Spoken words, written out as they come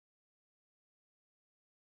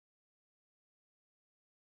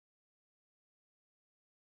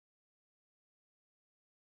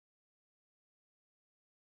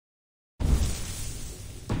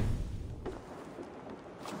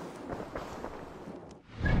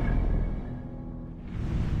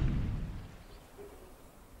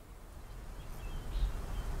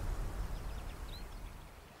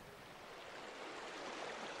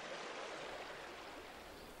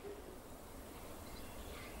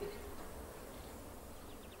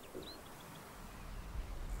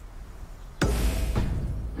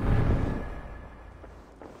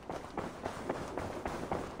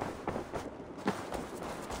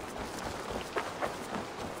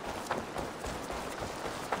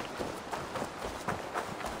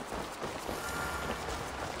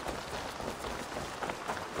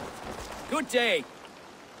Good day.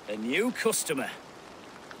 A new customer.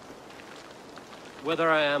 Whether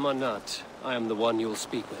I am or not, I am the one you'll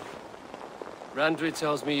speak with. Randri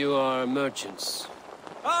tells me you are merchants.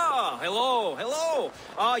 Ah, hello, hello.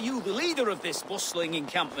 Are you the leader of this bustling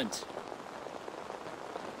encampment?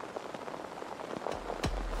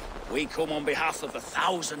 We come on behalf of the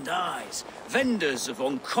Thousand Eyes, vendors of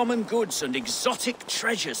uncommon goods and exotic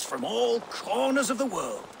treasures from all corners of the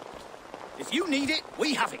world. If you need it,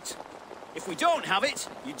 we have it. If we don't have it,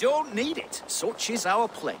 you don't need it. Such is our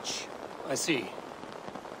pledge. I see.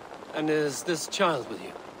 And is this child with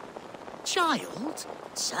you? Child?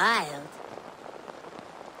 Child?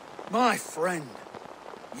 My friend,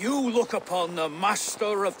 you look upon the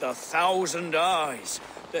master of the Thousand Eyes,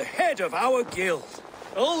 the head of our guild,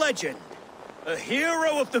 a legend, a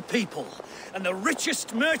hero of the people, and the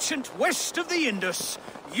richest merchant west of the Indus.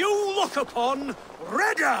 You look upon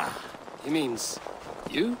Reda! He means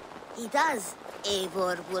you? He does,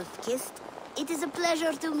 Eivor Wolf-Kissed. It is a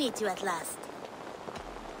pleasure to meet you at last.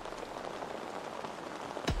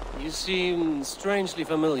 You seem strangely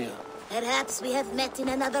familiar. Perhaps we have met in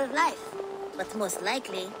another life, but most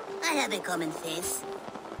likely, I have a common face.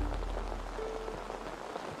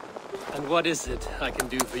 And what is it I can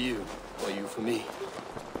do for you, or you for me?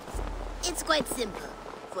 It's quite simple.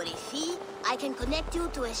 For a fee, I can connect you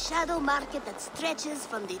to a shadow market that stretches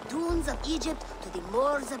from the dunes of Egypt to the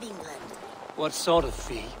moors of England. What sort of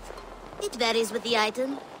fee? It varies with the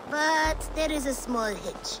item, but there is a small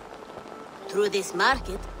hitch. Through this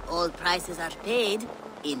market, all prices are paid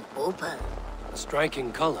in opal. A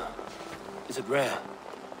striking color. Is it rare?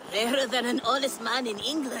 Rarer than an honest man in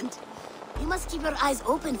England. You must keep your eyes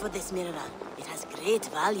open for this mineral. It has great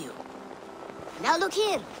value. Now look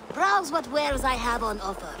here. Browse what wares I have on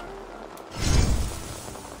offer.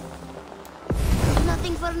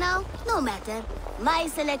 Nothing for now? No matter. My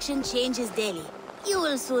selection changes daily. You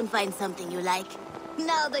will soon find something you like.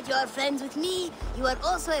 Now that you are friends with me, you are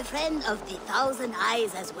also a friend of the Thousand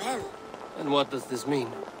Eyes as well. And what does this mean?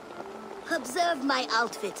 Observe my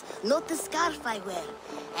outfit, note the scarf I wear.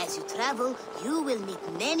 As you travel, you will meet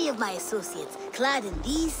many of my associates, clad in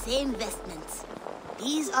these same vestments.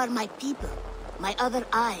 These are my people, my other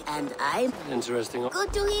eye, and I'm... Interesting.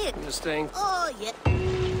 Good to hear. You're staying... Oh, yeah.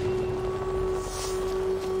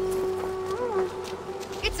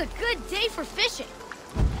 It's a good day for fishing.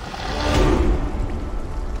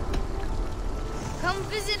 Come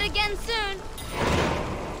visit again soon.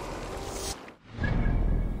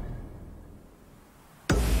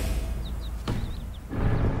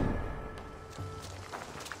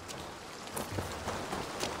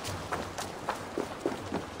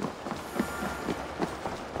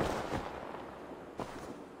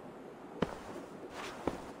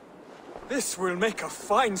 This will make a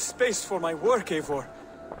fine space for my work, Eivor.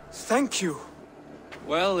 Thank you.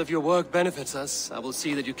 Well, if your work benefits us, I will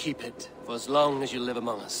see that you keep it, for as long as you live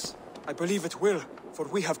among us. I believe it will, for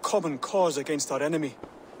we have common cause against our enemy.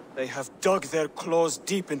 They have dug their claws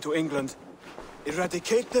deep into England.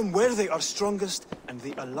 Eradicate them where they are strongest, and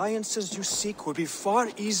the alliances you seek will be far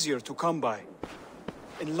easier to come by.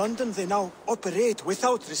 In London, they now operate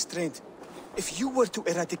without restraint. If you were to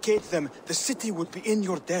eradicate them, the city would be in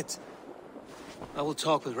your debt. I will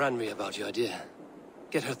talk with Randri about your idea.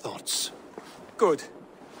 Get her thoughts. Good.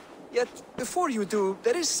 Yet, before you do,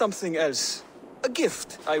 there is something else. A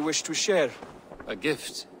gift I wish to share. A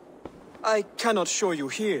gift? I cannot show you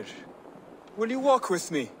here. Will you walk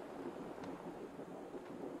with me?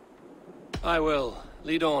 I will.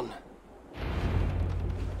 Lead on.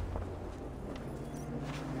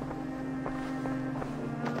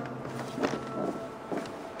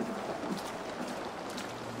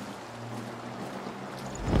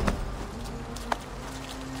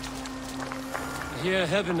 I hear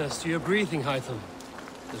heaviness to your breathing, Hytham.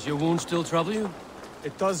 Does your wound still trouble you?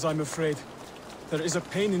 It does, I'm afraid. There is a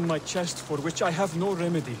pain in my chest for which I have no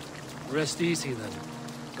remedy. Rest easy, then.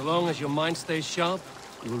 So long as your mind stays sharp,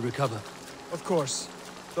 you will recover. Of course.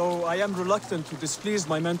 Though I am reluctant to displease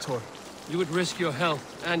my mentor. You would risk your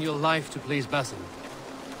health and your life to please Basim.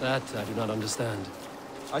 That I do not understand.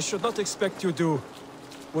 I should not expect you do.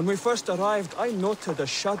 When we first arrived, I noted a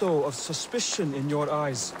shadow of suspicion in your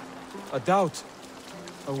eyes. A doubt.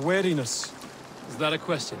 A wariness. Is that a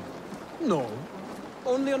question? No.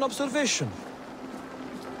 Only an observation.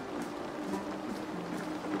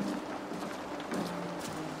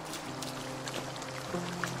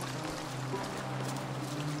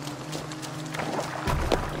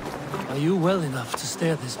 Are you well enough to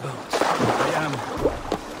steer this boat? I am.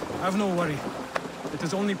 Have no worry. It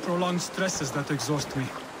is only prolonged stresses that exhaust me.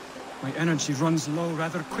 My energy runs low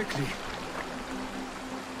rather quickly.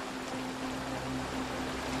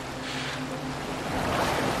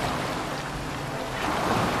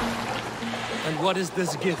 what is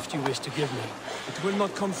this gift you wish to give me? It will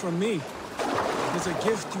not come from me. It is a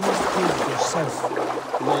gift you must give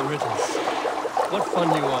yourself. More riddles. What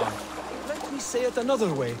fun you are. Let me say it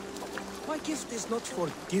another way. My gift is not for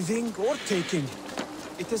giving or taking.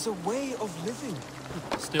 It is a way of living.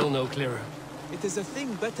 Still no clearer. It is a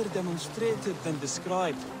thing better demonstrated than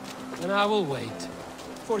described. Then I will wait.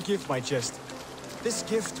 Forgive my jest. This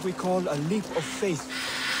gift we call a leap of faith.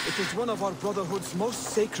 It is one of our Brotherhood's most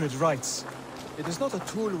sacred rites. It is not a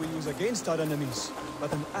tool we use against our enemies,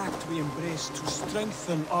 but an act we embrace to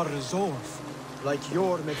strengthen our resolve. Like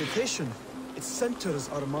your meditation, it centers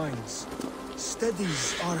our minds,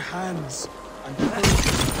 steadies our hands, and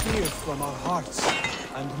purges fear from our hearts.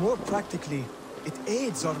 And more practically, it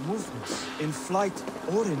aids our movements, in flight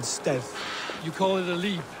or in stealth. You call it a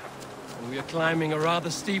leap, and we are climbing a rather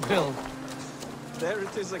steep hill. There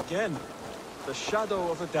it is again. The shadow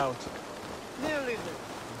of a doubt. Nearly there.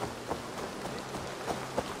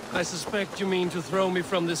 I suspect you mean to throw me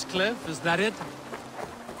from this cliff, is that it?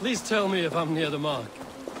 Please tell me if I'm near the mark.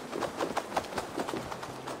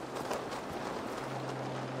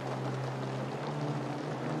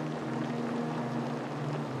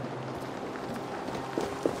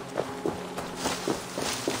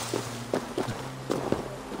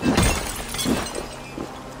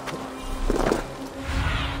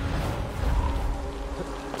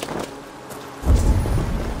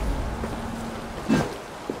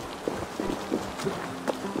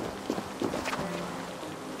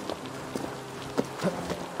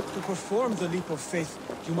 To perform the leap of faith,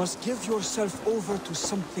 you must give yourself over to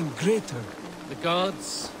something greater. The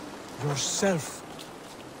gods? Yourself.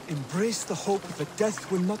 Embrace the hope that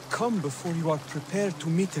death will not come before you are prepared to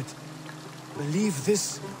meet it. Believe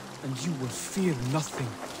this, and you will fear nothing.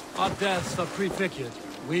 Our deaths are prefigured,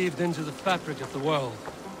 weaved into the fabric of the world.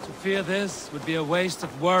 To fear this would be a waste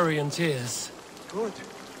of worry and tears. Good.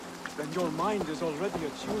 Then your mind is already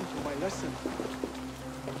attuned to my lesson.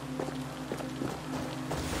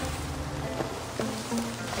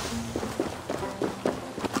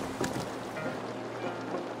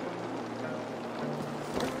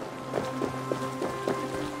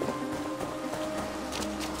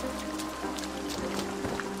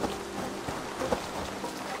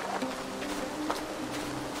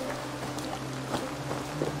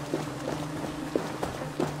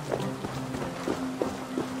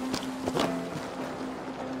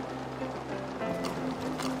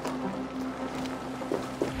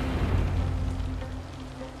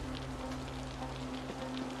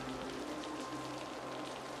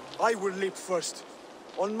 I will leap first.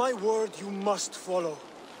 On my word, you must follow.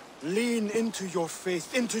 Lean into your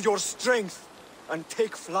faith, into your strength, and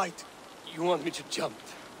take flight. You want me to jump?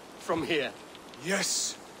 From here?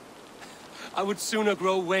 Yes. I would sooner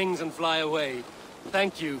grow wings and fly away.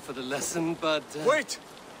 Thank you for the lesson, but... Wait!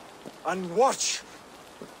 And watch!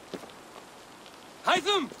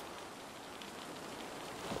 Hytham!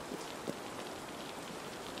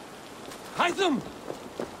 Hytham!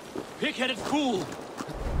 Pig-headed fool!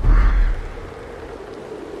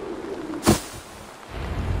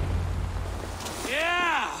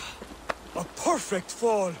 Yeah! A perfect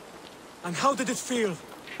fall! And how did it feel?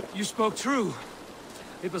 You spoke true.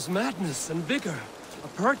 It was madness and vigor. A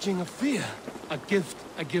purging of fear. A gift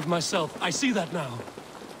I give myself. I see that now.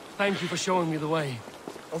 Thank you for showing me the way.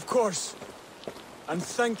 Of course. And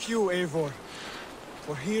thank you, Eivor,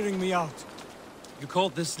 for hearing me out. You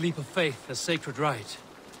called this leap of faith a sacred rite.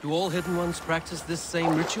 Do all Hidden Ones practice this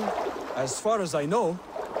same ritual? As far as I know,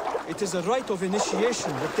 it is a rite of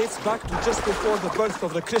initiation that dates back to just before the birth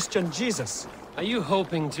of the Christian Jesus. Are you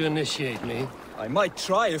hoping to initiate me? I might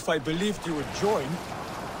try if I believed you would join.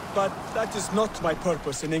 But that is not my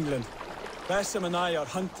purpose in England. Basim and I are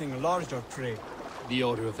hunting larger prey. The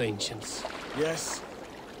Order of Ancients. Yes.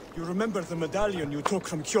 You remember the medallion you took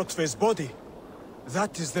from Kjotve's body?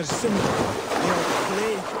 That is their symbol. They are a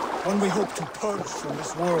plague, one we hope to purge from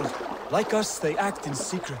this world. Like us, they act in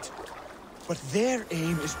secret. But their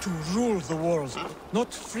aim is to rule the world,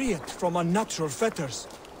 not free it from unnatural fetters.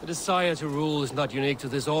 The desire to rule is not unique to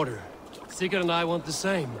this order. Sigurd and I want the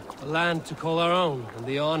same. A land to call our own, and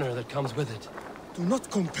the honor that comes with it. Do not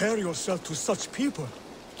compare yourself to such people.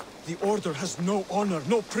 The Order has no honor,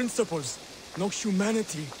 no principles, no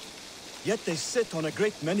humanity. Yet they sit on a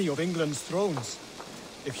great many of England's thrones.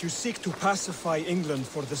 If you seek to pacify England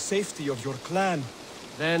for the safety of your clan...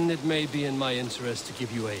 Then it may be in my interest to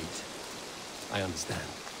give you aid. I understand.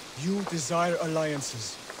 You desire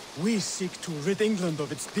alliances. We seek to rid England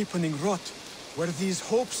of its deepening rot. Where these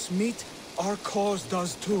hopes meet, our cause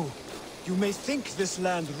does too. You may think this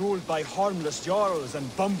land ruled by harmless jarls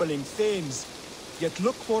and bumbling thanes. Yet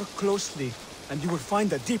look more closely, and you will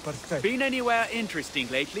find a deeper threat. Been anywhere interesting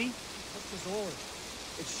lately? Touches all.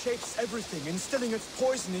 It shapes everything, instilling its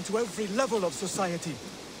poison into every level of society.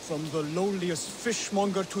 From the lowliest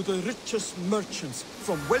fishmonger to the richest merchants,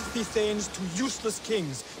 from wealthy thanes to useless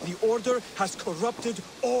kings, the Order has corrupted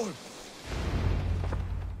all.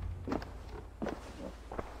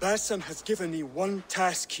 Basim has given me one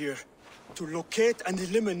task here. To locate and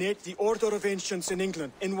eliminate the Order of Ancients in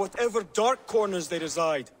England, in whatever dark corners they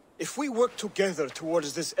reside. If we work together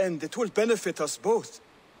towards this end, it will benefit us both.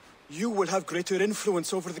 You will have greater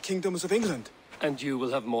influence over the kingdoms of England. And you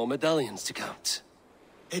will have more medallions to count.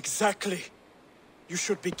 Exactly. You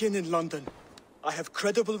should begin in London. I have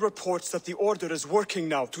credible reports that the Order is working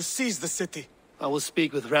now to seize the city. I will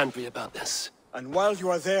speak with Randry about this. And while you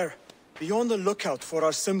are there, be on the lookout for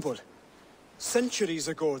our symbol. Centuries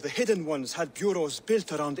ago, the Hidden Ones had bureaus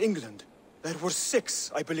built around England. There were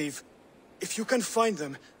 6, I believe. If you can find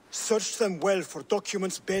them, search them well for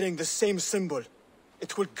documents bearing the same symbol.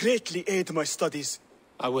 It will greatly aid my studies.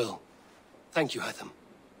 I will. Thank you, Hytham,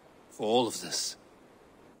 for all of this.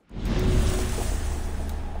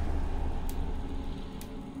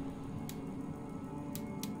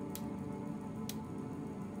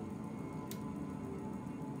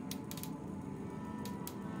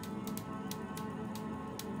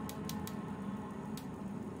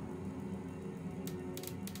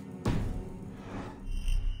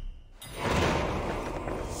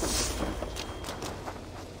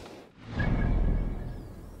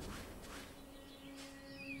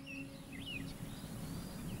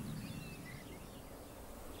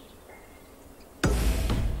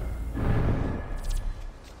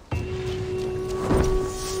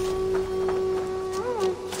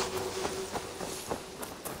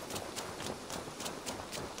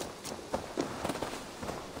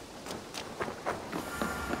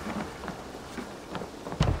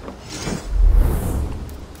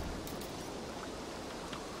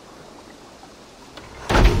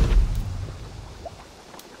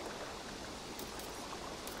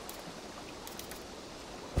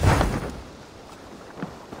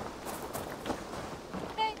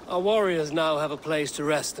 Our warriors now have a place to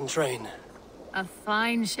rest and train. A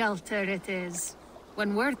fine shelter it is.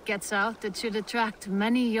 When word gets out, it should attract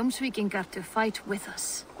many Jomsvikingar to fight with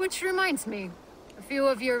us. Which reminds me, a few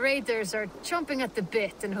of your raiders are chomping at the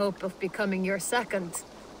bit in hope of becoming your second.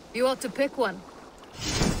 You ought to pick one.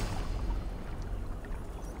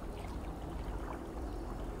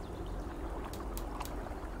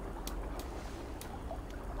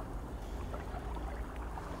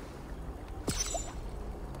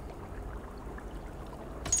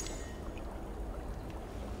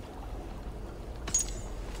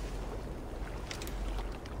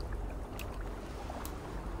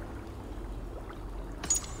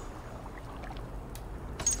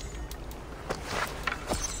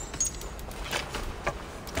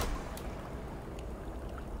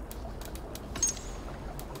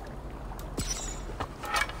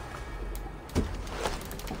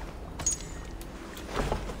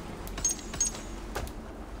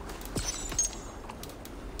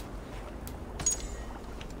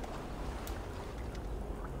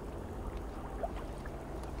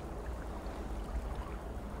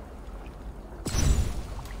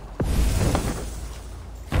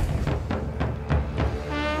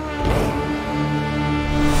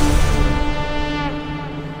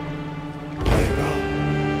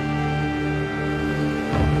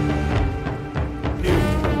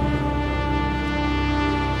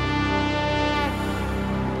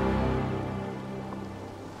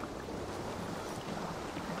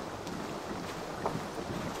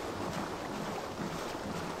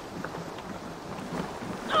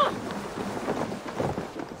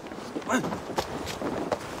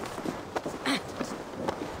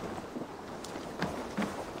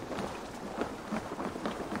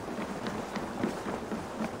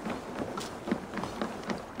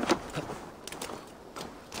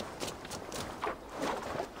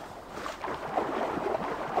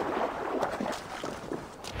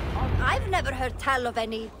 Never heard tell of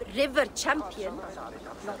any river champion.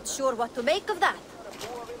 Not sure what to make of that.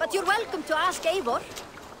 But you're welcome to ask Eivor.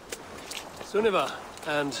 Sunniva,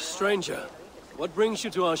 and stranger, what brings you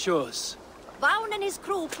to our shores? Vaughn and his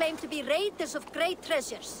crew claim to be raiders of great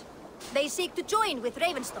treasures. They seek to join with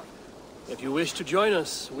Ravenstorm. If you wish to join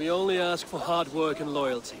us, we only ask for hard work and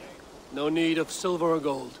loyalty. No need of silver or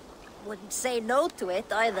gold. Wouldn't say no to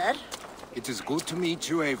it either. It is good to meet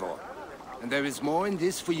you, Eivor. And there is more in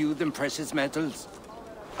this for you than precious metals.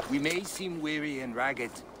 We may seem weary and ragged,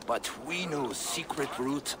 but we know secret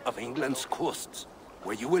route of England's coasts,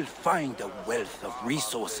 where you will find a wealth of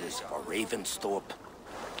resources for Ravensthorpe.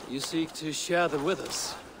 You seek to share them with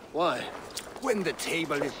us. Why? When the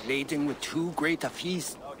table is laden with too great a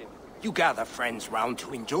feast, you gather friends round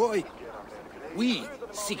to enjoy. We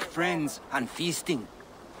seek friends and feasting.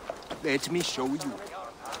 Let me show you.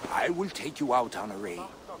 I will take you out on a raid.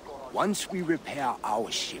 Once we repair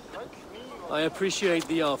our ship. I appreciate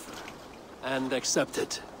the offer, and accept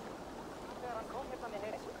it.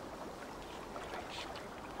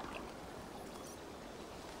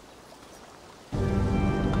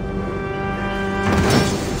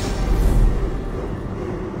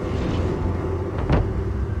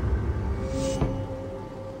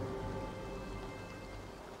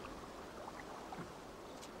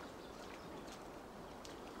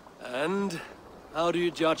 And how do you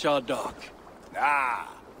judge our dock? Ah,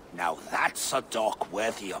 now that's a dock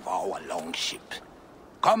worthy of our longship.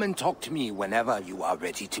 Come and talk to me whenever you are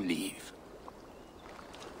ready to leave.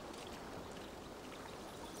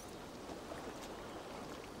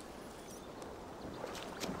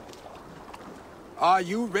 Are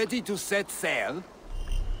you ready to set sail?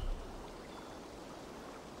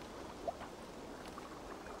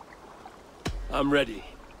 I'm ready.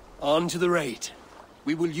 On to the raid.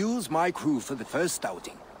 We will use my crew for the first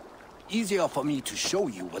outing. Easier for me to show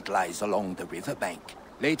you what lies along the riverbank.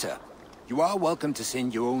 Later, you are welcome to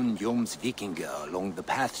send your own Joms Vikinger along the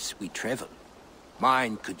paths we travel.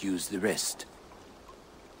 Mine could use the rest.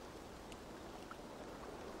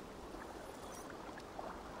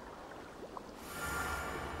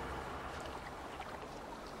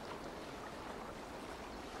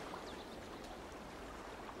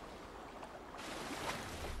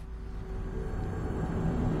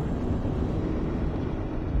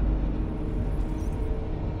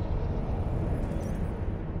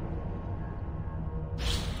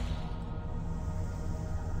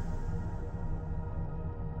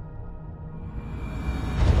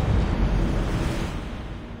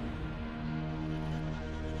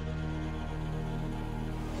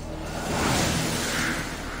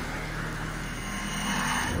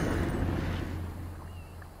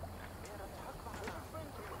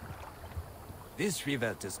 This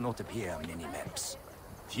river does not appear on any maps.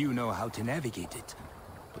 Few know how to navigate it,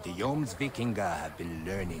 but the Joms Vikinger have been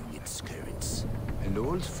learning its currents. An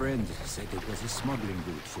old friend said it was a smuggling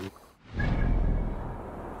route for...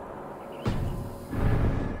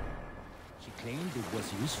 She claimed it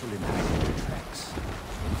was useful in hiding the tracks.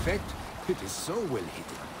 In fact, it is so well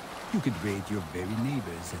hidden. You could raid your very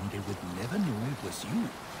neighbors and they would never know it was you.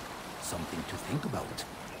 Something to think about.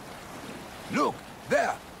 Look,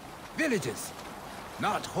 there! Villages!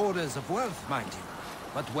 Not hoarders of wealth, mind you,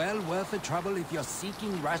 but well worth the trouble if you're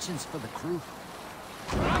seeking rations for the crew.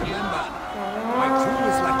 Remember, my crew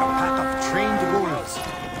is like a pack of trained wolves.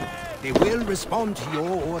 They will respond to your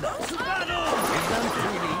orders. Give them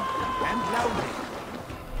freely and loudly.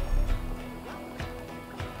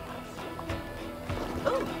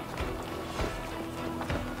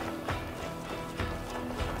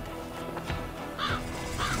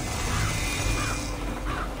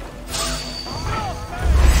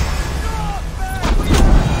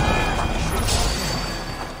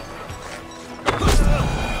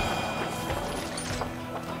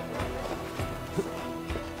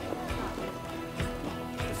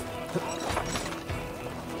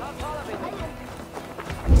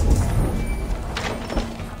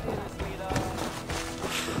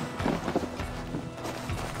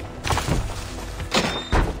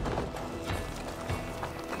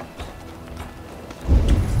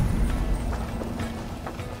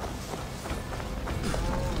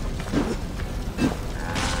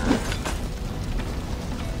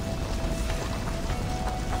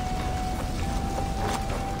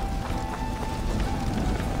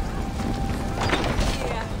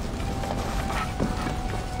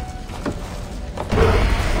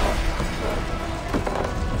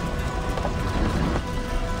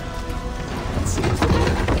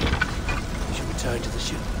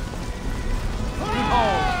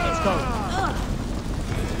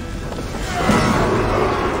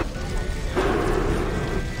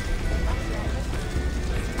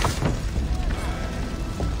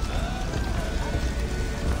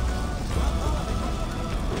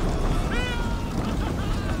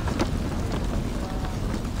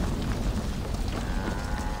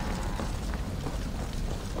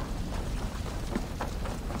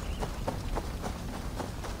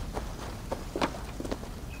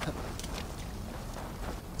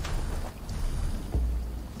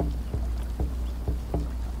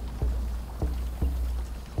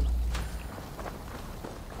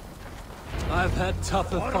 I've had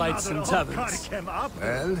tougher fights in taverns.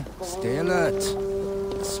 Well, stay alert.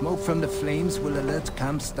 The smoke from the flames will alert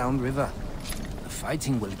camps downriver. The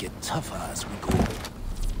fighting will get tougher as we go.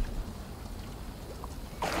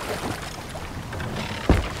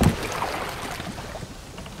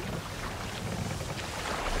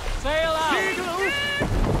 Sail out!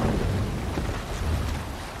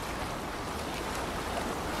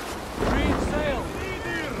 Green sail!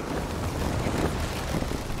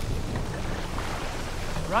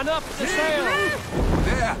 Run up the sail!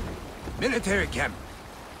 There! Military camp.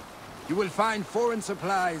 You will find foreign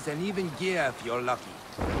supplies and even gear if you're lucky.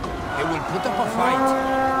 They will put up a fight,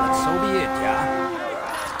 but so be it, yeah?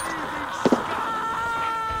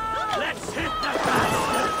 Let's hit the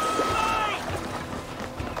bastard!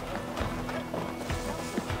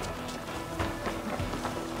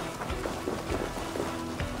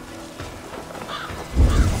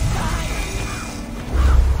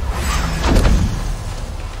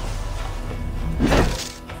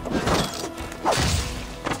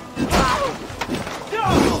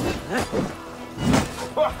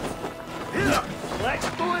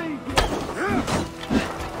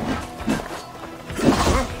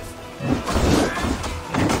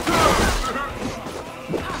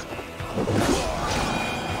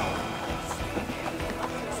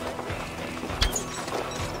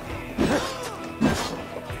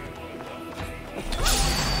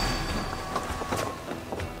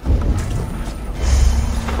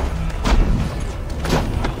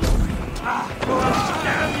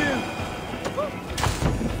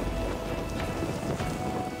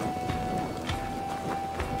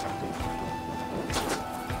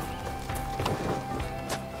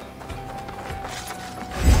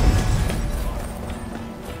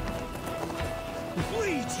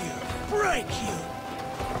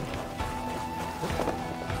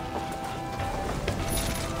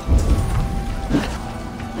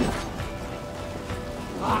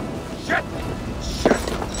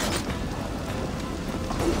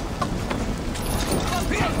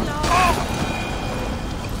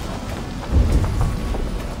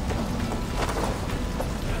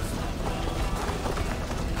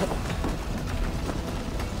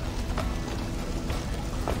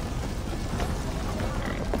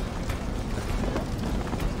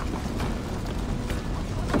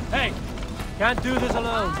 Can't do this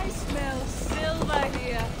alone. I smell silver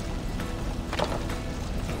here.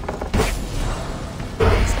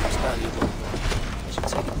 This looks valuable. I should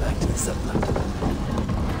take it back to the settlement.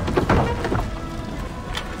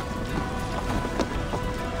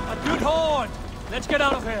 A good horde! Let's get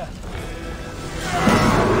out of here.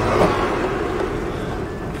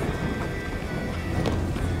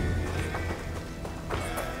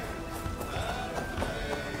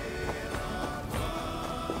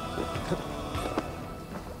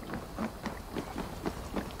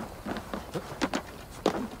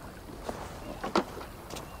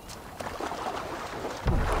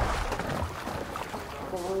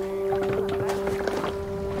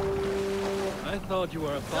 You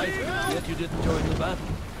were a fighter, yet you didn't join the battle.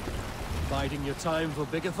 Biding your time for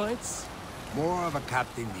bigger fights? More of a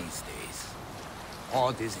captain these days.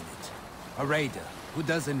 Odd, isn't it? A raider who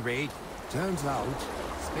doesn't raid. Turns out,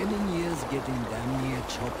 spending years getting damn near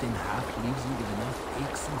chopped in half leaves you with enough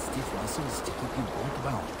aches and stiff muscles to keep you both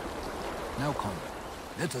bound. Now come,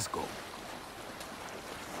 let us go.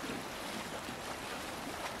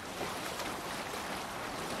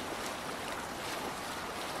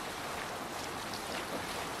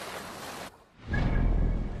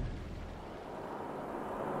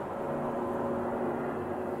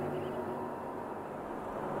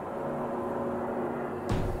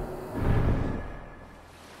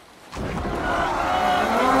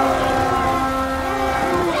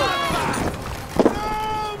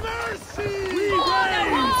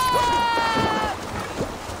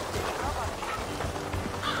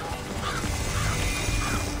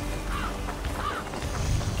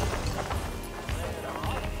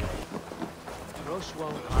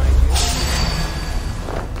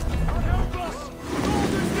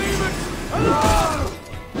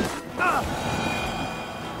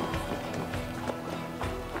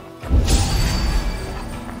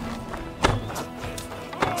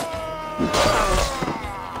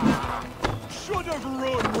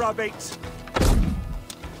 Rabbit!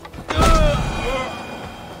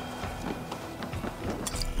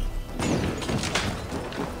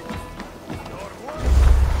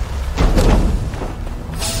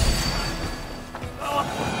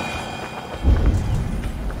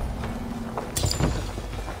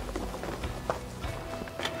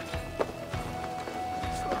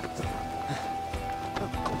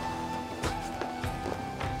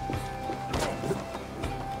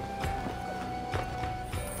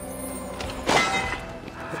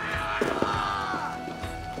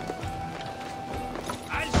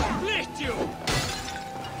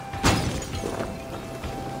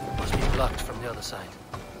 locked from the other side.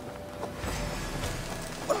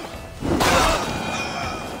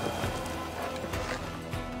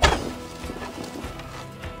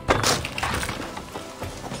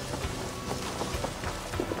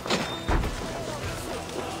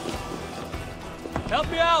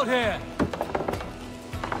 Help me out here!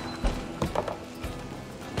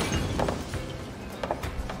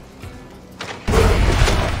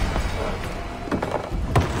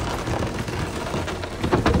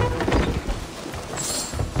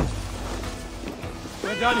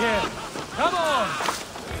 We're done here. Come on!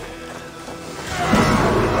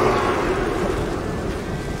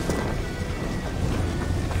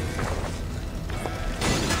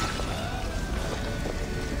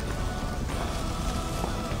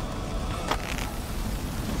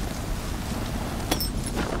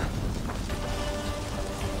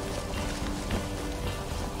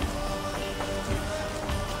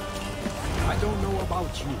 I don't know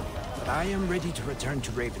about you, but I am ready to return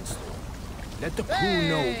to Ravensthorpe. Let the crew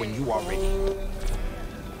know when you are ready.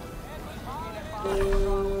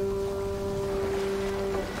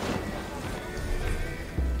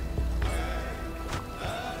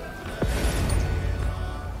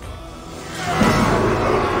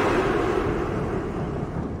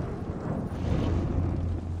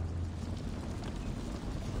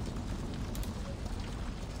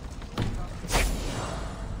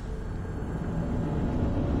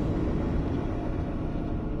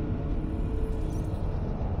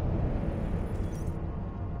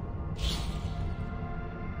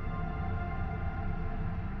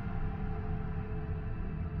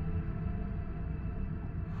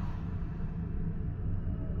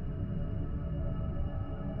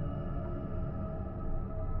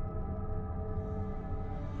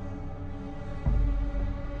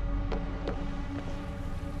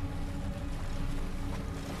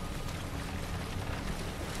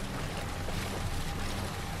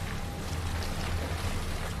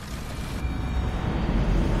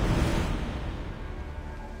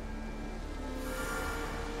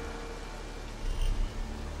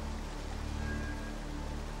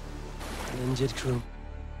 Injured crew.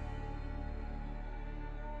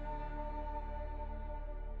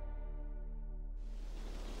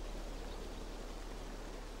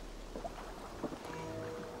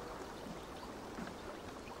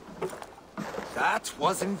 That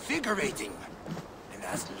was invigorating. And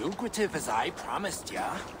as lucrative as I promised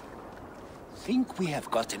ya. Think we have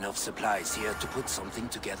got enough supplies here to put something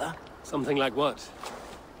together? Something like what?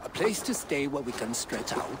 A place to stay where we can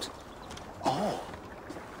stretch out? Oh.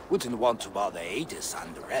 Wouldn't want to bother Adis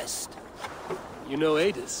and the rest. You know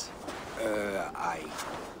Adis?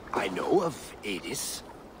 I know of Adis.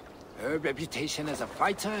 Her reputation as a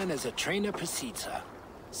fighter and as a trainer precedes her.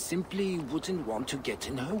 Simply wouldn't want to get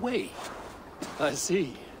in her way. I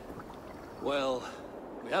see. Well,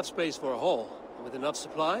 we have space for a hall. And with enough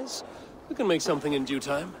supplies, we can make something in due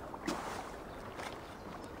time.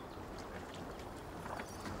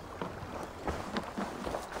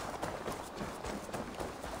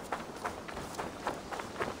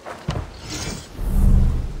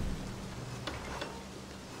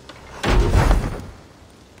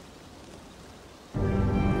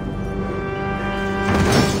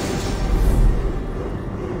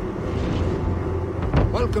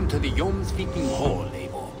 Welcome to the Viking Hall,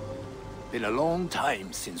 Eivor. Been a long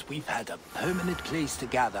time since we've had a permanent place to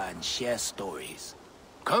gather and share stories.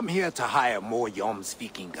 Come here to hire more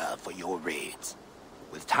Vikinger for your raids.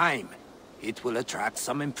 With time, it will attract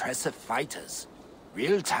some impressive fighters.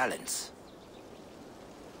 Real talents.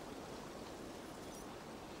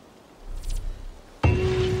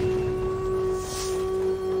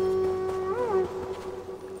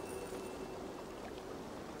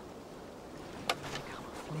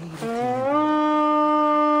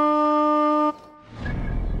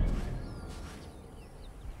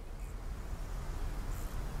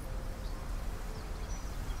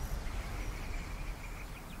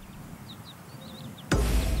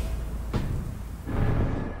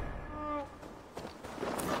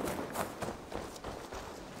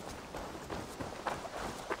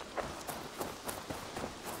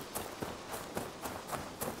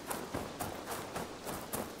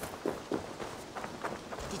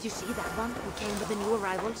 Did you see that one who came with the new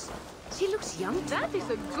arrivals? She looks young. That is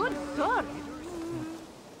a good sword.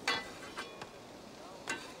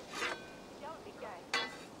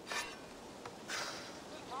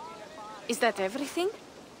 Is that everything?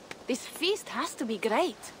 This feast has to be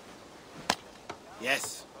great.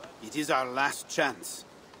 Yes, it is our last chance.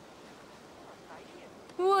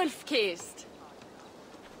 Wolf-kissed.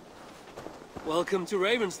 Welcome to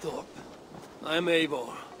Ravensthorpe. I'm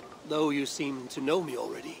Eivor, though you seem to know me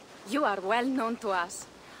already. You are well known to us.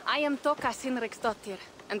 I am Toka Sinriksdottir,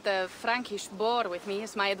 and the Frankish boar with me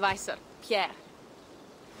is my advisor, Pierre.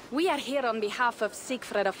 We are here on behalf of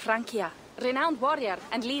Sigfred of Francia, renowned warrior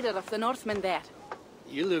and leader of the Northmen there.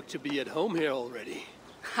 You look to be at home here already.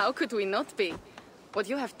 How could we not be? What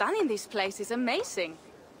you have done in this place is amazing.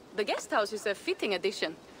 The guest house is a fitting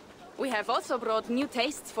addition. We have also brought new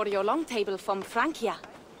tastes for your long table from Francia.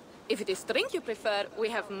 If it is drink you prefer, we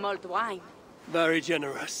have mulled wine. Very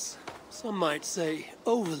generous. Some might say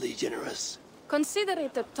overly generous. Consider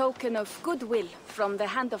it a token of goodwill from the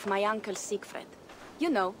hand of my uncle Sigfred. You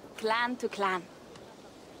know, clan to clan.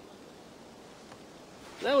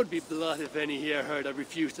 That would be blood if any here heard I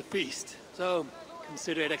refused to feast. So,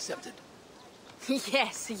 consider it accepted.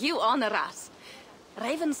 Yes, you honor us.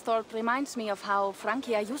 Ravensthorpe reminds me of how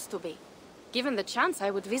Francia used to be. Given the chance,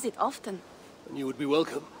 I would visit often. And you would be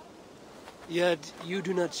welcome. Yet, you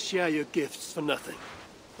do not share your gifts for nothing.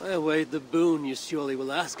 I await the boon you surely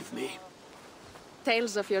will ask of me.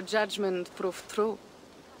 Tales of your judgment prove true.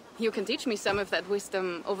 You can teach me some of that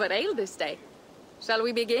wisdom over ale this day. Shall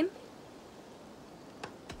we begin?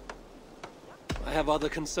 I have other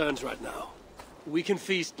concerns right now. We can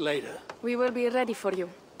feast later. We will be ready for you.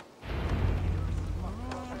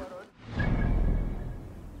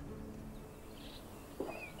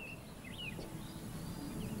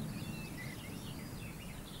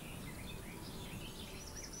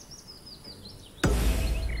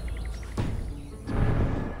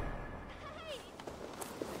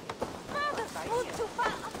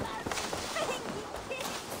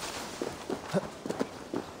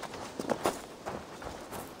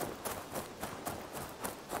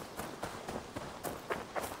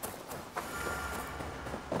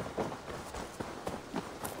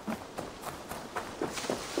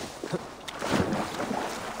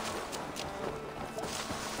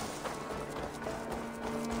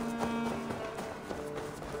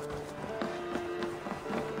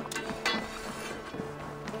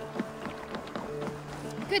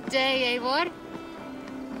 Good day, Eivor.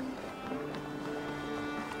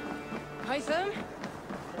 Hytham?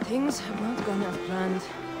 Things have not gone as planned.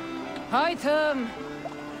 Hytham!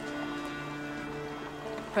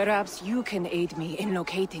 Perhaps you can aid me in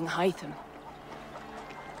locating Hytham.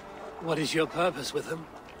 What is your purpose with him?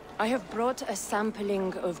 I have brought a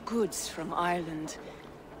sampling of goods from Ireland.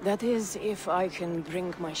 That is, if I can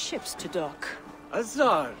bring my ships to dock.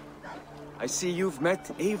 Azar! I see you've met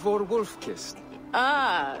Eivor Wolfkist.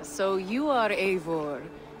 Ah, so you are Eivor.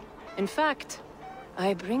 In fact,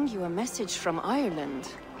 I bring you a message from Ireland.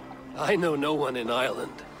 I know no one in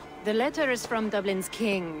Ireland. The letter is from Dublin's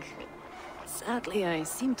king. Sadly, I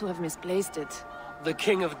seem to have misplaced it. The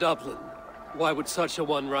King of Dublin. Why would such a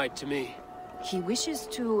one write to me? He wishes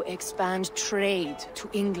to expand trade to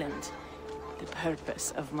England. The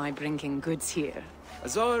purpose of my bringing goods here.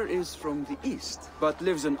 Azar is from the east, but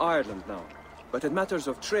lives in Ireland now. But in matters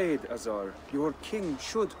of trade, Azar, your king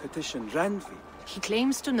should petition Randvi. He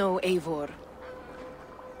claims to know Eivor.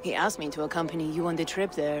 He asked me to accompany you on the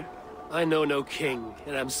trip there. I know no king,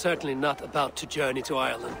 and I'm certainly not about to journey to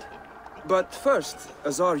Ireland. But first,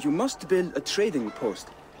 Azar, you must build a trading post.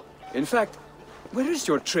 In fact, where is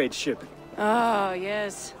your trade ship? Ah,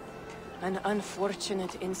 yes. An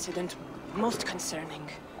unfortunate incident, most concerning.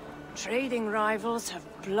 Trading rivals have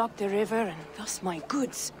blocked the river, and thus my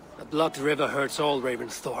goods. A blocked river hurts all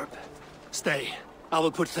Ravensthorpe. Stay. I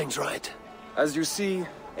will put things right. As you see,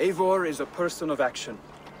 Eivor is a person of action.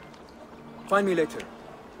 Find me later,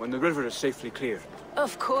 when the river is safely clear.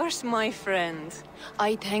 Of course, my friend.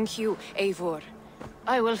 I thank you, Eivor.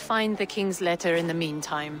 I will find the king's letter in the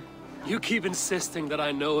meantime. You keep insisting that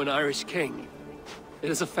I know an Irish king.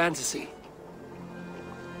 It is a fantasy.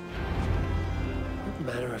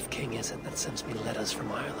 What manner of king is it that sends me letters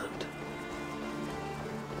from Ireland?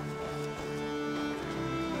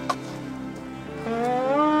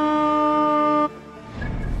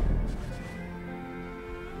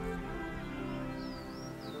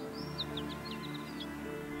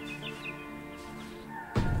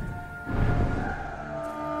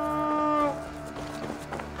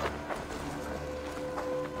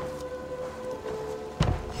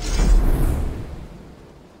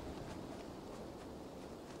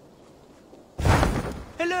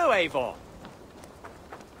 Hello, Eivor.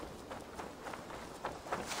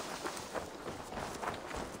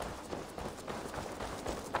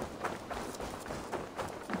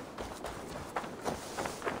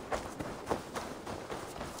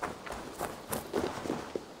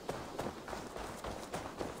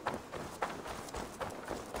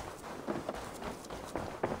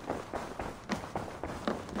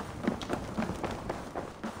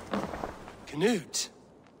 Knut,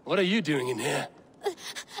 What are you doing in here?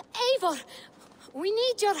 Eivor, we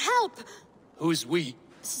need your help. Who's we?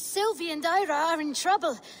 Sylvie and Ira are in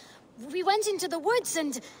trouble. We went into the woods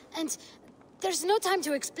and there's no time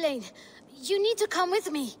to explain. You need to come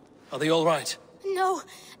with me. Are they all right? No,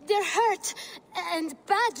 they're hurt, and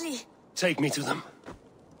badly. Take me to them.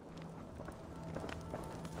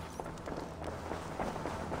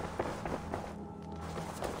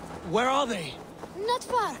 Where are they? Not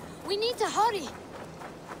far. We need to hurry.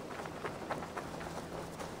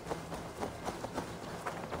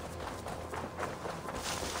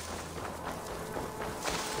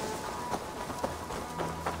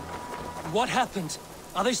 What happened?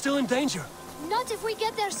 Are they still in danger? Not if we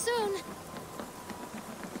get there soon.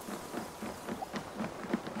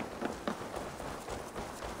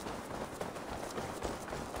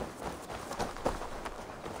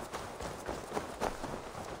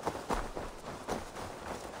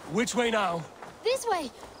 Which way now? This way.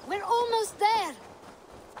 We're almost there.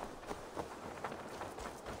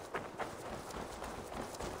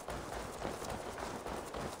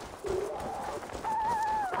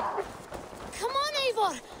 Come on,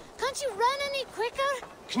 Eivor. Can't you run any quicker?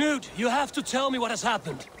 Knut, you have to tell me what has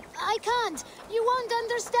happened. I can't. You won't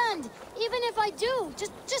understand. Even if I do,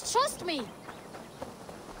 just trust me.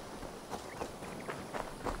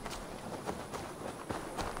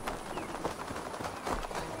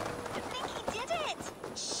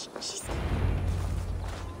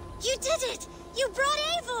 You did it! You brought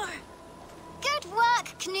Eivor! Good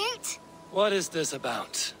work, Knut! What is this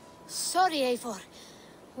about? Sorry, Eivor.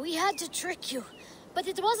 We had to trick you. But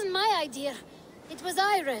it wasn't my idea. It was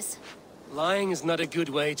Ira's. Lying is not a good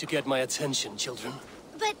way to get my attention, children.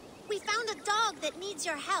 But we found a dog that needs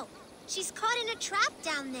your help. She's caught in a trap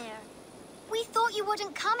down there. We thought you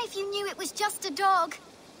wouldn't come if you knew it was just a dog.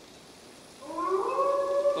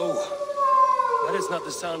 Oh, that is not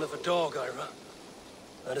the sound of a dog, Ira.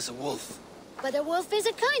 That is a wolf. But a wolf is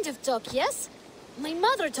a kind of dog, yes? My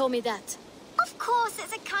mother told me that. Of course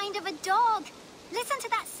it's a kind of a dog. Listen to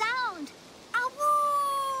that sound.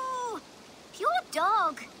 Awoo! Pure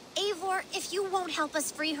dog. Eivor, if you won't help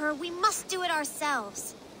us free her, we must do it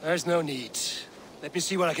ourselves. There's no need. Let me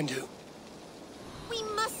see what I can do. We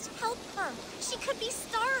must help her. She could be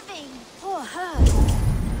starving. Poor her.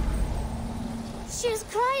 She's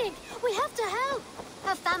crying. We have to help.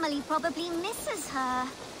 Her family probably misses her.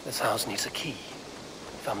 This house needs a key.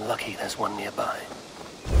 If I'm lucky, there's one nearby.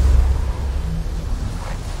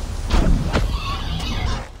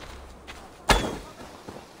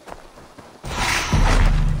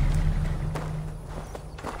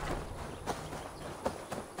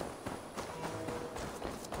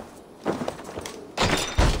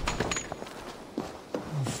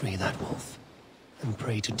 Free that wolf, and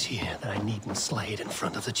pray to Tyr that I needn't slay it in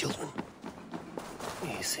front of the children.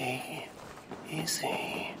 Easy,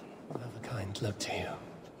 easy. We'll have a kind look to you.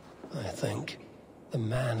 I think the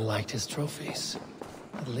man liked his trophies.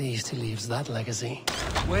 At least he leaves that legacy.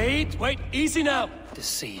 Wait, easy now!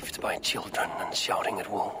 Deceived by children and shouting at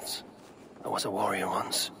wolves. I was a warrior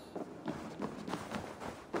once.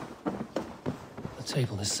 The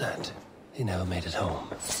table is set. He never made it home.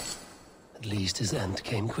 At least his end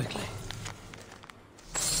came quickly.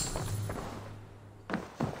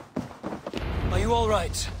 Are you all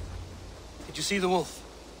right? Did you see the wolf?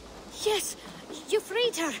 Yes, you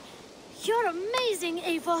freed her. You're amazing,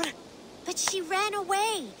 Eivor. But she ran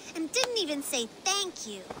away and didn't even say thank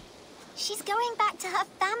you. She's going back to her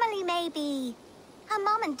family, maybe. Her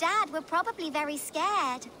mom and dad were probably very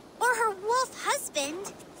scared. Or her wolf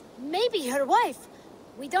husband. Maybe her wife.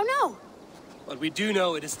 We don't know. But we do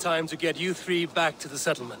know it is time to get you three back to the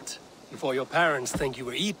settlement. Before your parents think you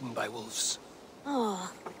were eaten by wolves.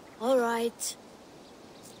 Oh, all right.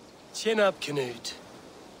 Chin up, Knut.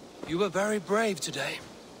 You were very brave today.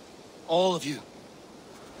 All of you.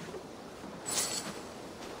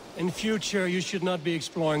 In future, you should not be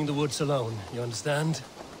exploring the woods alone, you understand?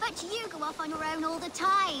 But you go off on your own all the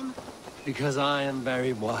time. Because I am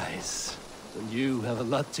very wise. And you have a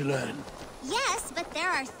lot to learn. Yes, but there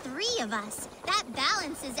are 3 of us. That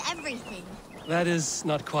balances everything. That is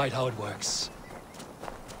not quite how it works.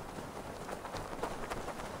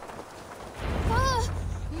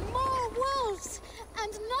 More wolves!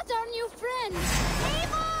 And not our new friend!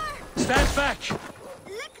 Eivor! Stand back!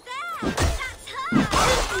 Look there! That's her!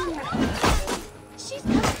 She's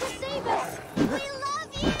come to save us! We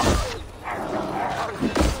love you!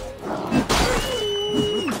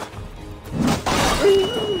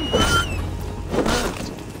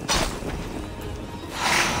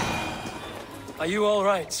 Are you all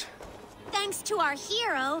right? Thanks to our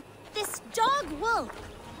hero, this dog wolf.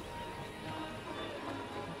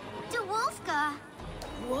 De Wolfgar.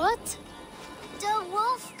 What? De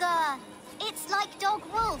Wolfgar. It's like dog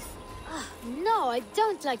wolf. No, I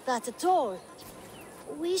don't like that at all.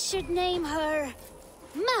 We should name her...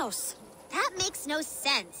 Mouse. That makes no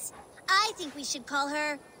sense. I think we should call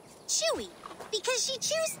her Chewy, because she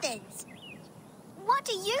chews things. What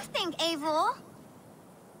do you think, Eivor?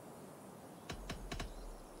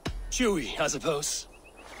 Chewy, I suppose.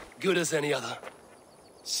 Good as any other.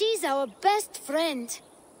 She's our best friend.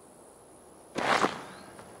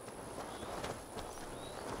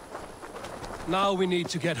 Now we need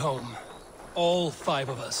to get home. All 5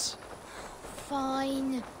 of us.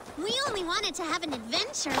 Fine. We only wanted to have an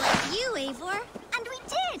adventure like you, Eivor. And we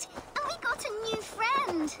did! And we got a new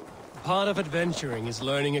friend. Part of adventuring is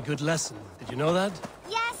learning a good lesson. Did you know that?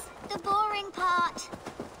 Yes, the boring part.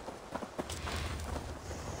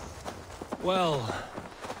 Well,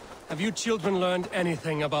 have you children learned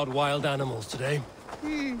anything about wild animals today?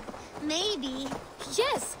 Maybe.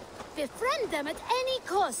 Yes! Befriend them at any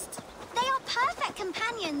cost. They are perfect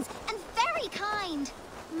companions and very kind.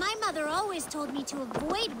 My mother always told me to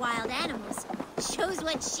avoid wild animals. Shows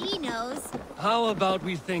what she knows. How about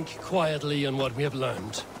we think quietly on what we have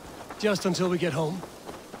learned? Just until we get home?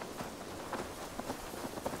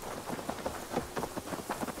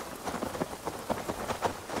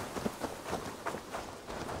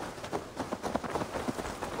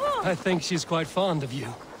 I think she's quite fond of you.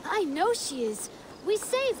 I know she is. We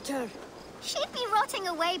saved her. She'd be rotting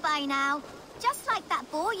away by now. Just like that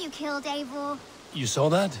boar you killed, Eivor. You saw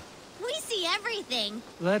that? We see everything.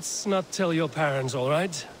 Let's not tell your parents, all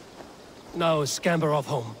right? Now scamper off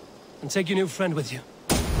home. And take your new friend with you.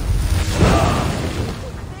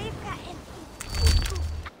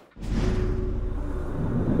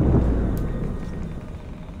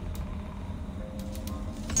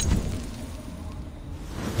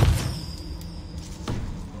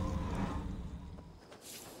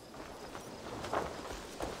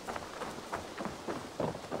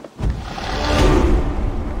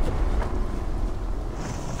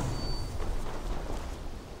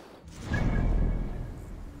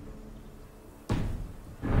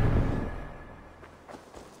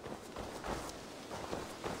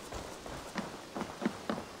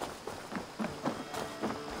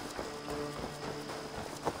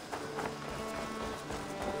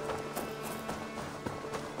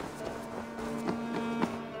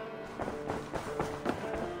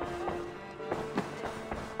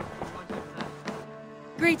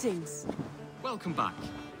 Greetings. Welcome back.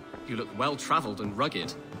 You look well-traveled and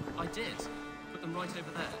rugged. I did. Put them right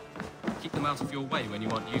over there. Keep them out of your way when you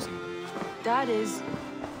aren't using them. That is...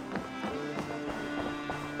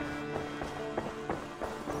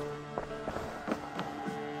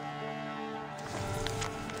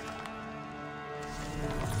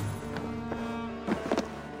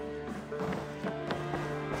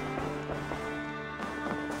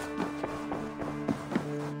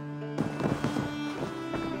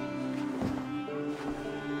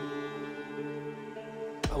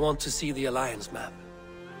 I want to see the Alliance map.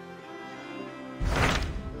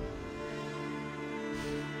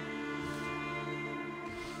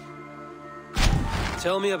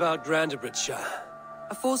 Tell me about Grantebridgeshire.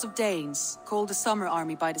 A force of Danes, called the Summer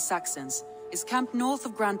Army by the Saxons, is camped north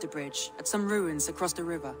of Grantebridge at some ruins across the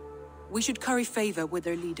river. We should curry favor with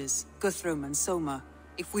their leaders, Guthrum and Soma,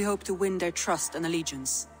 if we hope to win their trust and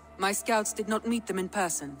allegiance. My scouts did not meet them in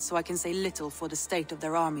person, so I can say little for the state of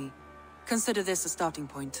their army. Consider this a starting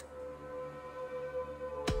point.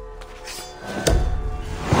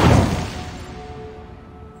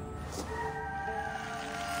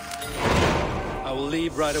 I will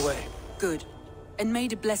leave right away. Good. And may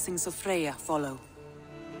the blessings of Freya follow.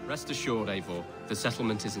 Rest assured, Eivor, the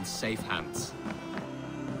settlement is in safe hands.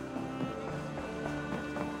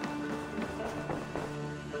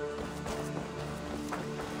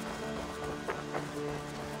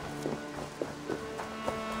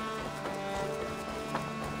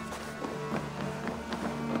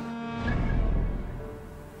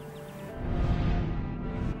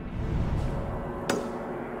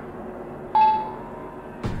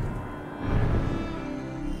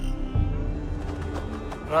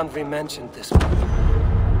 Randvi mentioned this one.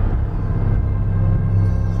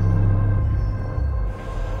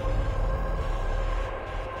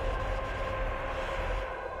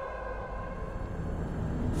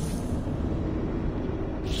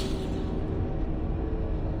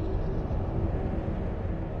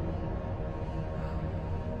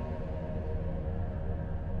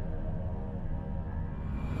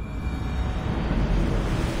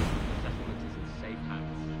 Settlement is in safe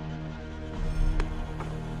hands.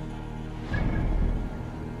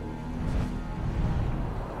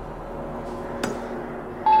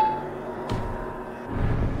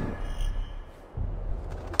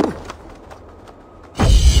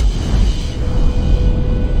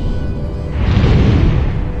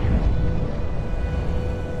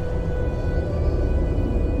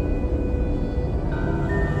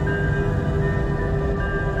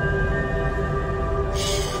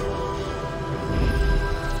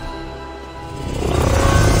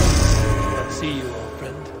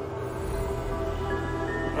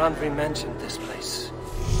 Randvi mentioned this place.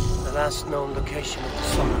 The last known location of the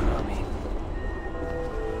Summer Army.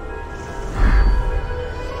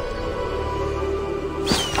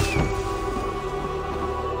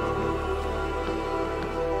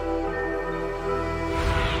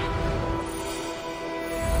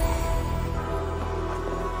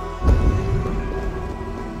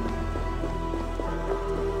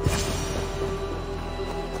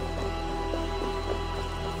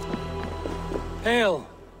 Hail!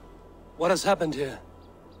 What has happened here?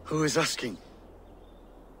 Who is asking?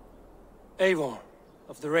 Eivor,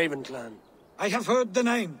 of the Raven clan. I have heard the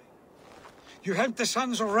name. You helped the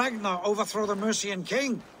sons of Ragnar overthrow the Mercian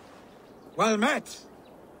king. Well met.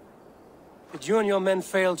 Did you and your men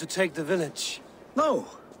fail to take the village? No.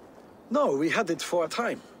 No, we had it for a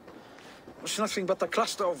time. It was nothing but a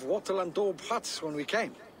cluster of wattle and daub huts when we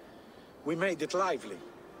came. We made it lively.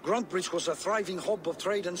 Grantebridge was a thriving hub of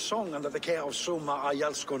trade and song under the care of Soma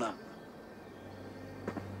Ayalskona.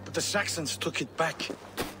 But the Saxons took it back.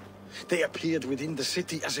 They appeared within the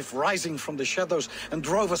city as if rising from the shadows and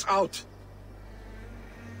drove us out.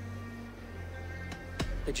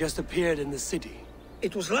 They just appeared in the city.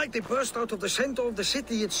 It was like they burst out of the center of the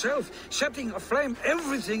city itself, setting aflame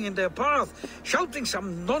everything in their path, shouting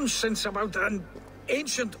some nonsense about an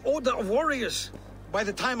ancient order of warriors. By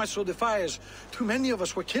the time I saw the fires, too many of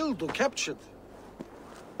us were killed or captured.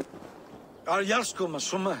 Our Jarlskoma,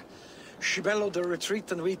 Soma, she bellowed a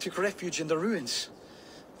retreat and we took refuge in the ruins.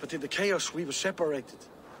 But in the chaos we were separated.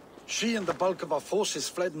 She and the bulk of our forces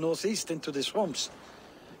fled northeast into the swamps.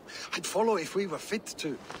 I'd follow if we were fit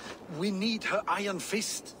to. We need her iron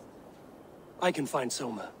fist. I can find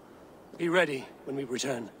Soma. Be ready when we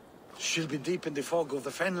return. She'll be deep in the fog of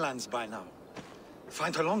the Fenlands by now.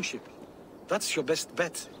 Find her longship. That's your best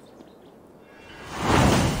bet.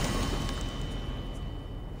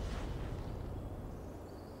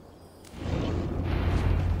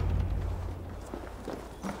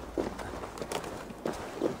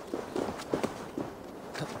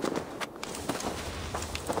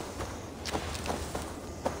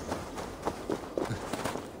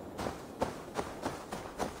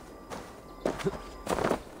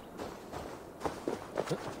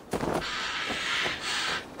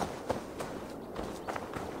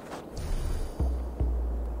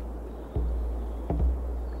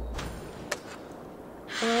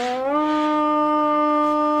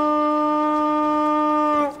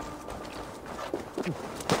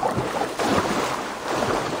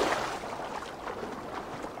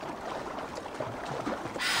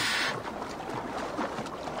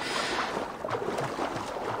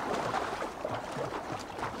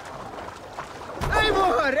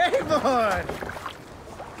 Eivor!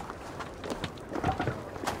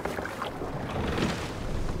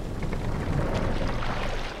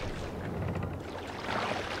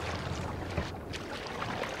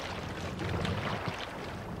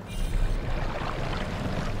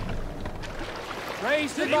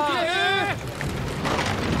 Raise the bar!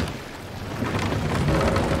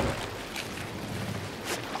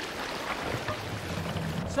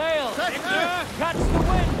 Sail! Catch the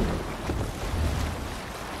wind!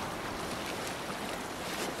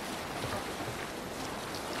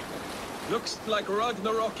 Looks like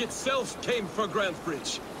Ragnarok itself came for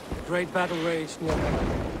Grantebridge. A great battle raged nearby.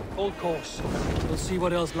 Hold course. We'll see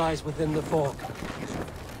what else lies within the fog.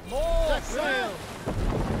 More sail!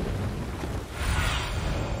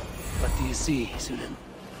 What do you see, Sunan?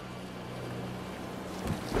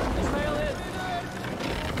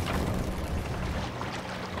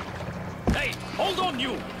 Hey, hold on,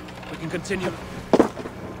 you! We can continue.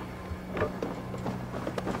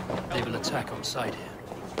 They will attack on sight here.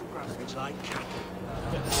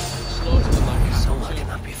 Soma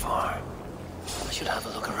cannot be far. I should have a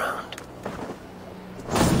look around.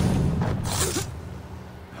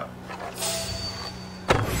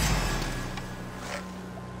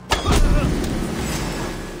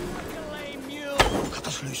 Cut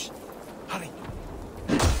us loose. Hurry.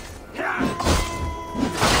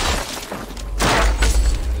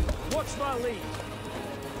 Watch my lead.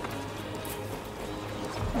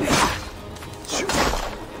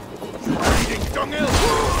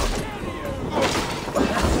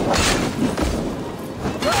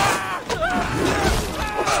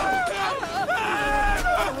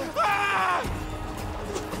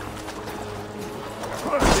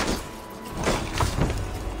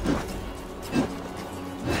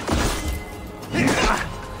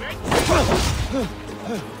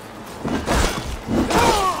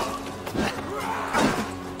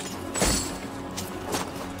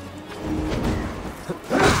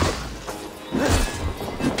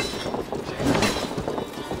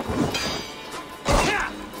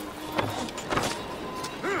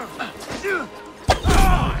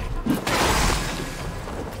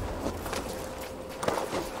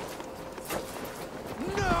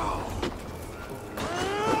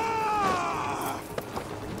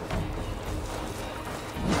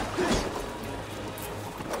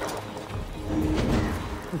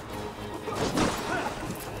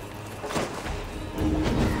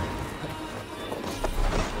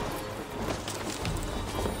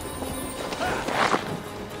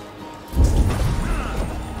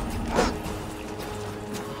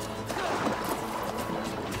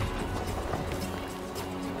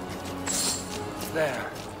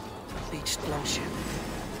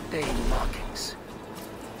 vain markings.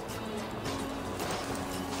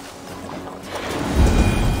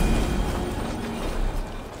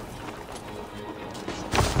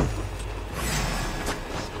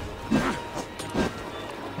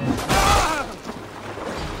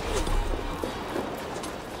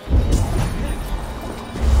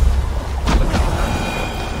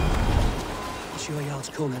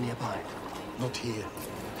 Nearby. Not here.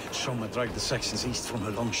 Soma dragged the Saxons east from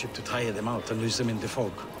her longship to tire them out and lose them in the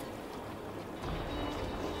fog.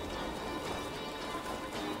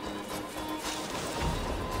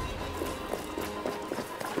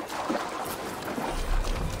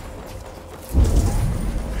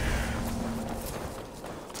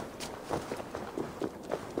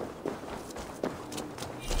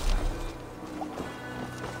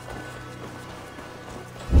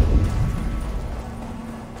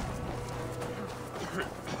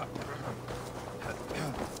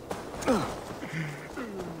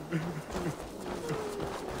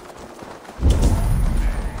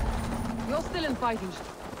 Fighting.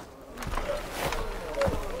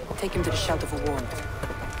 Take him to the shelter for warmth.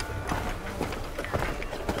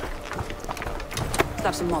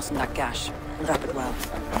 Slap some moss in that gash and wrap it well.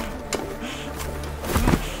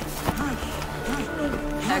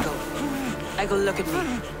 Eggle, look at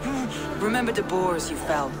me. Remember the boars you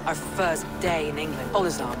felled our first day in England? All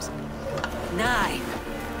his arms. 9.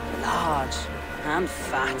 Large and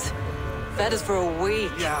fat. Fed us for a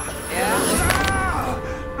week. Yeah?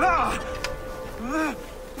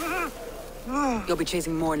 You'll be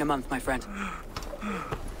chasing more in a month, my friend.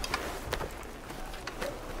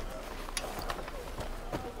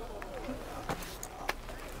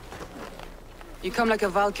 You come like a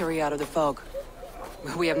Valkyrie out of the fog.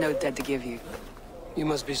 We have no dead to give you. You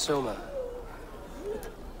must be Soma.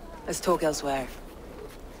 Let's talk elsewhere.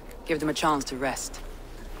 Give them a chance to rest.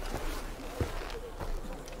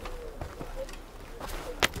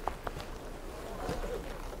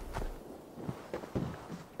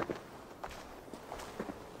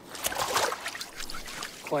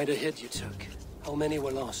 Quite a hit you took. How many were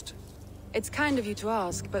lost? It's kind of you to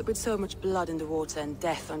ask, but with so much blood in the water and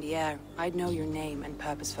death on the air, I'd know your name and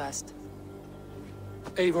purpose first.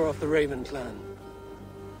 Eivor of the Raven clan.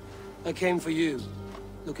 I came for you,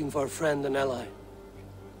 looking for a friend and ally.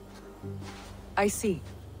 I see.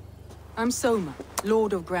 I'm Soma,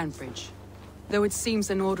 Lord of Grantebridge. Though it seems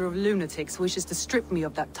an order of lunatics wishes to strip me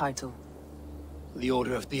of that title. The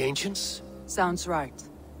Order of the Ancients? Sounds right.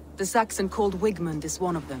 The Saxon called Wigmund is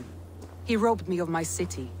one of them. He robbed me of my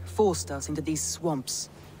city, forced us into these swamps.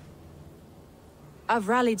 I've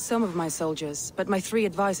rallied some of my soldiers, but my 3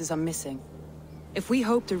 advisors are missing. If we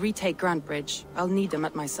hope to retake Grantebridge, I'll need them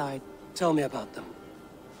at my side. Tell me about them.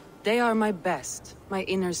 They are my best, my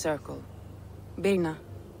inner circle. Birna,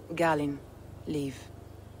 Galin, Liv.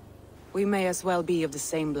 We may as well be of the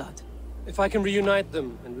same blood. If I can reunite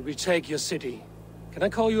them and we retake your city, can I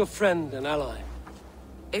call you a friend and ally?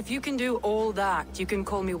 If you can do all that, you can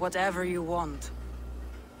call me whatever you want.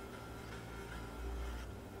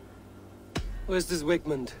 Where's this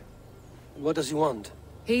Wigmund? And what does he want?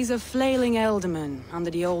 He's a flailing ealdorman under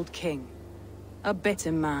the old king. A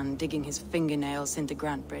bitter man digging his fingernails into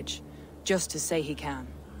Grantebridge, just to say he can.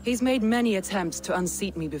 He's made many attempts to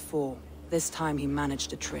unseat me before. This time he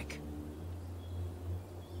managed a trick.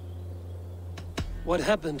 What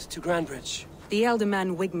happened to Grantebridge? The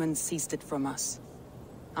ealdorman Wigmund seized it from us.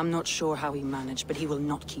 I'm not sure how he managed, but he will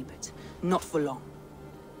not keep it. Not for long.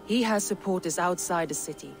 He has supporters outside the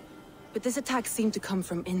city, but this attack seemed to come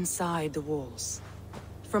from inside the walls.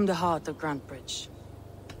 From the heart of Grantebridge.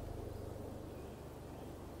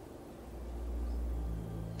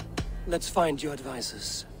 Let's find your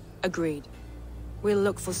advisors. Agreed. We'll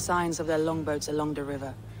look for signs of their longboats along the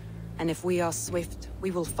river. And if we are swift,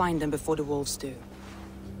 we will find them before the wolves do.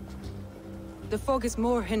 The fog is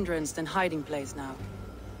more hindrance than hiding place now.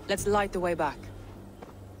 Let's light the way back.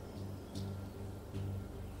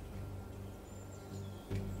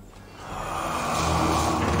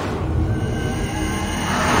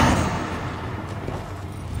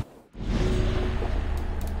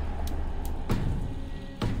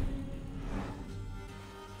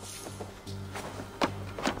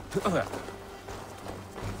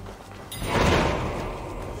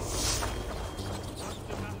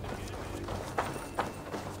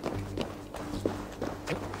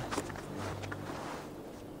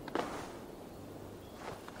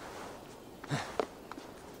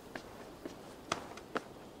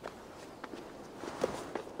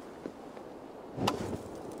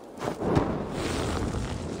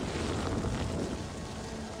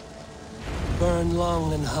 Burn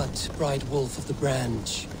long and hut, bright wolf of the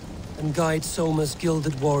branch, and guide Soma's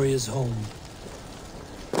gilded warriors home.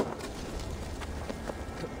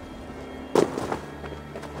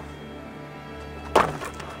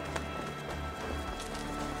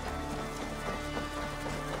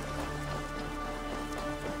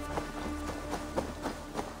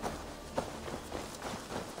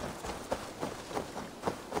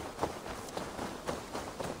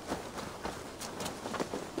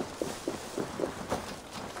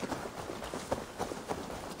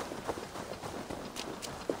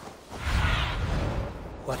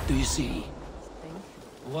 What do you see?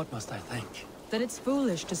 What must I think? That it's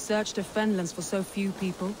foolish to search the Fenlands for so few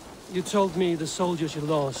people. You told me the soldiers you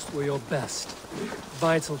lost were your best.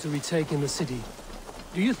 Vital to retaking the city.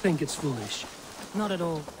 Do you think it's foolish? Not at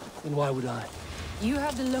all. Then why would I? You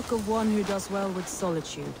have the look of one who does well with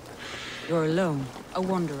solitude. You're alone, a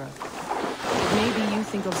wanderer. Maybe you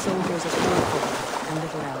think of soldiers as warfare and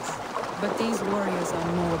little else. But these warriors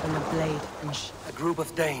are more than a blade and a group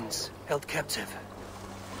of Danes held captive.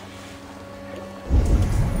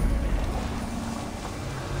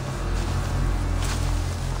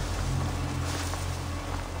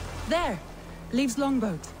 There! Leaves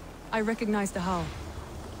longboat. I recognize the hull.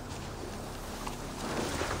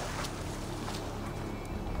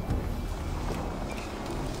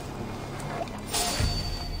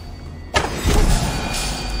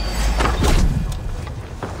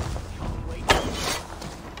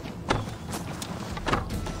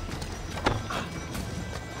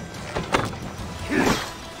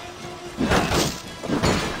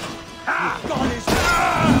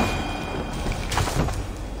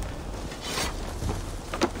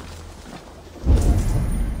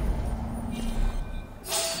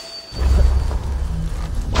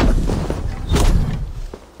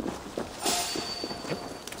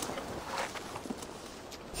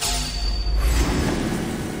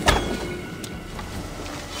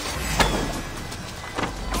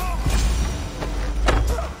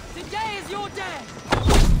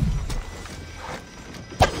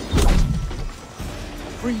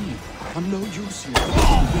 I'm no use here.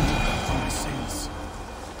 For my sins.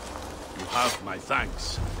 You have my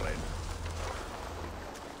thanks, friend.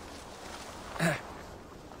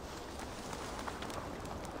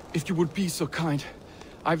 If you would be so kind,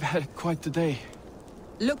 I've had quite the day.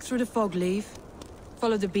 Look through the fog, Leave.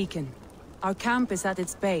 Follow the beacon. Our camp is at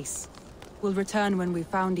its base. We'll return when we've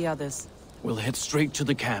found the others. We'll head straight to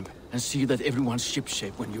the camp and see that everyone's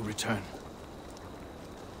shipshape when you return.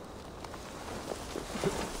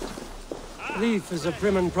 Leif is a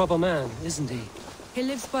prim and proper man, isn't he? He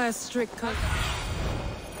lives by a strict code.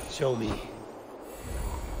 Show me.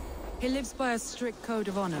 He lives by a strict code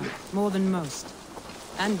of honor, more than most.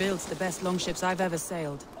 And builds the best longships I've ever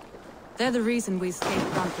sailed. They're the reason we escaped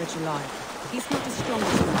Grantebridge alive. He's not the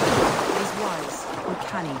strongest man, but he's wise, and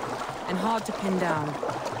canny, and hard to pin down.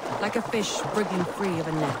 Like a fish wriggling free of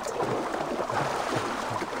a net.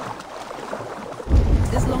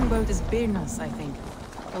 This longboat is Birna's, I think.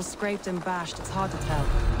 All scraped and bashed, it's hard to tell.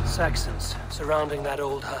 Saxons surrounding that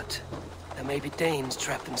old hut. There may be Danes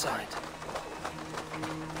trapped inside.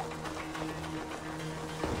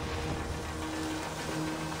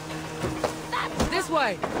 This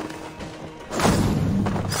way!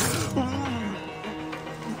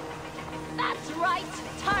 That's right!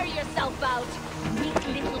 Tire yourself out! Weak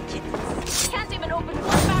little kittens. Can't even open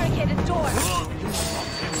one barricaded door! You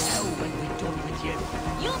won't know when we're done with you.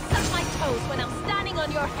 You'll suck my toes when I'm standing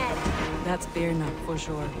on your head! That's Birna, for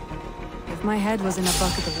sure. If my head was in a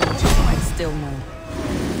bucket of water, I'd still know.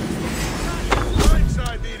 Right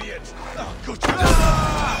side, idiot! Oh, good.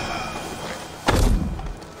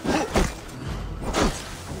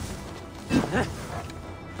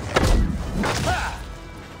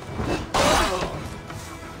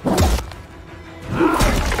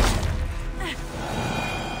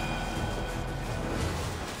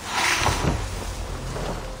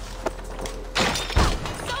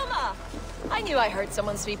 I heard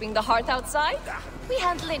someone sweeping the hearth outside. We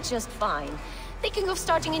handle it just fine. Thinking of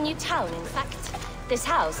starting a new town, in fact. This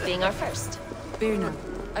house being our first. Birna,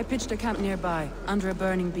 I pitched a camp nearby, under a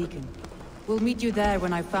burning beacon. We'll meet you there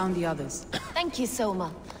when I've found the others. Thank you,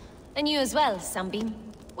 Soma. And you as well, Sunbeam.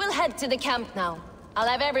 We'll head to the camp now. I'll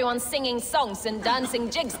have everyone singing songs and dancing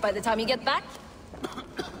jigs by the time you get back.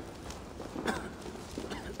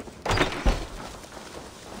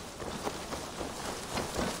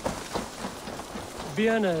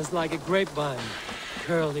 Vienna is like a grapevine,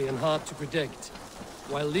 curly and hard to predict,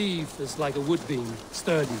 while Leif is like a woodbeam,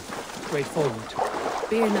 sturdy, straightforward.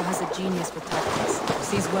 Birna has a genius for tactics,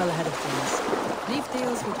 sees well ahead of things. Leif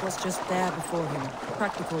deals with what's just there before him,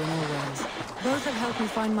 practical in all ways. Both have helped me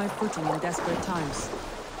find my footing in desperate times.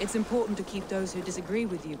 It's important to keep those who disagree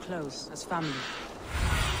with you close, as family.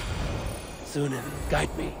 Sunan, guide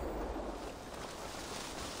me.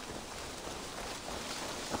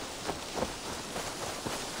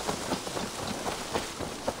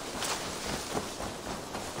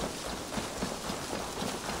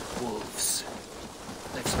 Wolves.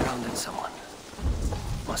 They've surrounded someone.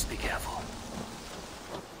 Must be careful.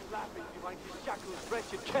 Laughing behind these shackles,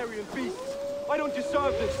 wretched carrion beast. I don't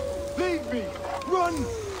deserve this. Leave me. Run!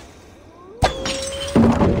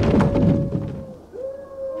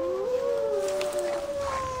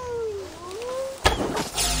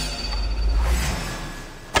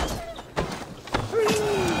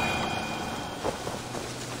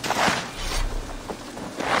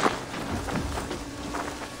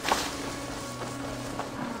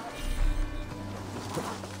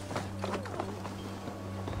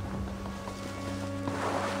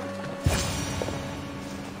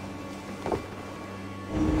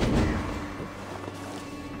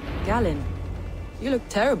 Galen, you look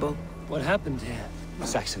terrible. What happened here? The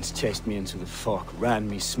Saxons chased me into the fog, ran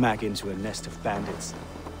me smack into a nest of bandits.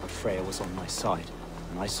 But Freya was on my side,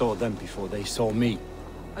 and I saw them before they saw me.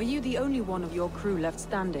 Are you the only one of your crew left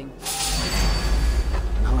standing?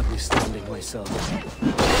 I'm hardly standing myself.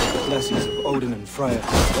 Blessings of Odin and Freya,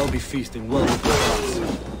 they'll be feasting well with their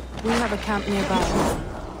hearts. We have a camp nearby.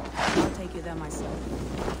 I'll take you there myself.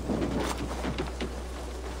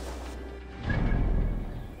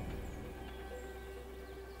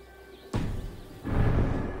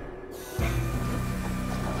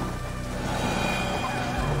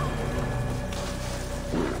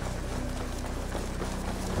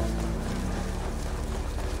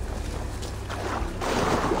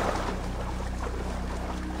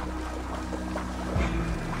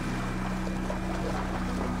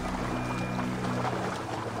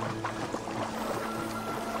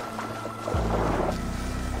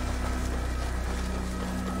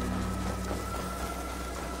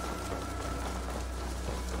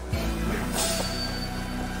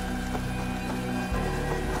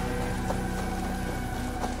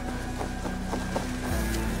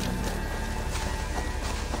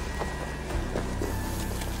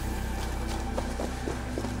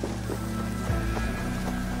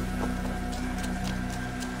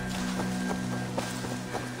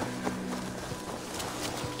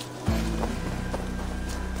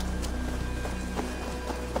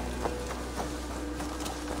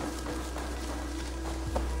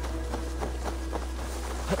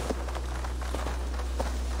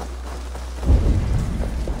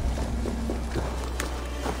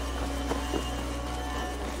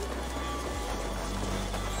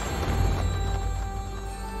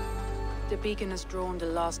 The beacon has drawn the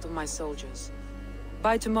last of my soldiers.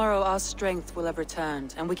 By tomorrow, our strength will have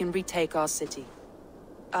returned, and we can retake our city.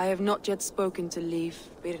 I have not yet spoken to Leif,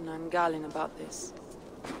 Birna, and Galen about this.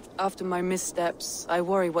 After my missteps, I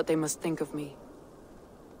worry what they must think of me.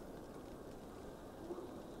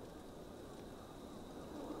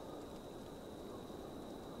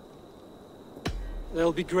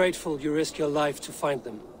 They'll be grateful you risk your life to find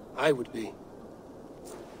them. I would be.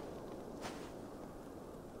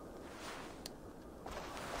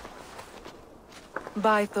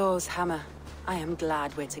 By Thor's hammer, I am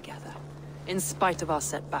glad we're together. In spite of our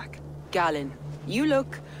setback. Galen, you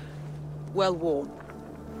look well worn.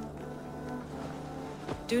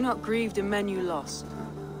 Do not grieve the men you lost.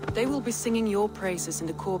 They will be singing your praises in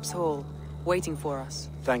the Corpse Hall, waiting for us.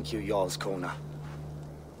 Thank you, Jarl's Kona.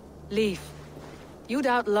 Leif, you'd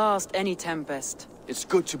outlast any tempest. It's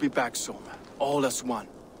good to be back, Soma. All as one.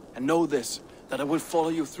 And know this, that I will follow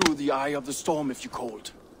you through the eye of the storm if you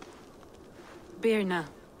called. Birna.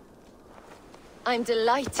 I'm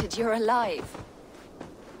delighted you're alive.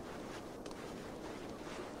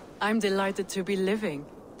 I'm delighted to be living.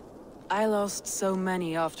 I lost so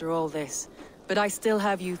many after all this, but I still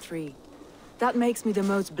have you three. That makes me the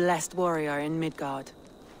most blessed warrior in Midgard.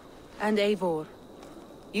 And Eivor,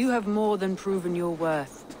 you have more than proven your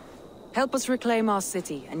worth. Help us reclaim our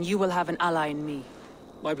city, and you will have an ally in me.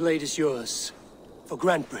 My blade is yours. For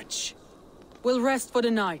Grantebridge. We'll rest for the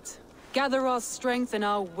night. Gather our strength and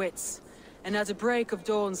our wits. And at the break of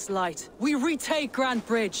dawn's light, we retake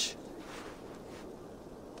Grantebridge!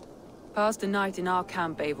 Pass the night in our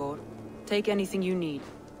camp, Eivor. Take anything you need.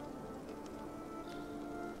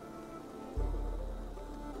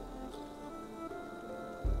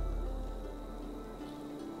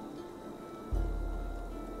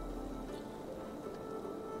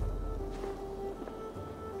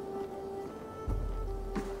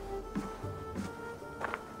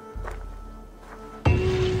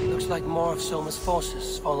 Looks like more of Soma's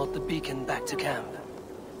forces followed the beacon back to camp.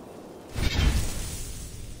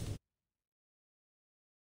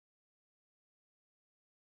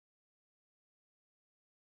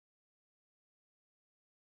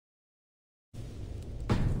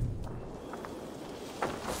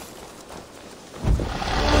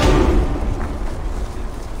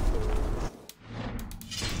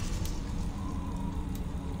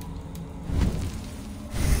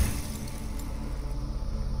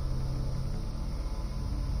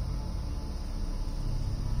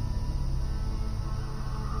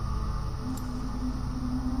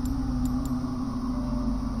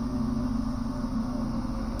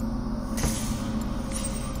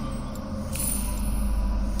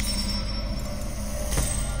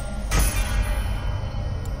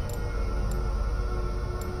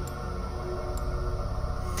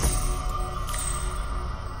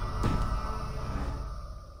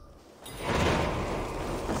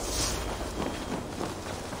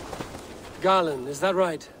 Garland, is that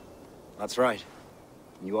right? That's right.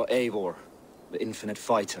 You are Eivor, the infinite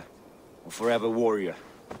fighter, or forever warrior.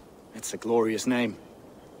 It's a glorious name.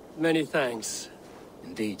 Many thanks.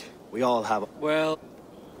 Indeed, we all have... Well...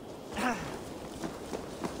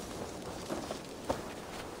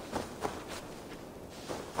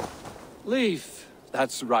 Leave.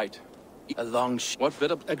 That's right. A long What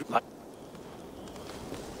bit of...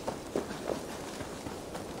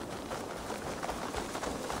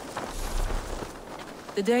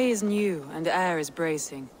 The day is new, and the air is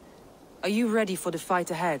bracing. Are you ready for the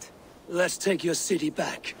fight ahead? Let's take your city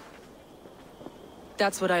back.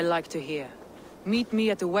 That's what I like to hear. Meet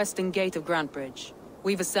me at the western gate of Grantebridge.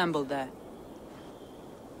 We've assembled there.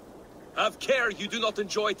 Have care you do not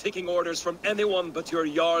enjoy taking orders from anyone but your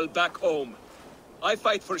Jarl back home. I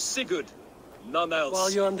fight for Sigurd, none else.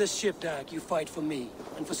 While you're on this ship, Dag, you fight for me,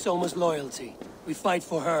 and for Soma's loyalty. We fight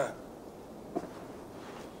for her.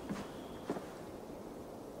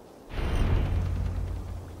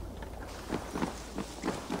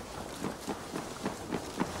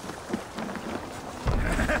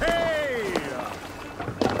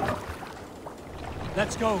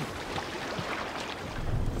 Let's go.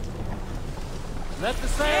 Let the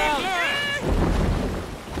sail out.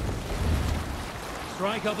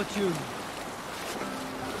 Strike up a tune.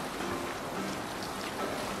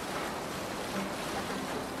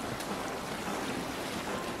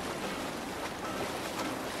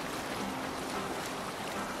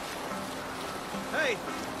 Hey,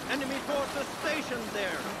 enemy forces stationed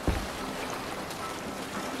there.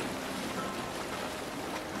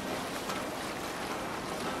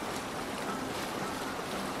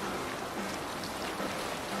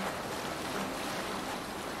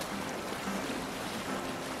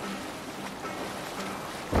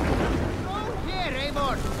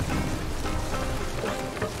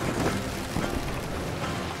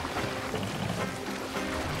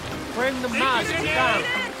 Bring the mast down.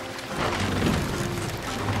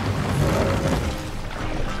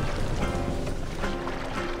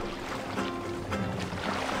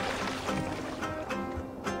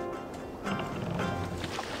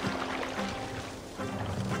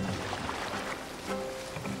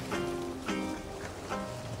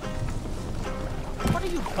 What are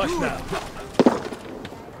you Hush doing? now.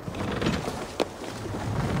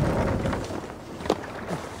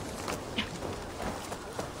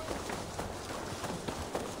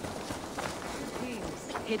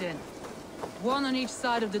 Hidden. One on each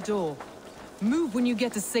side of the door. Move when you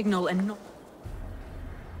get the signal and not...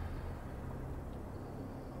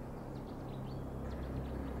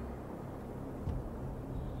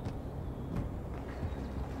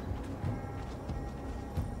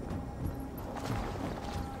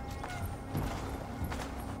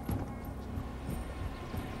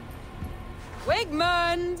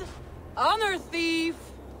 Wigmund! Honor thief!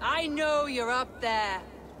 I know you're up there.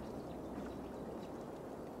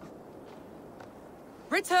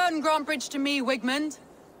 Return Grantebridge to me, Wigmund.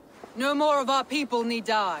 No more of our people need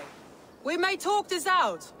die. We may talk this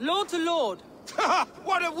out, lord to lord.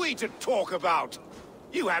 What are we to talk about?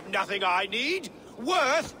 You have nothing I need.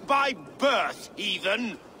 Worth by birth,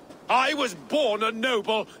 heathen. I was born a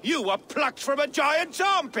noble. You were plucked from a giant's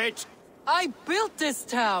armpit. I built this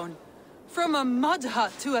town. From a mud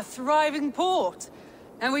hut to a thriving port.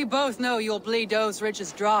 And we both know you'll bleed those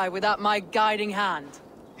riches dry without my guiding hand.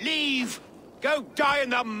 Leave! Go die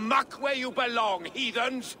in the muck where you belong,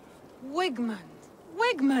 heathens! Wigmund,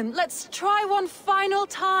 Wigmund, let's try one final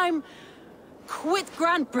time. Quit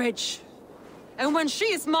Grantebridge. And when she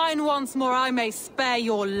is mine once more, I may spare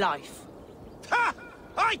your life. Ha!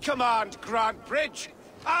 I command Grantebridge.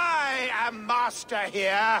 I am master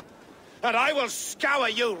here. And I will scour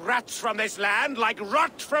you rats from this land like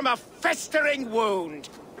rot from a festering wound.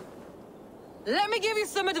 Let me give you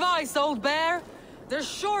some advice, old bear. The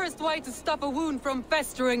surest way to stop a wound from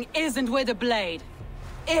festering isn't with a blade.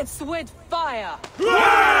 It's with fire!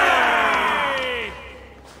 Hooray!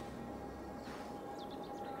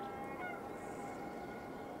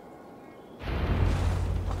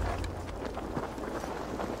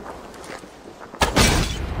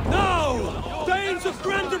 No! Thanes of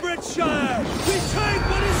Grantebridgeshire! We take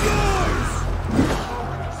what is yours!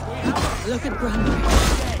 Look at Grantebridge.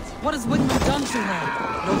 What has Wigmund done to her?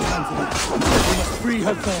 No time for that. We must free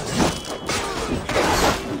her first.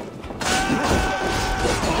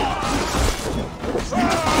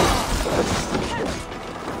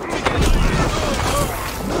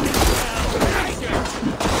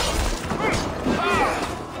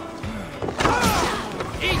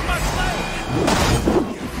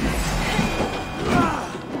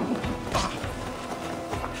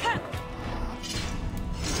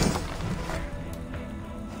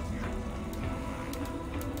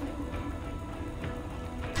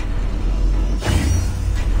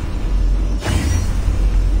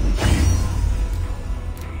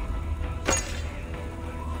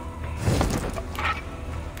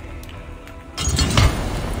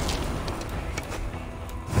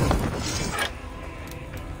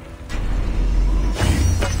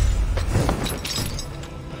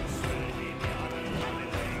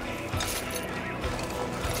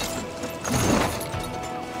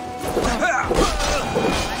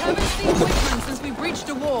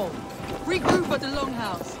 Regroup at the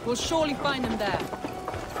Longhouse. We'll surely find them there.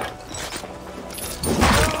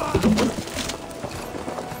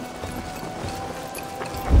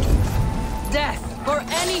 Death for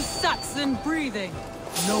any Saxon breathing.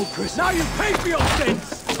 No prison. Now you pay for your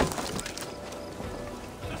sins!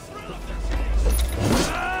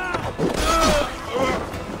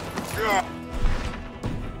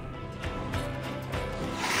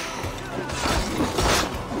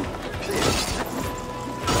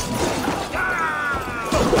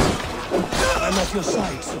 I'm at your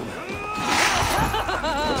side, son.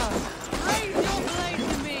 Raise your blade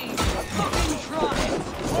to me! Fucking try it!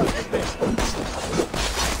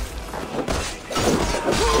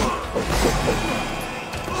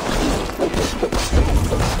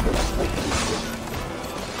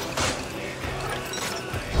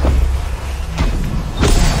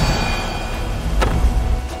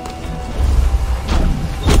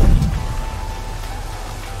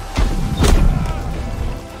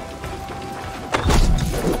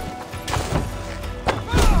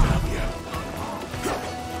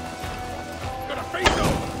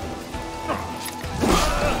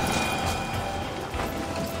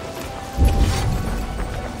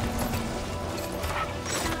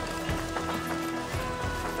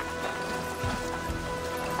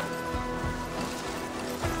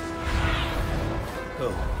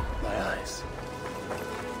 Oh, my eyes.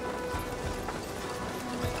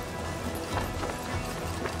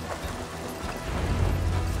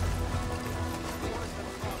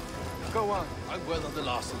 Go on. I'm well on the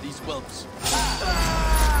last of these whelps.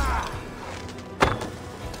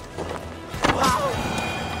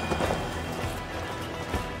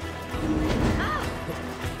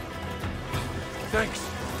 Thanks.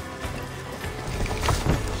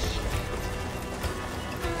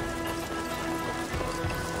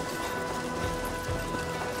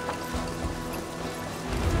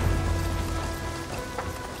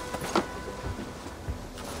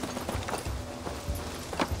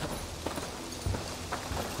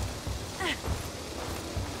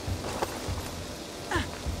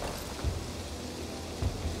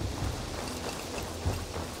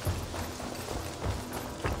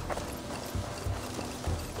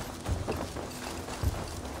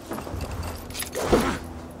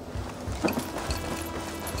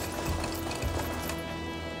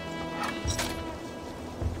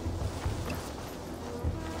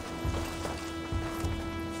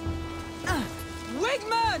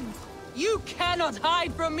 Wigmund! You cannot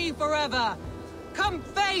hide from me forever! Come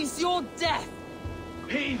face your death!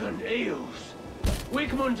 Heathen eels!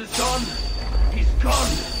 Wigmund is gone! He's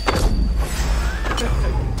gone!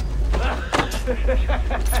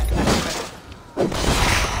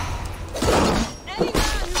 Any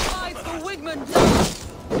man who fights for Wigmund dies!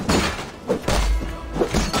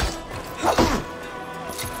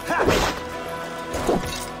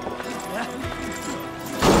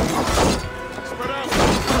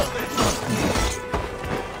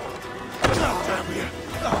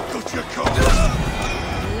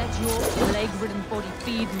 Let your plague-ridden body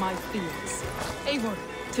feed my fears. Eivor,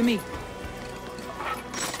 to me.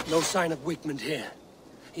 No sign of Wigmund here.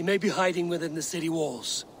 He may be hiding within the city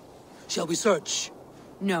walls. Shall we search?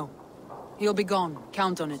 No. He'll be gone.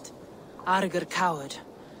 Count on it. Arger coward.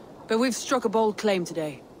 But we've struck a bold claim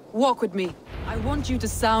today. Walk with me. I want you to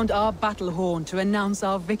sound our battle horn to announce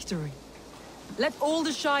our victory. Let all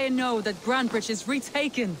the Shire know that Grantebridge is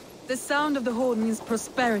retaken. The sound of the horn means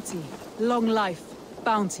prosperity, long life,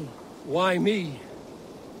 bounty. Why me?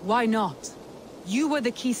 Why not? You were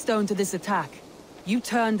the keystone to this attack. You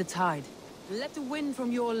turned the tide. Let the wind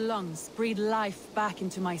from your lungs breathe life back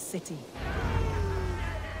into my city.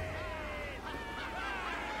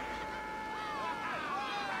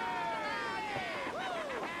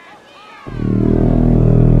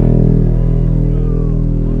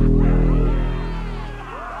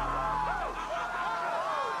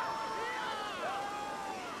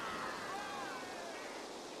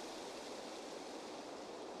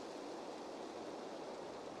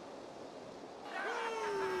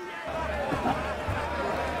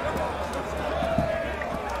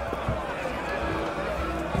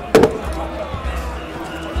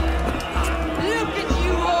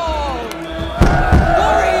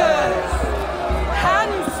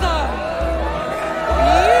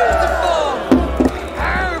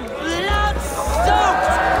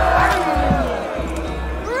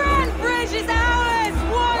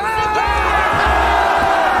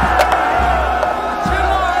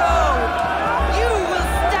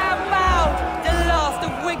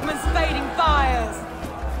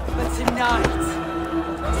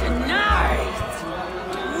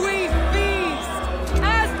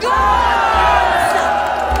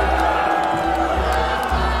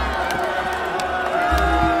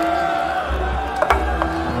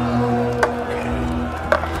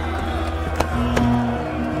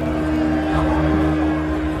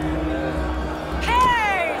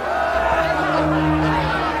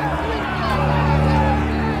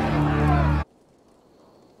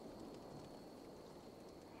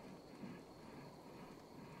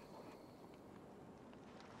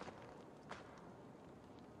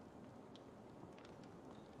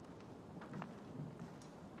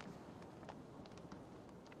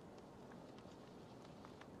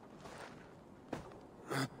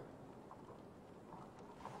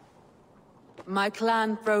 My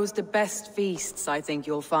clan throws the best feasts, I think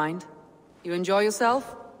you'll find. You enjoy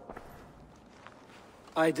yourself?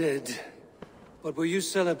 I did. But were you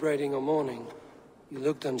celebrating or mourning? You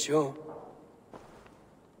looked unsure.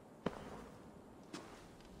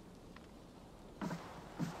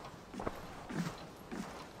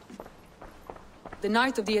 The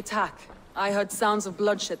night of the attack, I heard sounds of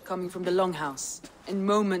bloodshed coming from the Longhouse. In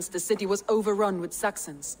moments, the city was overrun with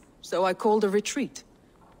Saxons, so I called a retreat.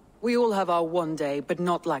 We all have our one day, but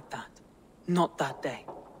not like that. Not that day.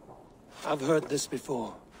 I've heard this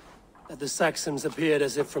before. That the Saxons appeared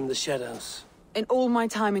as if from the shadows. In all my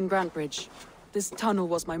time in Grantebridge, this tunnel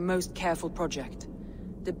was my most careful project.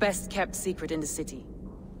 The best kept secret in the city.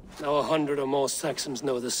 Now 100 or more Saxons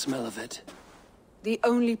know the smell of it. The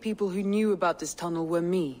only people who knew about this tunnel were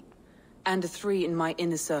me, and the 3 in my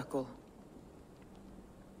inner circle.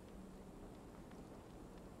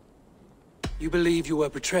 You believe you were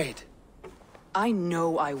betrayed? I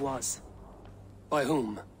know I was. By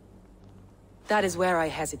whom? That is where I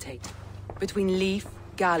hesitate. Between Leif,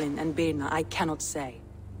 Galin, and Birna, I cannot say.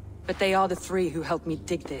 But they are the 3 who helped me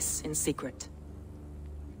dig this in secret.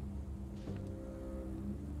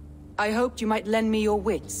 I hoped you might lend me your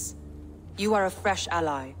wits. You are a fresh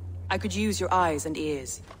ally. I could use your eyes and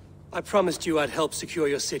ears. I promised you I'd help secure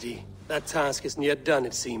your city. That task isn't yet done,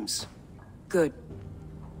 it seems. Good.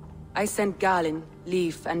 I sent Galin,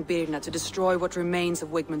 Leif, and Birna to destroy what remains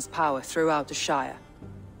of Wigmund's power throughout the Shire.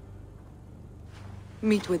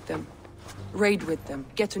 Meet with them. Raid with them.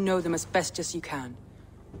 Get to know them as best as you can.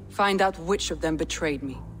 Find out which of them betrayed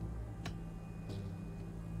me.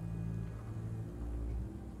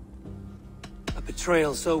 A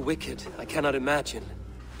betrayal so wicked, I cannot imagine.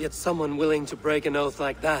 Yet someone willing to break an oath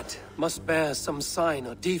like that must bear some sign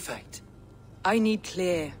or defect. I need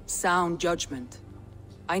clear, sound judgment.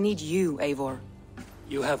 I need you, Eivor.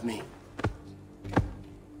 You have me.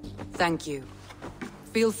 Thank you.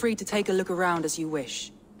 Feel free to take a look around as you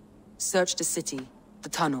wish. Search the city, the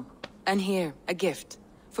tunnel, and here, a gift,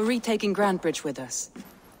 for retaking Grantebridge with us.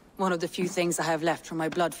 One of the few things I have left from my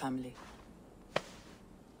blood family.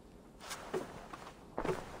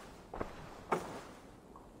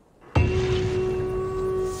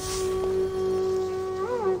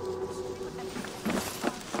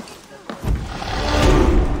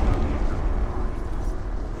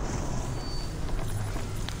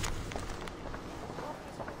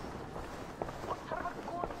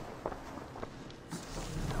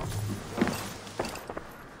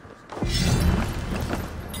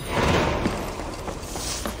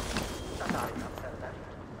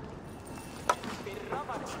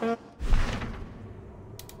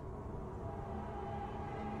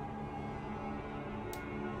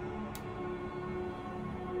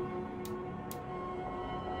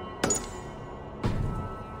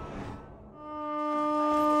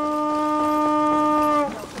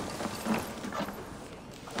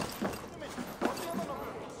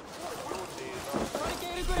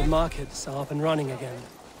 The markets are up and running again.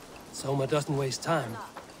 Soma doesn't waste time.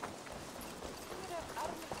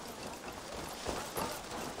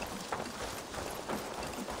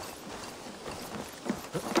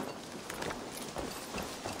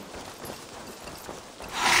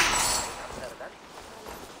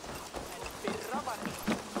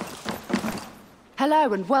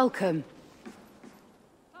 Hello and welcome.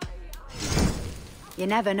 You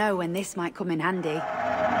never know when this might come in handy.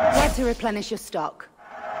 Where to replenish your stock?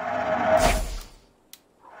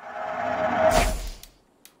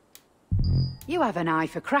 You have an eye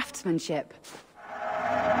for craftsmanship.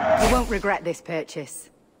 You won't regret this purchase.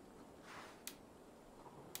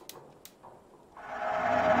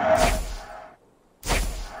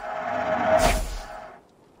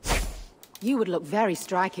 You would look very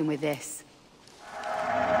striking with this.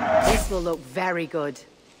 This will look very good.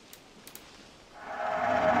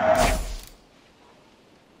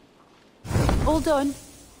 All done.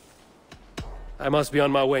 I must be on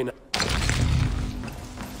my way now.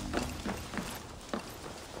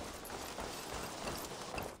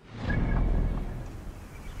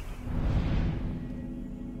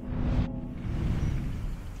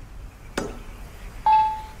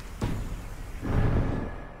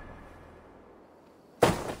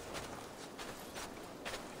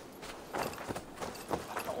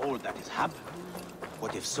 All that is happened.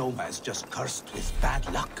 What if Soma is just cursed with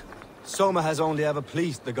bad luck? Soma has only ever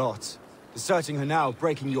pleased the gods. Deserting her now,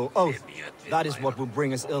 breaking your oath, that is what will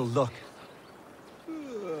bring us ill luck.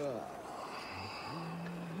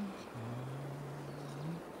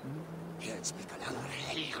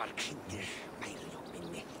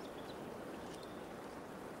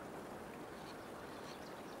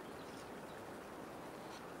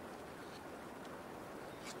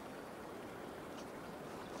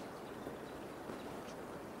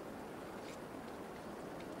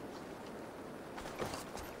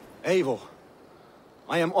 Eivor,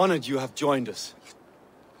 I am honored you have joined us.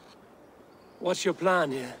 What's your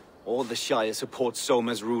plan here? All the Shire support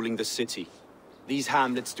Soma's ruling the city. These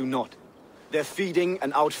hamlets do not. They're feeding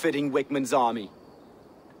and outfitting Wickman's army.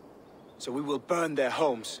 So we will burn their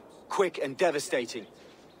homes, quick and devastating,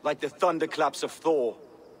 like the thunderclaps of Thor.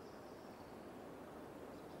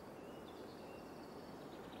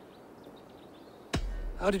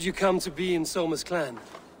 How did you come to be in Soma's clan?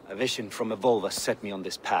 A vision from Evolva set me on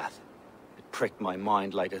this path. It pricked my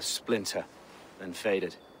mind like a splinter, then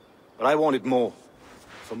faded. But I wanted more.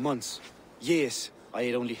 For months, years, I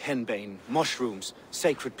ate only henbane, mushrooms,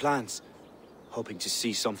 sacred plants, hoping to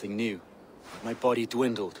see something new. But my body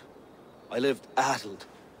dwindled. I lived addled,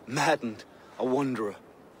 maddened, a wanderer,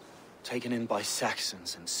 taken in by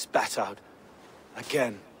Saxons and spat out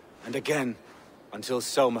again and again, until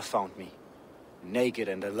Soma found me, naked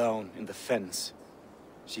and alone in the fens.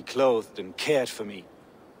 She clothed and cared for me,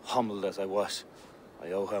 humbled as I was.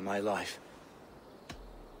 I owe her my life.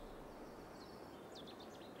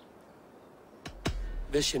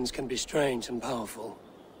 Visions can be strange and powerful.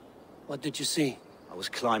 What did you see? I was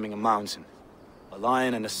climbing a mountain. A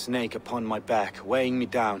lion and a snake upon my back, weighing me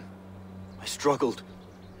down. I struggled.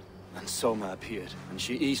 Then Soma appeared, and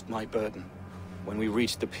she eased my burden. When we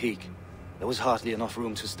reached the peak, there was hardly enough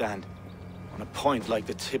room to stand. On a point like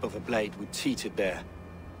the tip of a blade, we teetered there,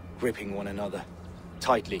 gripping one another,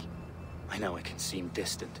 tightly. I know I can seem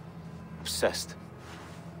distant, obsessed,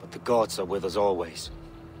 but the gods are with us always.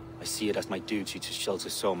 I see it as my duty to shelter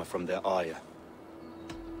Soma from their ire.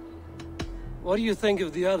 What do you think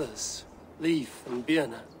of the others? Leif and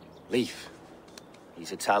Birna? Leif.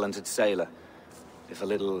 He's a talented sailor, if a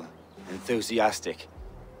little enthusiastic.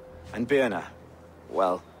 And Birna,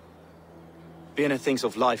 well, Birna thinks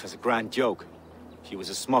of life as a grand joke. She was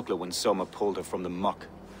a smuggler when Soma pulled her from the muck,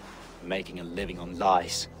 making a living on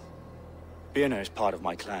lies. Birna is part of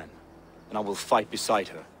my clan, and I will fight beside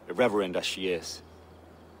her, irreverent as she is.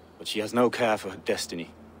 But she has no care for her destiny.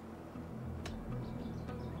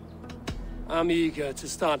 I'm eager to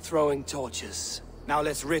start throwing torches. Now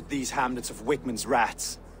let's rid these hamlets of Wickman's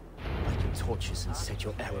rats. Light your torches and set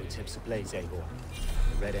your arrow tips ablaze, Eivor.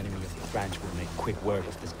 The red enemy of the branch will make quick work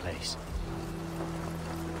of this place.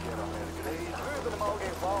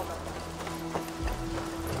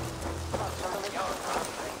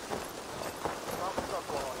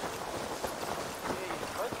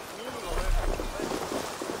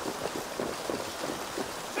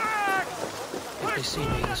 If they see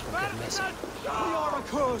me, this will get messy. We are a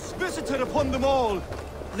curse visited upon them all.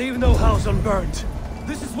 Leave no house unburnt.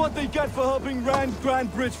 This is what they get for helping Rand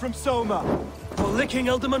Grandbridge from Soma. For licking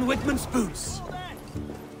Alderman Wickman's boots.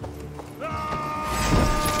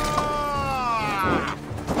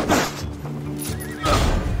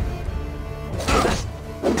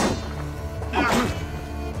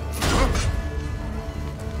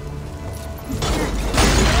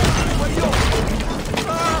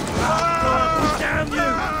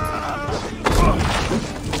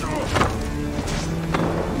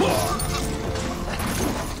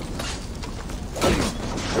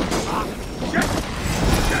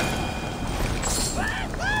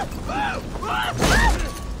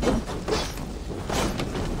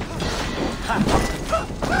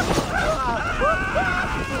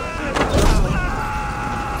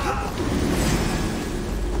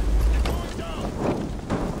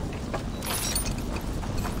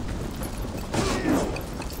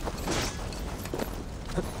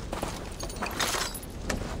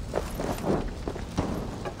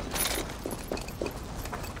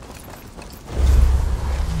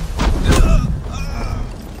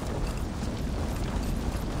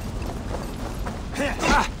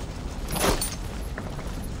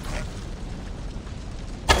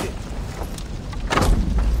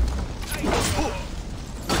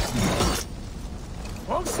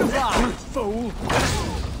 Won't survive, fool!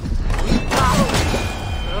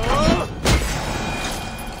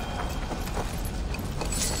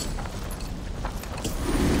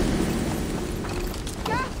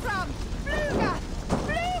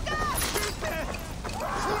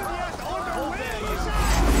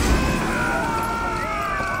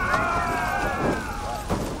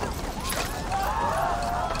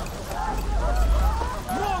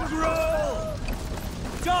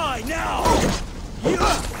 Die now!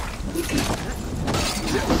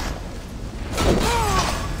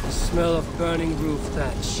 The smell of burning roof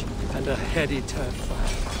thatch and a heady turf fire.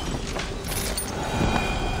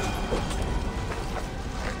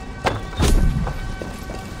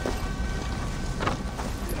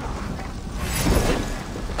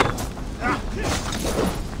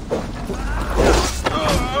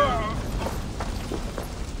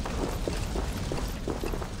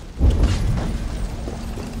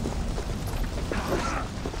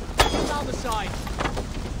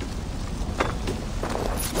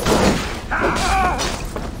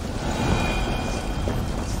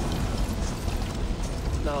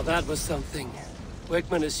 That was something.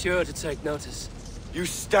 Wickman is sure to take notice. You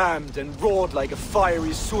stamped and roared like a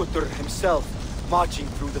fiery Surtur himself, marching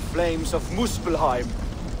through the flames of Muspelheim.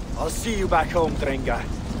 I'll see you back home, Drenga.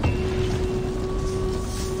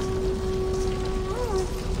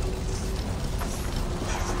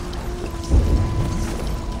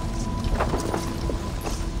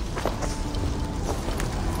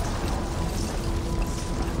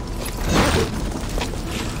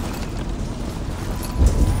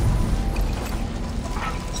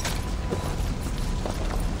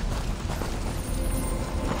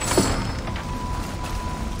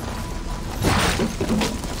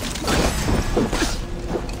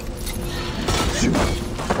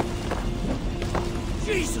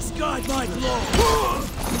 Jesus, guide my lord!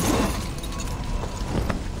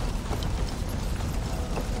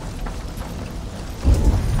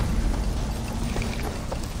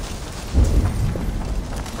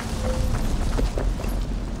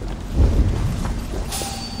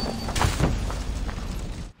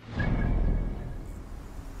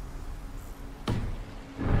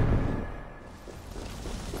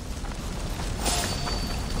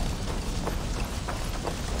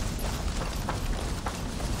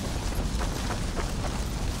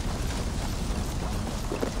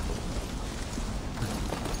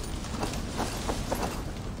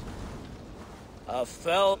 I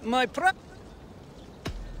felt my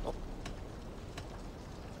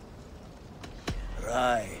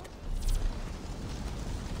Right.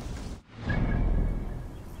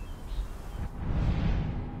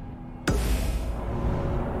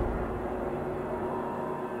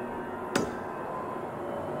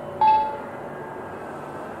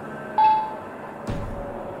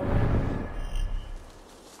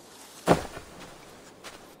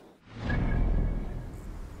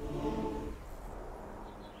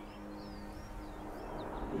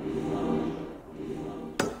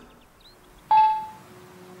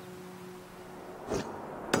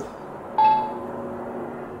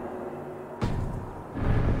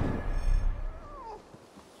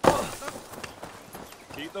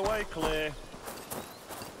 Keep the way clear.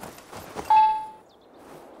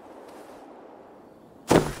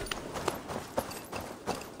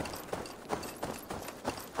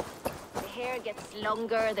 The hair gets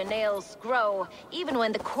longer, the nails grow, even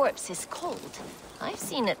when the corpse is cold. I've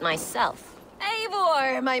seen it myself.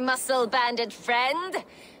 Eivor, my muscle-banded friend!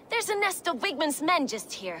 There's a nest of Wigman's men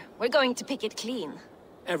just here. We're going to pick it clean.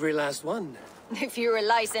 Every last one. The fewer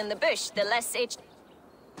lice in the bush, the less itch.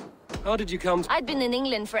 How did you come? I'd been in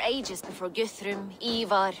England for ages before Guthrum,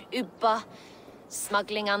 Ivar, Ubba.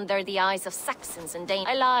 Smuggling under the eyes of Saxons and Danes.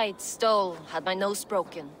 I lied, stole, had my nose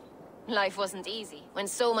broken. Life wasn't easy. When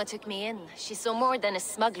Soma took me in, she saw more than a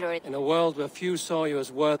smuggler. In a world where few saw you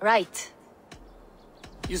as worth... Right.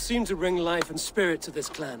 You seem to bring life and spirit to this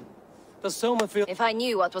clan. Does Soma feel... If I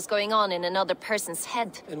knew what was going on in another person's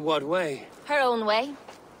head. In what way? Her own way.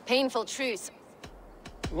 Painful truths.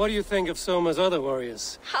 What do you think of Soma's other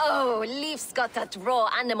warriors? Oh, Leif's got that raw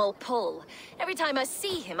animal pull. Every time I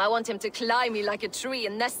see him, I want him to climb me like a tree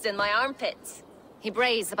and nest in my armpits. He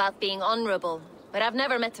brags about being honorable, but I've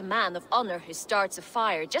never met a man of honor who starts a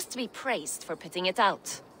fire just to be praised for putting it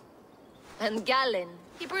out. And Gallin,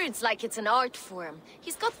 he broods like it's an art form.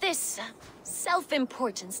 He's got this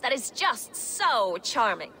self-importance that is just so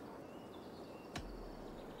charming.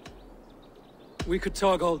 We could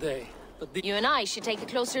talk all day. But you and I should take a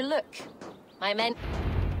closer look. My men...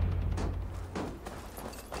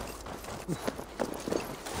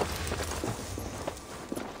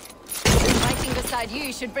 Fighting beside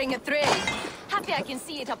you should bring a thrill. Happy I can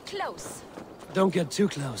see it up close. Don't get too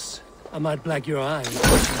close. I might black your eye.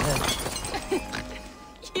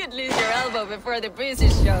 You'd lose your elbow before the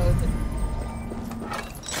bruises showed.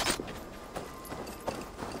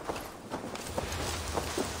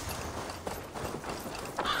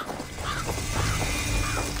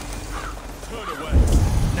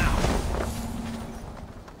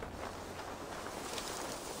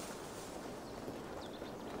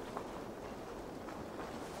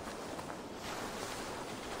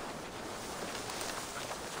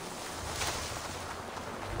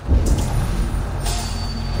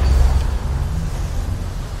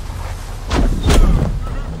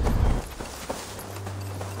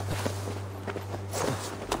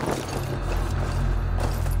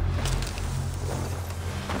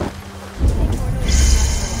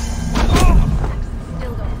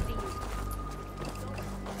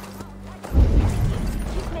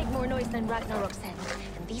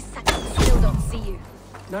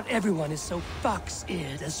 Not everyone is so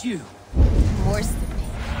fox-eared as you. Worse than me.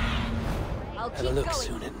 I'll Have a look,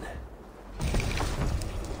 Sunan.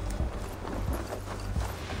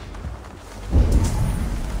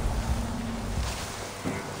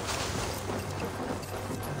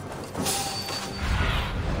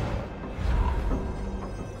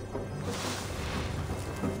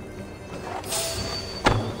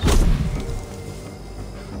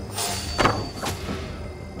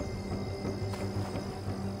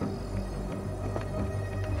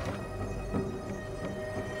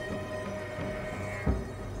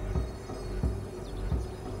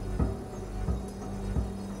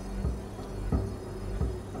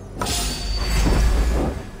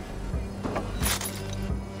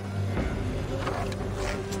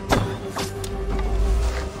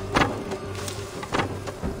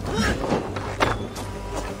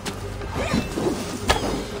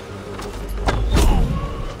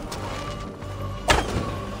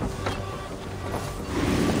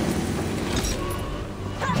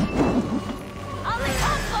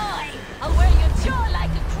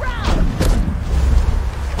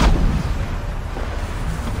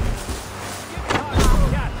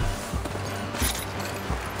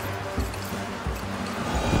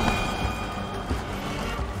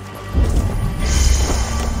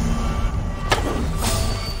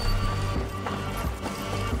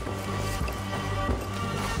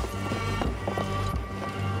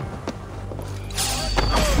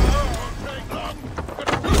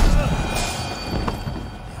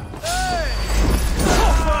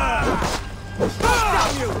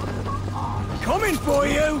 Coming for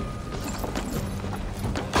you!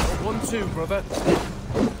 1-2, brother.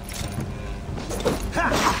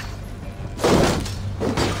 Ha!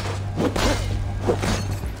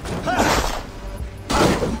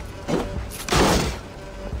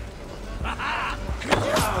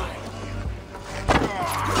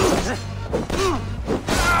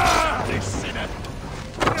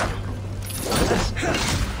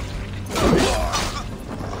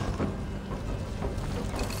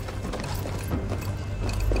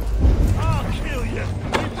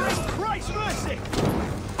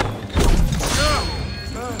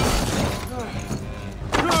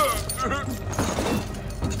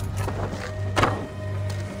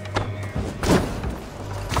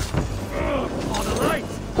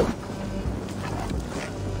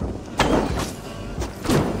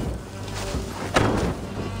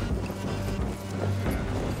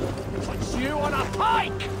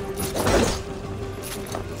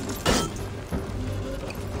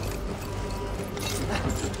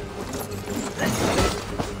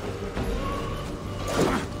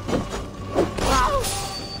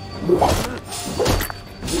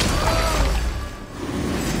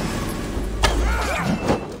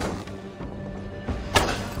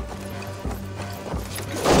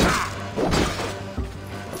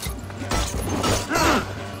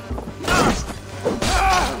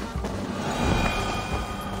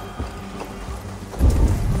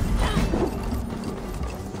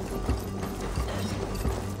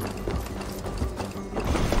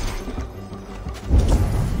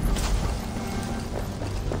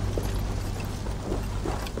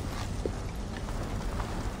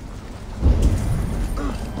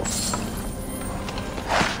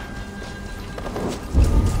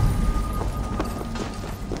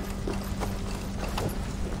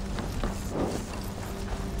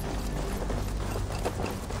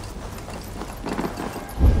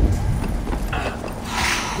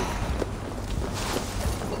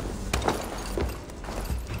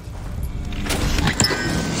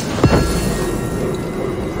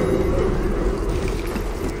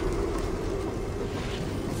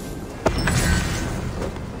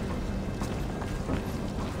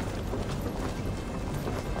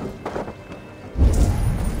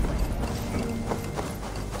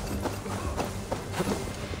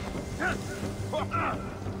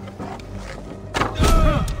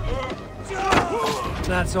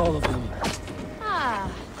 That's all of them.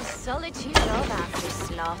 Ah, the solitude of after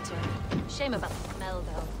slaughter. Shame about the smell,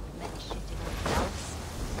 though. Men shitting themselves.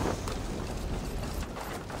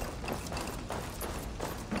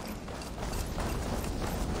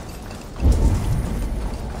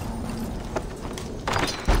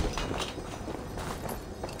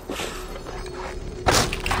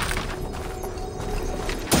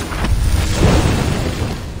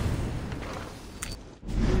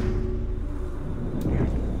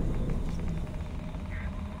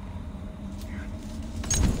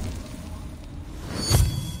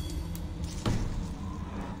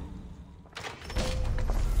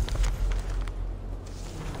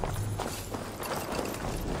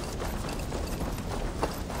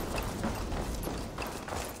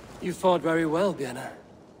 You fought very well, Vienna.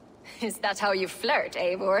 Is that how you flirt,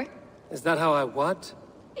 Eivor? Is that how I what?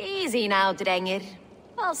 Easy now, Drengir.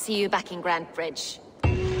 I'll see you back in Grand Bridge.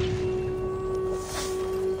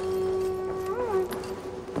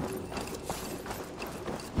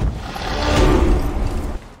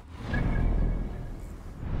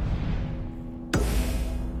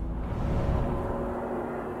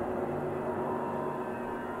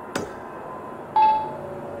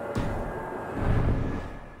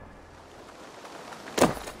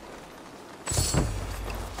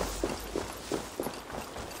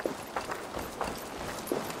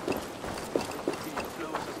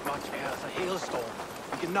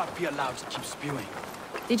 Not be allowed to keep spewing.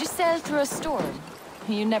 Did you sail through a storm?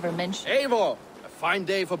 You never mentioned. Eivor! A fine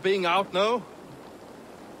day for being out, no?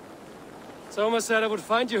 Soma said I would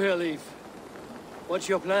find you here, Leif. What's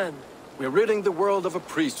your plan? We're ridding the world of a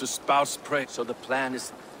priest who spouts praise, so the plan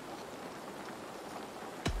is...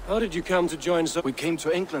 How did you come to join We came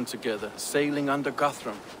to England together, sailing under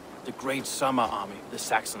Guthrum. The great summer army, the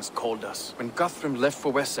Saxons called us. When Guthrum left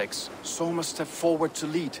for Wessex, Soma stepped forward to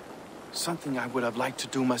lead. Something I would have liked to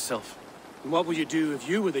do myself. And what would you do if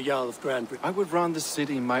you were the Jarl of Grand Britain? I would run the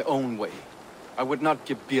city my own way. I would not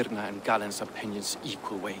give Birna and Galen's opinions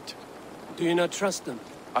equal weight. Do you not trust them?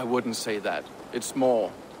 I wouldn't say that. It's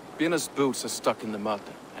more. Birna's boots are stuck in the mud,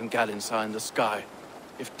 and Galen's are in the sky.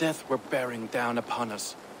 If death were bearing down upon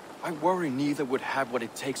us, I worry neither would have what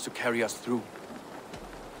it takes to carry us through.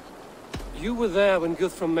 You were there when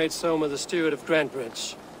Guthrum made Soma the steward of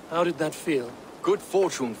Grantebridge. How did that feel? Good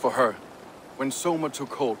fortune for her. When Soma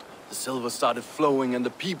took hold, the silver started flowing and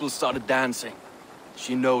the people started dancing.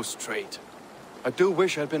 She knows trade. I do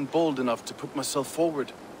wish I'd been bold enough to put myself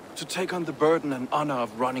forward, to take on the burden and honor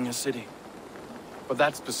of running a city. But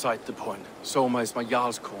that's beside the point. Soma is my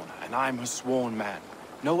Jarl's corner, and I'm her sworn man.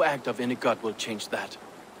 No act of any god will change that.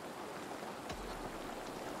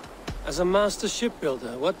 As a master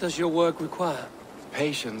shipbuilder, what does your work require?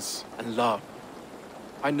 Patience and love.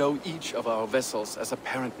 I know each of our vessels as a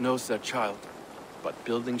parent knows their child. But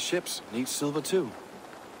building ships needs silver too.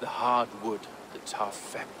 The hard wood, the tough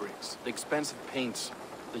fabrics, the expensive paints.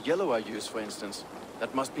 The yellow I use, for instance,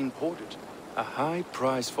 that must be imported. A high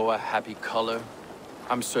price for a happy color.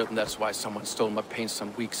 I'm certain that's why someone stole my paint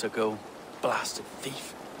some weeks ago. Blasted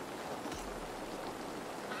thief.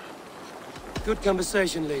 Good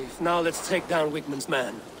conversation, Leif. Now let's take down Wigmund's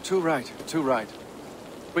man. Too right, too right.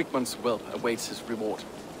 Wigmund's whelp awaits his reward.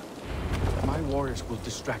 My warriors will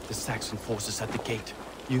distract the Saxon forces at the gate.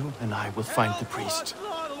 You and I will find the priest.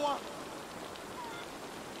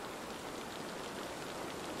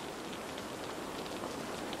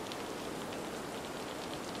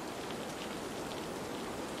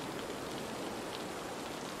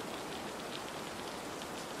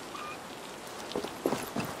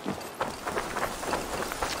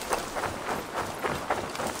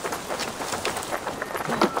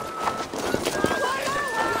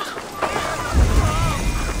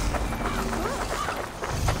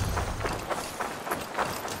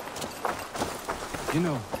 You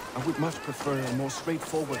know, I would much prefer a more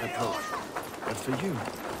straightforward approach. But for you,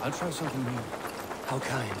 I'll try something new. How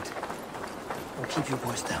kind. I'll keep your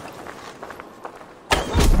voice down.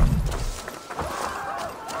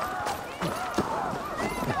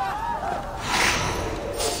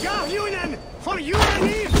 Ja, Unen! For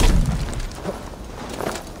Unen!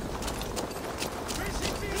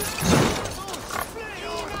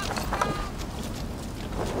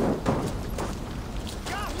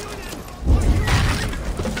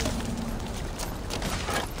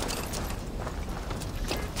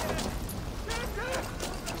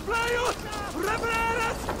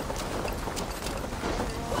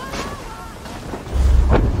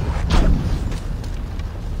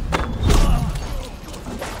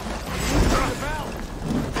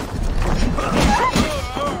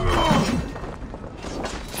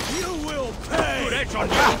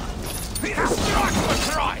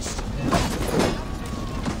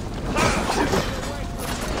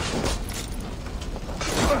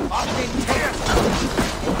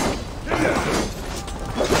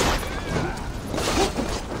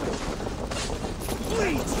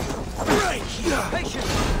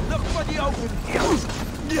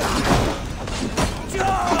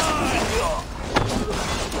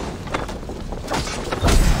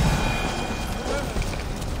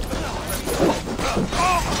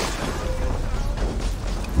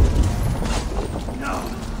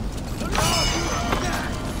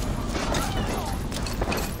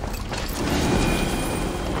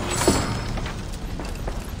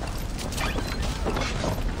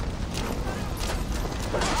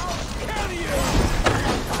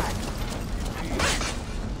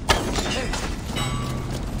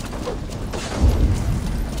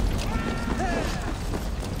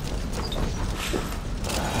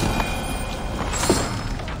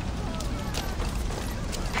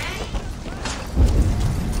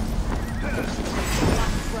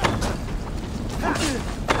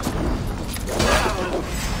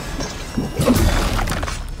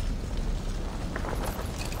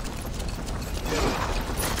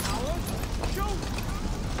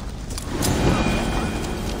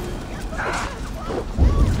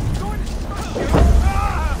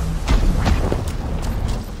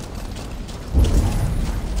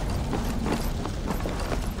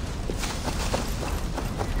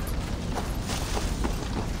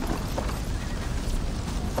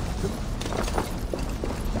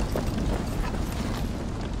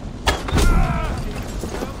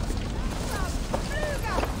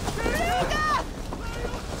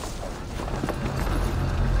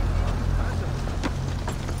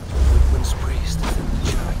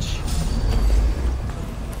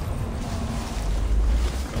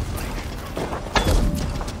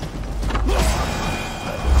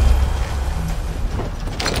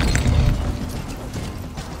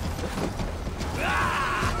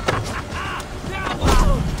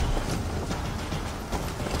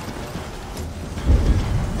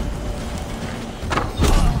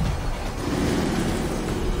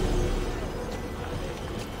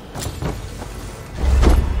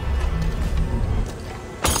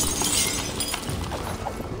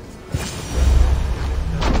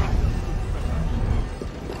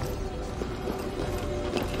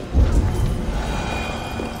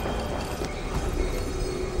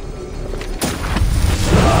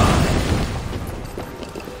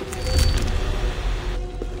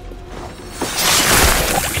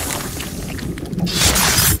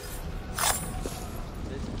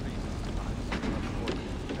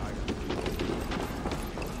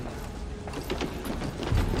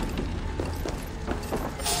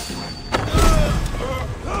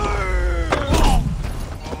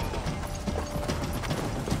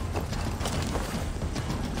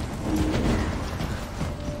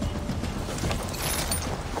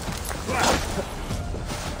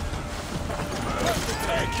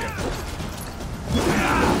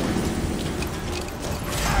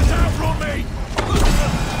 Hands out from me!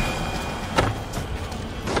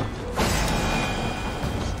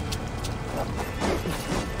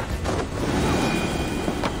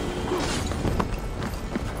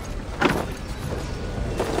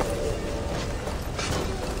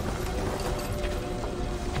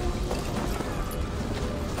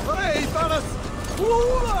 Hey, Thanos!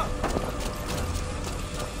 Woola!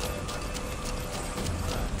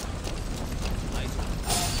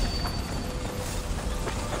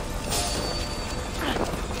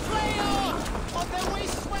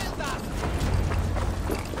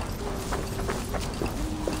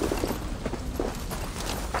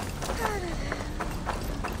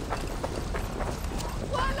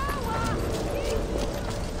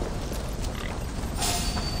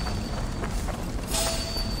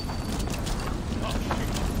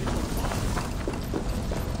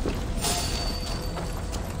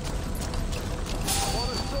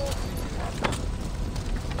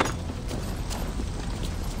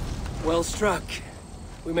 Well struck.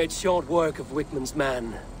 We made short work of Wickman's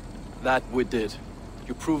man. That we did.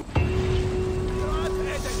 You proved...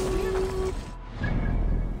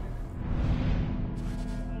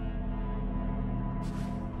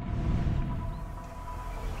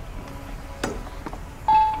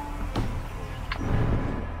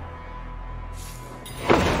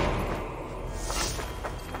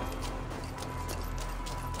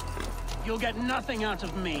 You'll get nothing out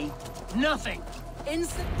of me. Nothing!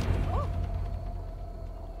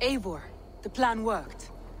 Eivor, the plan worked.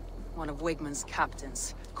 One of Wigman's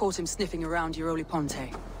captains caught him sniffing around Euroli Ponte.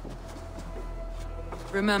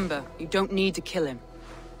 Remember, you don't need to kill him.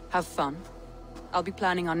 Have fun. I'll be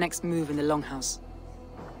planning our next move in the Longhouse.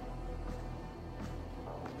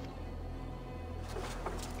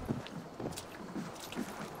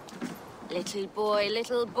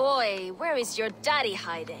 Little boy, where is your daddy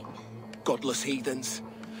hiding? Godless heathens.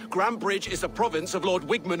 Grantebridge is a province of Lord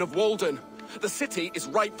Wigman of Walden. The city is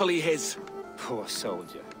rightfully his. Poor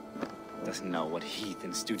soldier. Doesn't know what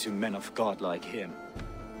heathens do to men of God like him.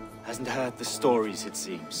 Hasn't heard the stories, it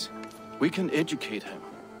seems. We can educate him.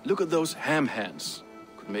 Look at those ham hands.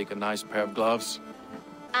 Could make a nice pair of gloves.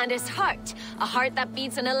 And his heart. A heart that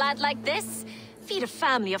beats in a lad like this? Feed a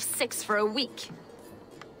family of 6 for a week.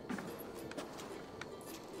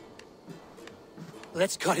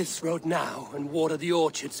 Let's cut his throat now and water the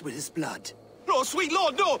orchards with his blood. Oh, sweet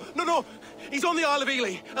lord, no! No! He's on the Isle of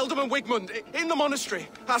Ely, Ealdorman Wigmund, in the monastery,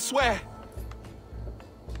 I swear.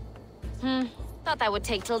 Thought that would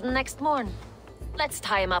take till the next morn. Let's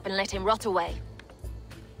tie him up and let him rot away.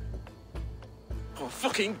 Oh,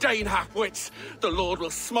 fucking Dane half-wits! The Lord will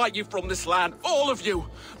smite you from this land, all of you!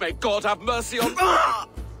 May God have mercy on...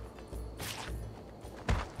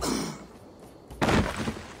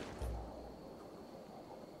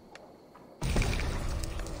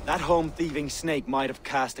 That home-thieving snake might have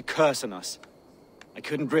cast a curse on us. I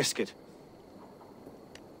couldn't risk it.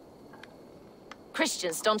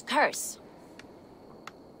 Christians don't curse.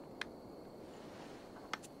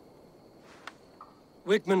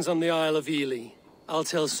 Wickman's on the Isle of Ely. I'll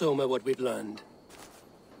tell Soma what we've learned.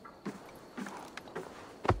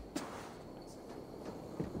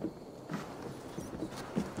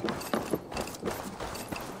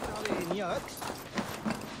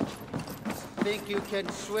 Think you can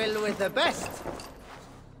swill with the best?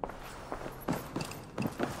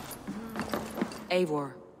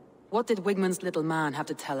 Eivor, what did Wigman's little man have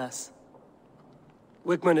to tell us?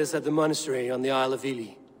 Wigman is at the monastery on the Isle of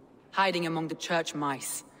Ely. Hiding among the church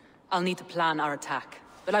mice. I'll need to plan our attack.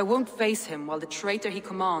 But I won't face him while the traitor he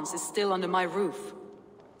commands is still under my roof.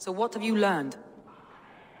 So what have you learned?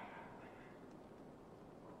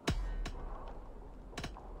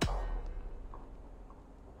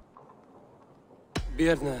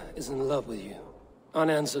 Birna is in love with you.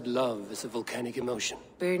 Unanswered love is a volcanic emotion.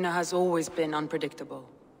 Birna has always been unpredictable.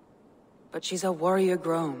 But she's a warrior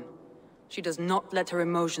grown. She does not let her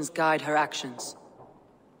emotions guide her actions.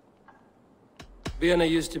 Birna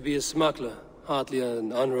used to be a smuggler, hardly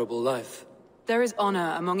an honorable life. There is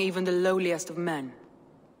honor among even the lowliest of men.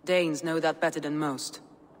 Danes know that better than most.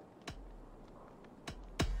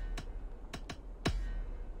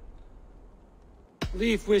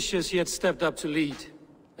 Leif wishes he had stepped up to lead,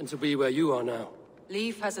 and to be where you are now.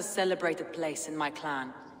 Leif has a celebrated place in my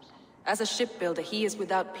clan. As a shipbuilder, he is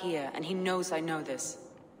without peer, and he knows I know this.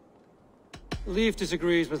 Leif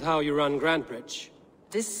disagrees with how you run Grantebridge.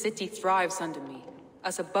 This city thrives under me,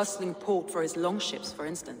 as a bustling port for his longships, for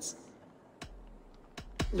instance.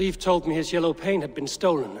 Leif told me his yellow paint had been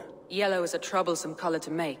stolen. Yellow is a troublesome color to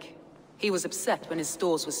make. He was upset when his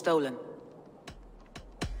stores were stolen.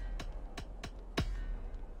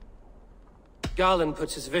 Garland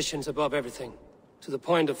puts his visions above everything, to the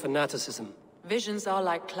point of fanaticism. Visions are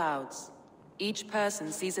like clouds. Each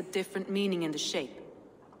person sees a different meaning in the shape,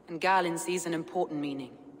 and Garland sees an important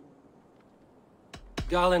meaning.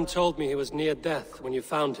 Garland told me he was near death when you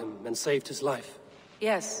found him and saved his life.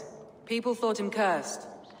 Yes, people thought him cursed.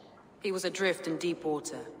 He was adrift in deep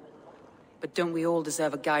water. But don't we all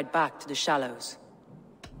deserve a guide back to the shallows?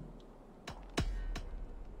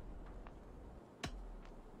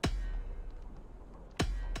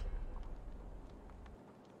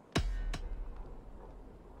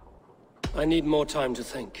 I need more time to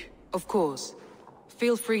think. Of course.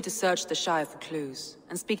 Feel free to search the Shire for clues,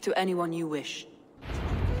 and speak to anyone you wish.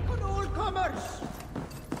 All comers!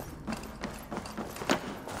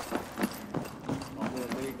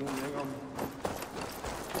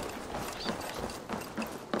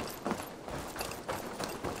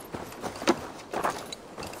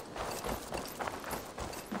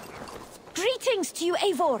 Greetings to you,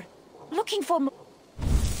 Eivor. Looking for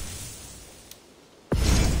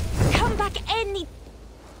come back any...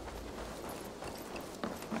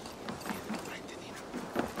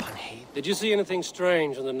 Did you see anything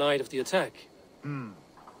strange on the night of the attack?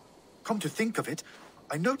 Come to think of it,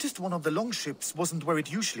 I noticed one of the longships wasn't where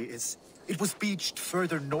it usually is. It was beached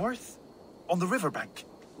further north, on the riverbank.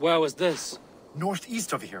 Where was this?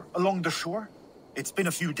 Northeast of here, along the shore. It's been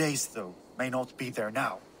a few days, though. May not be there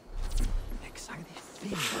now.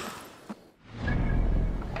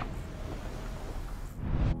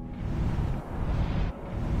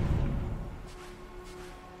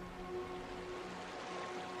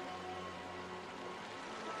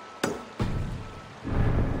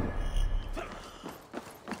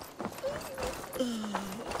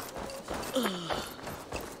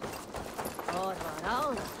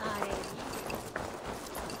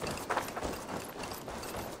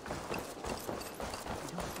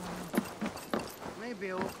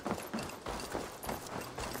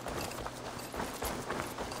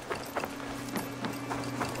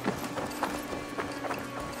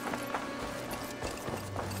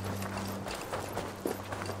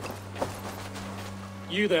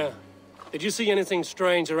 You there. Did you see anything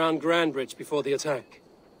strange around Grandbridge before the attack?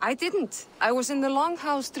 I didn't. I was in the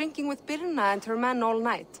longhouse drinking with Birna and her men all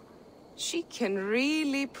night. She can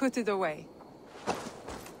really put it away.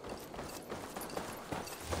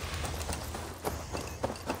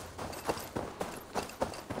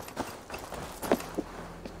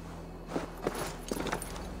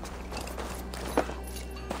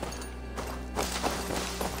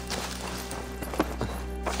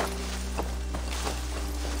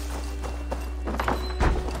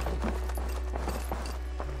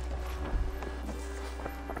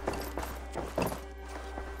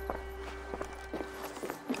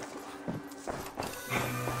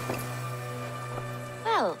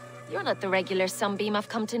 You're not the regular sunbeam I've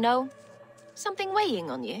come to know. Something weighing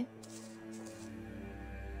on you?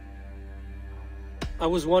 I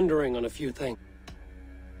was wondering on a few things.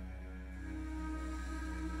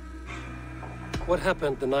 What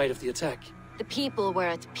happened the night of the attack? The people were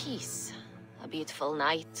at peace. A beautiful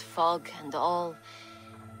night, fog and all.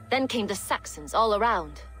 Then came the Saxons all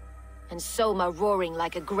around. And Soma roaring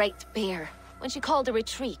like a great bear. When she called a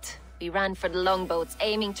retreat, we ran for the longboats,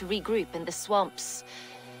 aiming to regroup in the swamps.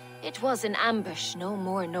 It was an ambush, no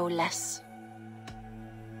more, no less.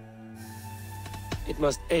 It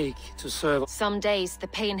must ache to serve. Some days the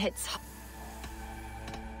pain hits.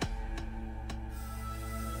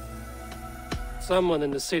 Someone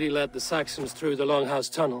in the city led the Saxons through the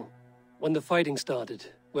Longhouse tunnel. When the fighting started,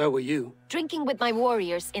 where were you? Drinking with my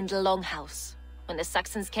warriors in the Longhouse. When the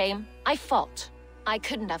Saxons came, I fought. I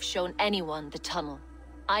couldn't have shown anyone the tunnel.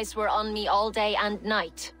 Eyes were on me all day and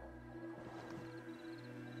night.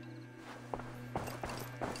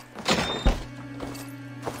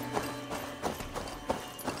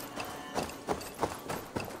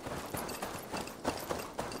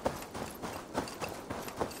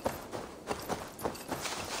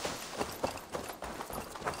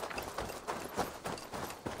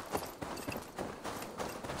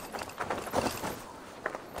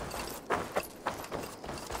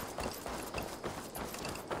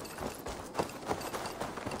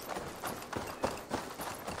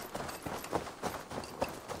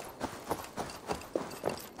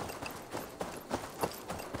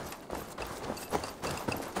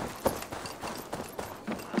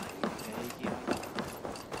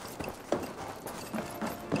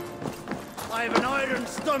 I have an iron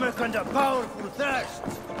stomach and a powerful thirst.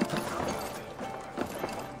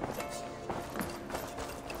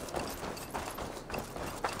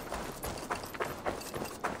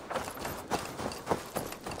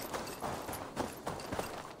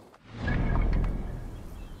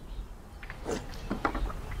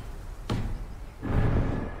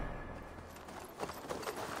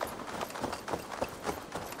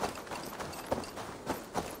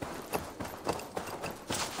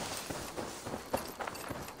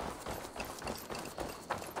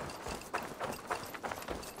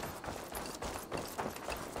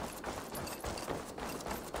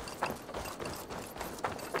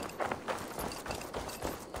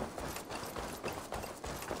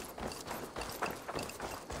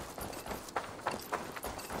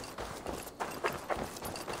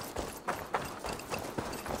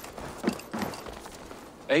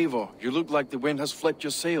 Eivor, you look like the wind has flecked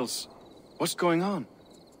your sails. What's going on?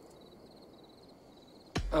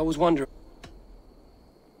 I was wondering...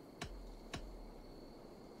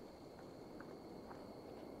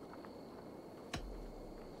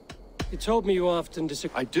 You told me you often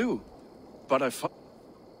disagree. I do, but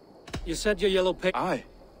You said your yellow pick. Aye,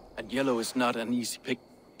 and yellow is not an easy pick.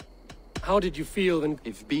 How did you feel when...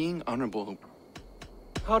 If being honorable...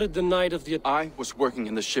 How did the night of the... I was working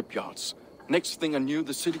in the shipyards. Next thing I knew,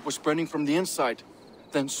 the city was burning from the inside.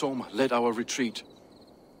 Then Soma led our retreat.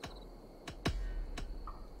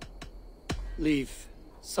 Leave.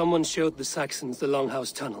 Someone showed the Saxons the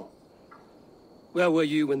Longhouse Tunnel. Where were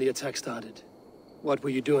you when the attack started? What were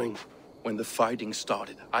you doing? When the fighting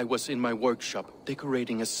started, I was in my workshop,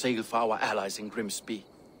 decorating a sail for our allies in Grimsby.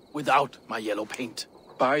 Without my yellow paint.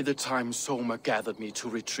 By the time Soma gathered me to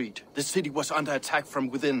retreat, the city was under attack from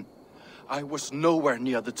within. I was nowhere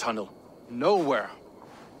near the tunnel. Nowhere.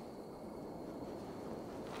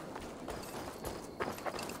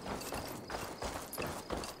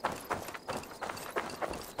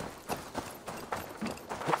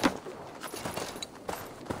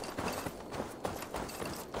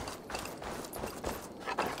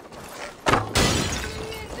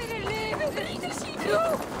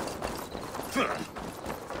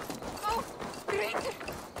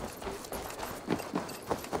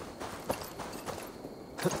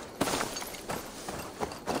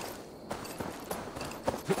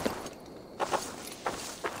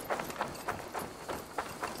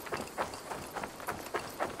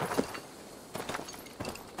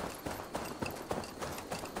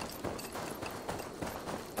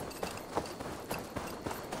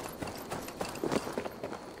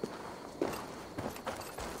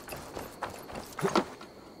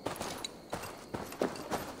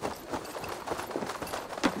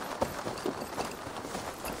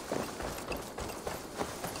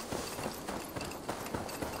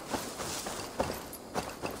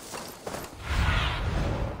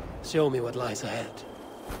 Show me what lies ahead.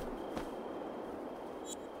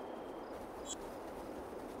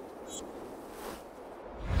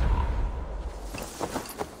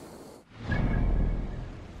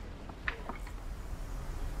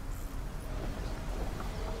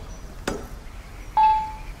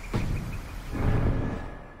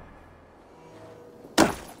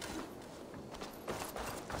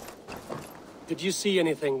 Did you see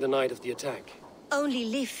anything the night of the attack? Only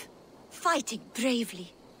Lif, fighting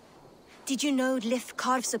bravely. Did you know Lif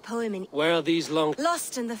carves a poem in... Where are these long...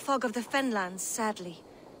 Lost in the fog of the Fenlands, sadly.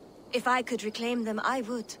 If I could reclaim them, I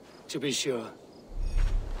would. To be sure.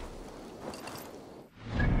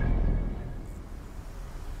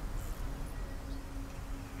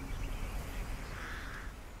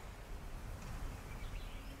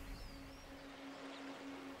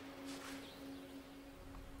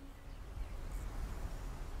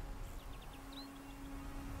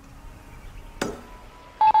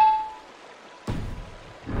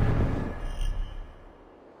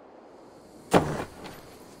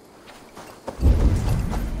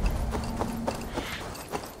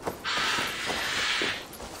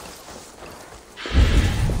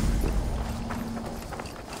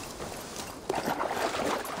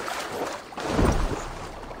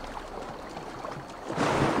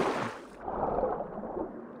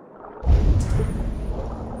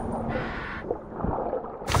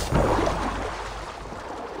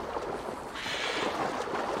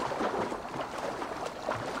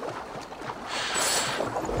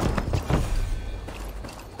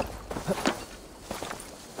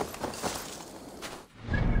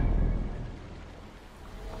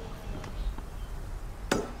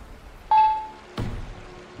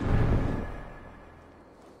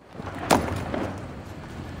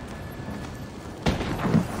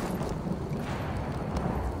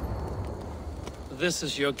 This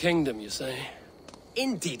is your kingdom, you say?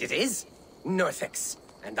 Indeed it is. Northix.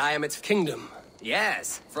 And I am its... Kingdom?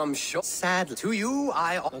 Yes, from shore... Sadly, to you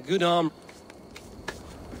I... A good arm...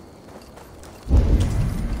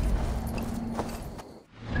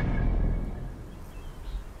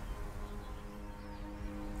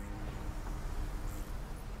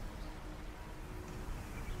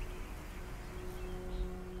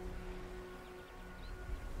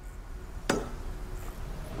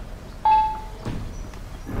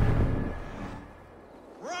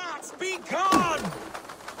 Be gone!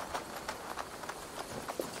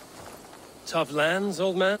 Tough lands,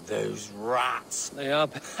 old man? Those rats. They are...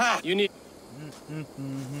 Ha! You need...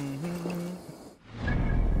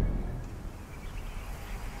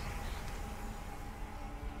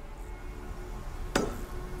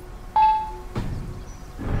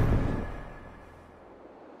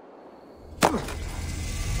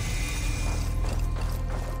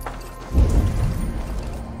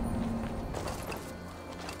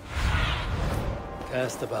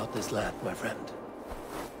 Cast about this land, my friend.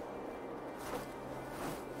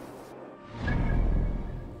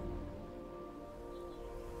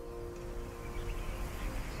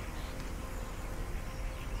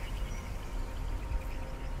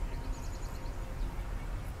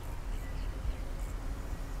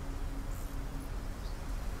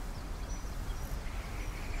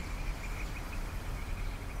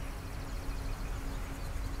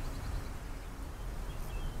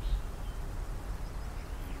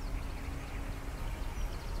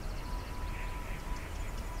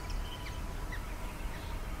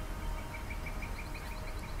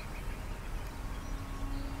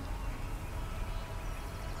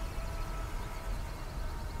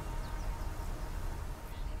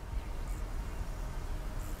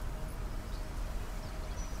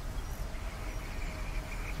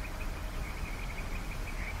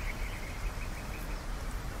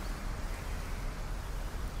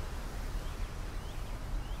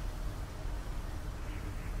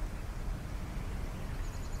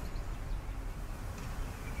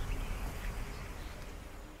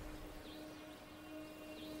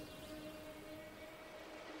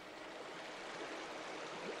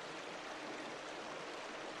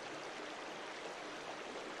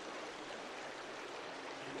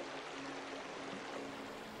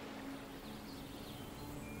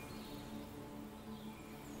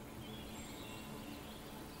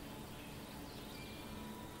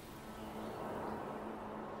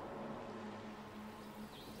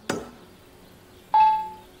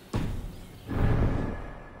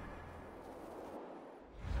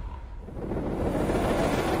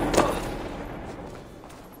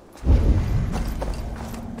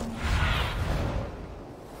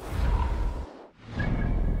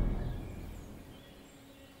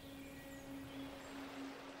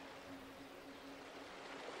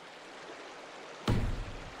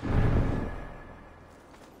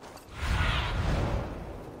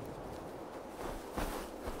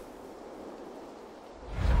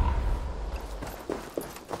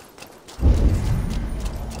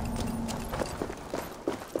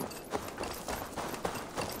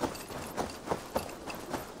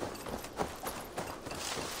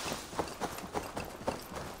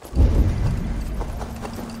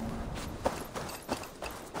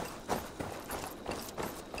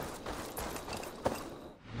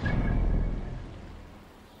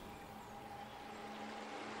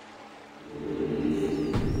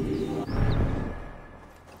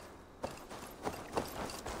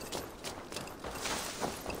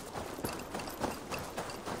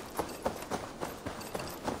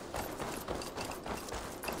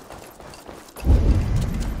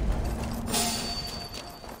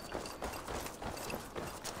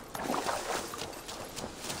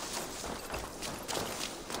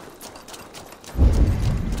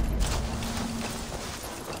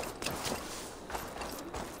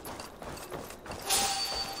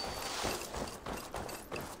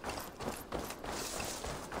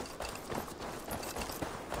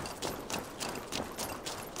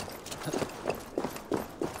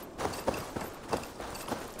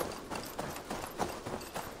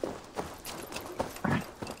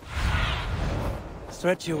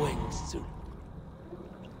 Stretch your wings, Zulu.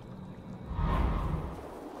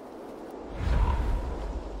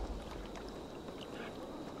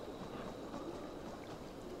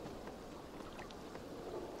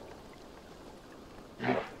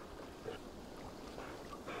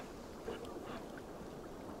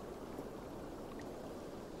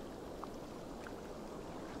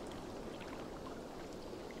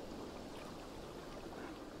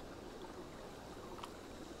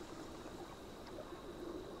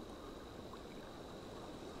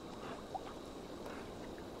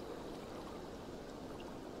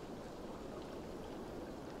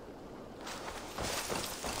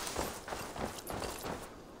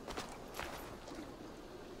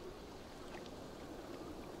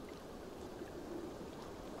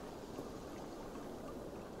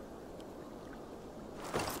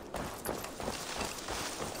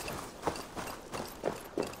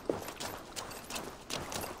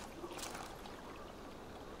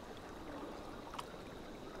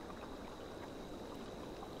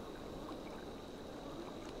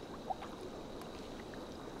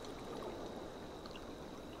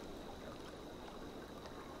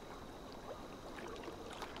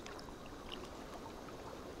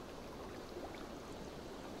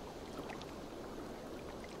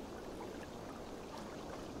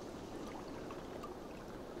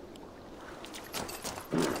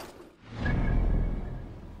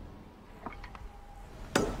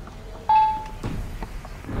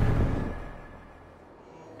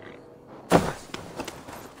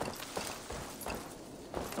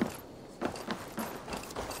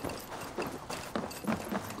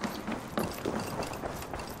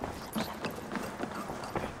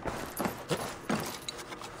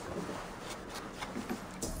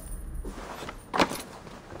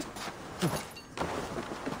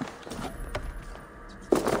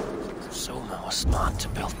 to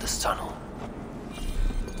build this tunnel.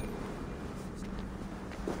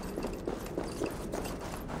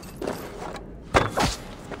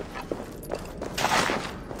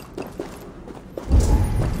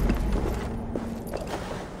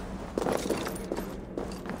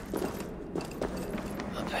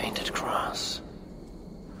 A painted cross.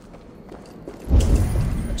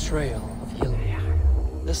 A trail of yellow.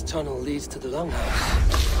 This tunnel leads to the longhouse.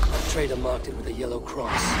 The trader marked it with a yellow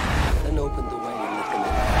cross, then opened the way and let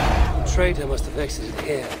them in. The trader must have exited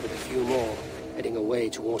here with a few more, heading away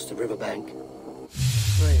towards the riverbank.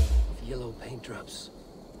 Trail of yellow paint drops.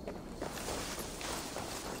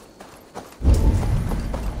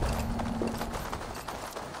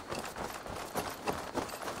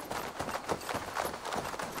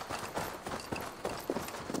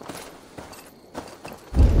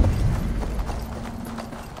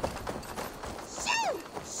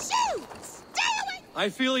 I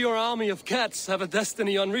feel your army of cats have a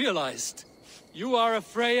destiny unrealized. You are a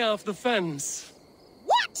Freya of the Fens.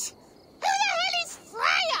 What? Who the hell is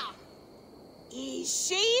Freya? Is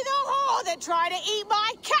she the whore that tried to eat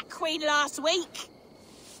my cat queen last week?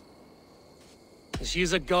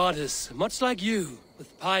 She's a goddess, much like you,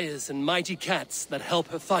 with pious and mighty cats that help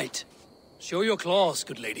her fight. Show your claws,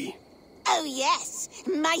 good lady. Oh yes,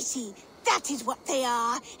 mighty. That is what they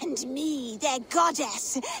are. And me, their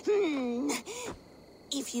goddess.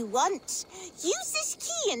 If you want, use this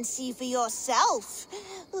key and see for yourself.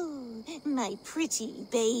 Ooh, my pretty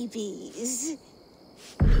babies.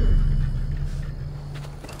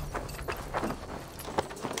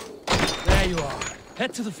 There you are.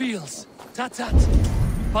 Head to the fields. Tat-tat.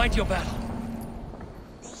 Fight your battle.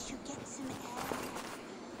 They should get some air.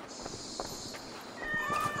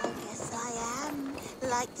 I guess I am.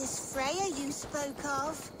 Like this Freya you spoke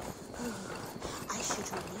of. I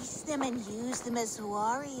should release them and use them as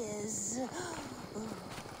warriors.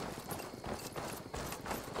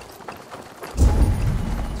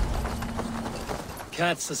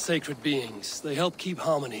 Cats are sacred beings. They help keep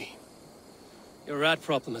harmony. Your rat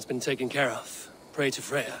problem has been taken care of. Pray to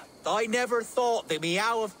Freya. I never thought the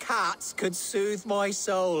meow of cats could soothe my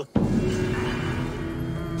soul.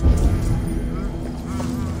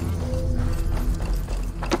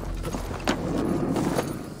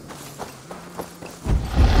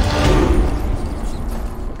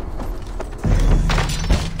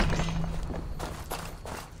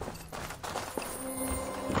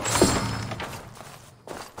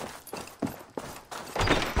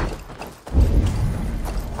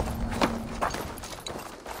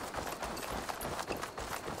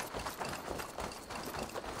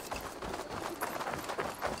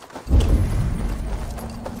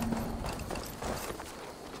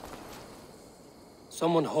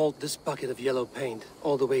 Someone hauled this bucket of yellow paint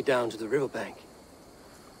all the way down to the riverbank.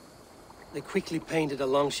 They quickly painted a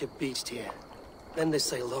longship beached here. Then they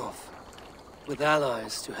sailed off, with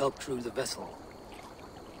allies to help crew the vessel.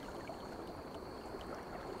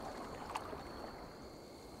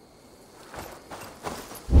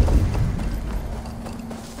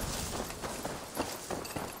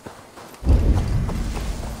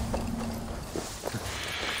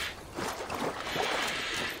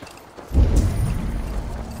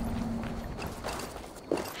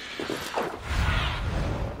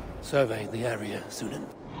 Survey the area, Sunan.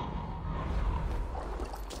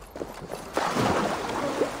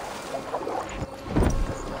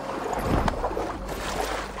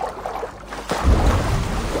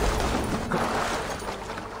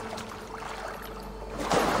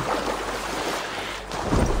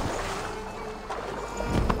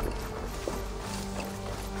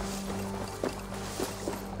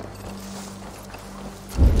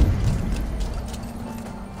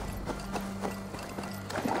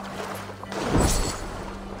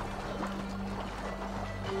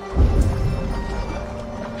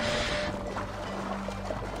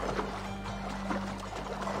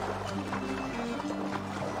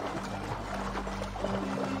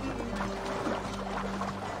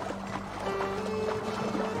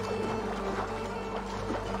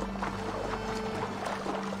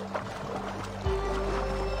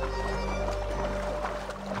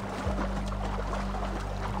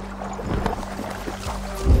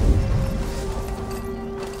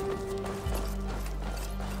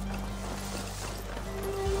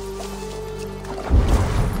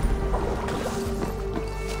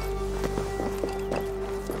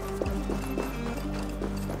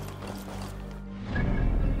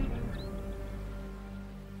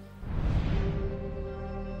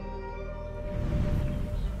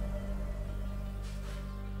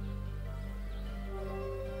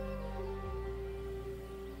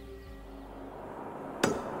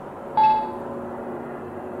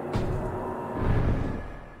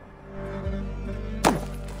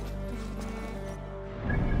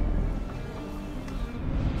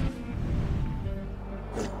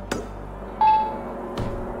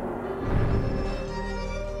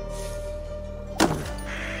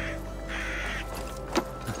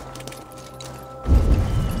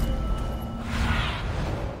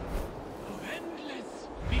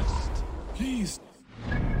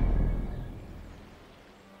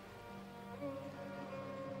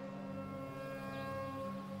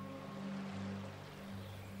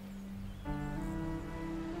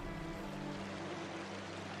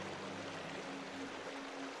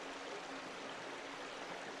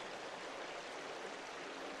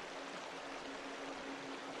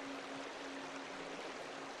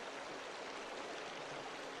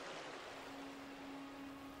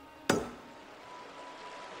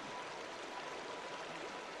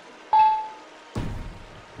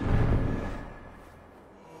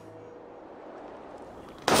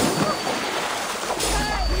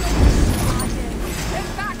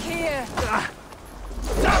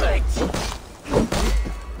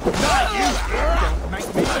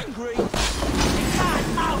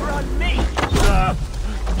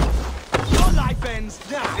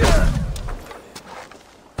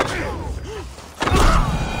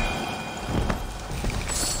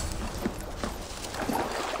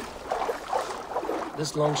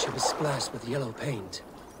 This longship is splashed with yellow paint.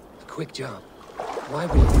 A quick job. Why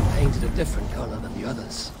would it be painted a different color than the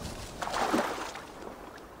others?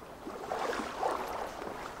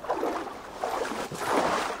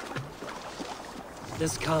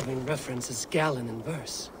 This carving references Gallon in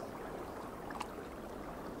verse.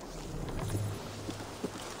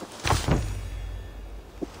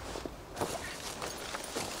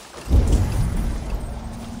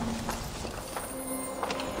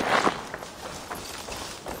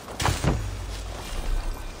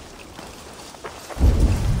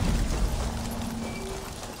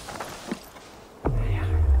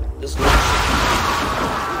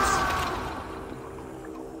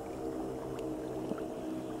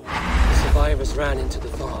 Ran into the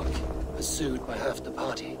fog, pursued by half the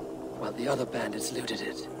party, while the other bandits looted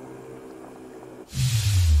it.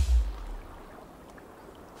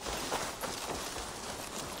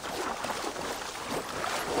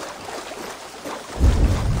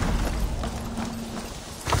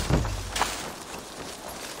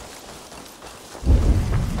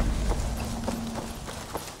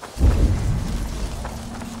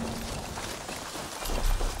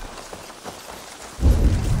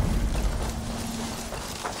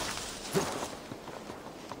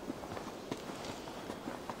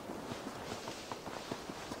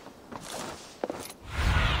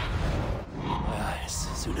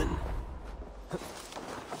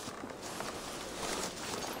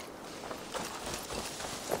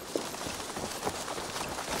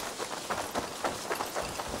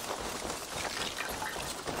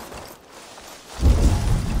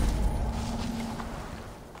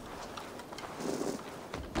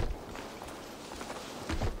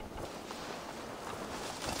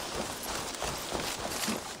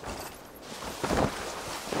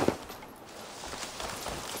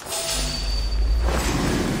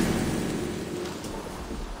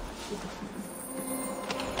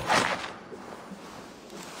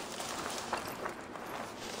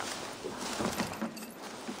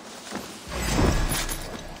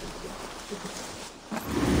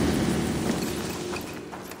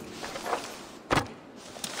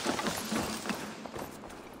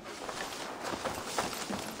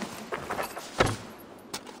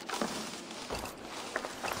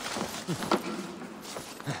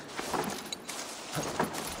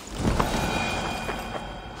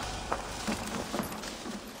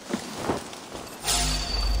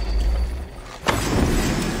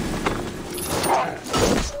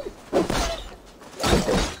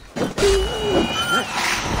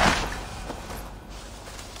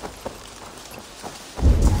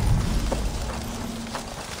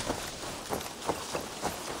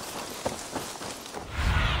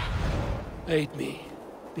 Aid me.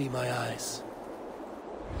 Be my eyes.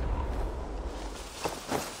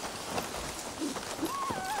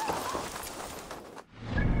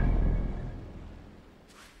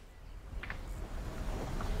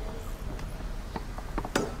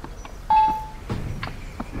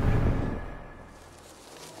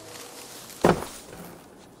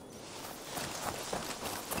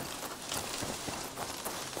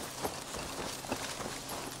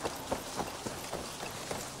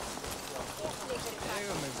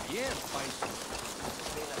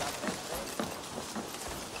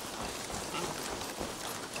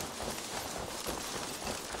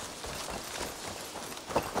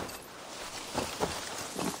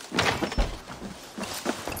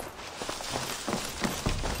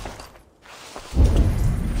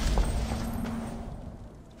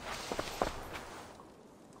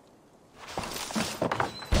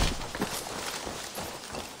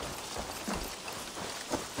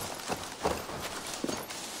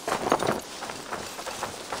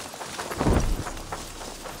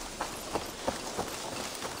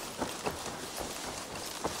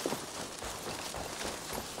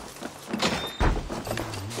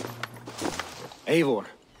 Eivor,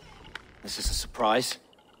 this is a surprise.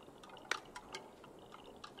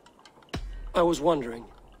 I was wondering.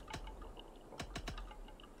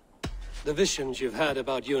 The visions you've had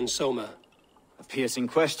about you and Soma. A piercing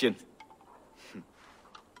question.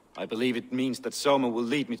 I believe it means that Soma will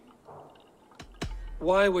lead me.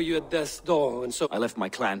 Why were you at death's door when I left my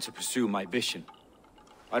clan to pursue my vision.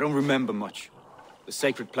 I don't remember much. The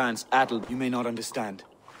sacred plans Adel you may not understand,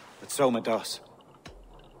 but Soma does.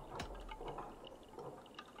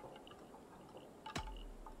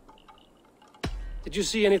 Did you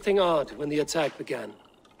see anything odd when the attack began?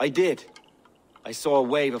 I did. I saw a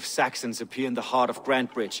wave of Saxons appear in the heart of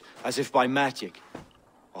Grantebridge, as if by magic.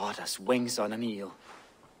 Odd as wings on an eel.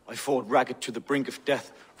 I fought ragged to the brink of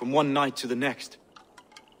death, from one night to the next.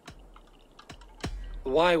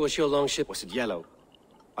 Why was your longship... Was it yellow?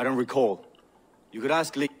 I don't recall. You could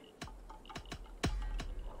ask Lee.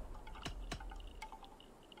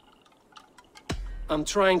 I'm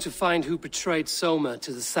trying to find who betrayed Soma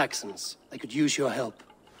to the Saxons. I could use your help.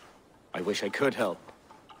 I wish I could help.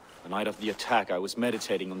 The night of the attack, I was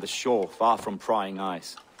meditating on the shore, far from prying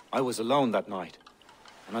eyes. I was alone that night.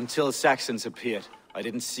 And until Saxons appeared, I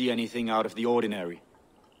didn't see anything out of the ordinary.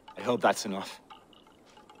 I hope that's enough.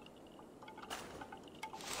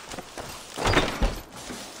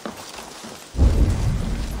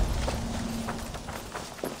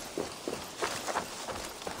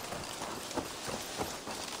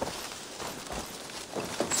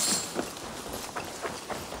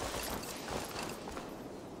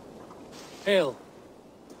 Hale,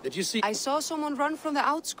 did you see— I saw someone run from the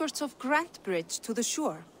outskirts of Grantebridge to the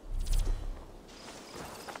shore.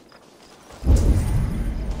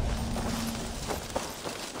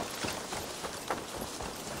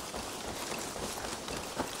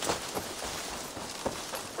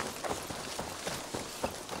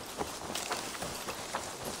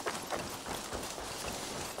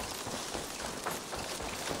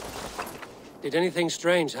 Did anything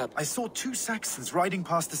strange happen? I saw 2 Saxons riding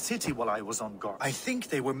past the city while I was on guard. I think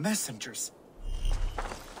they were messengers.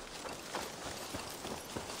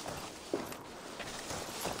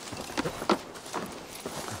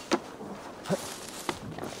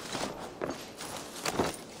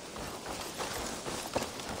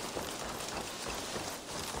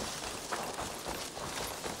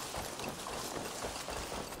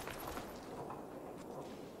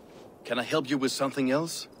 Can I help you with something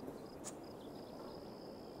else?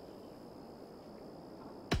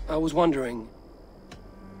 I was wondering.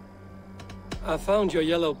 I found your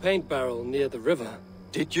yellow paint barrel near the river.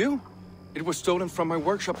 Did you? It was stolen from my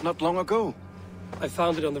workshop not long ago. I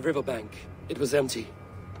found it on the riverbank. It was empty.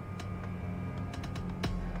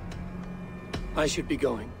 I should be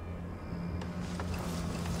going.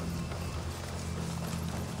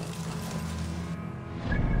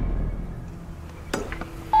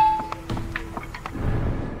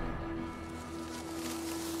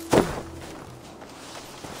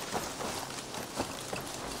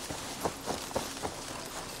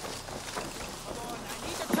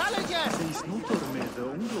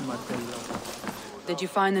 Did you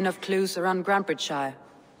find enough clues around Grantebridgeshire?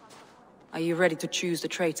 Are you ready to choose the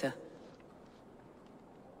traitor?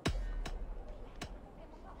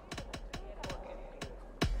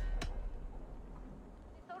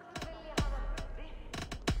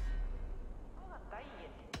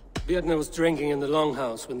 Birna was drinking in the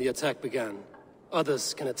longhouse when the attack began.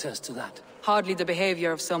 Others can attest to that. Hardly the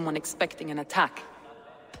behavior of someone expecting an attack.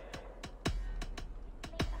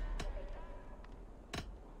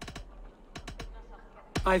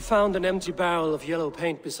 I found an empty barrel of yellow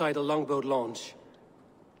paint beside a longboat launch.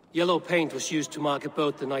 Yellow paint was used to mark a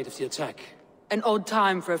boat the night of the attack. An odd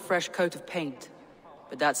time for a fresh coat of paint.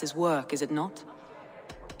 But that's his work, is it not?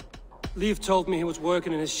 Leif told me he was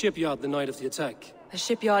working in his shipyard the night of the attack. The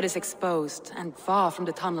shipyard is exposed, and far from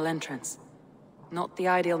the tunnel entrance. Not the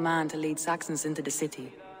ideal man to lead Saxons into the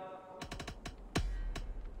city.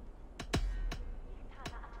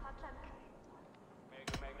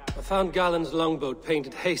 I found Galen's longboat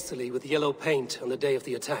painted hastily with yellow paint on the day of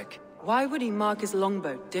the attack. Why would he mark his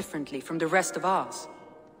longboat differently from the rest of ours?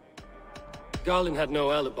 Galen had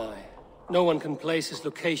no alibi. No one can place his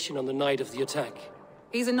location on the night of the attack.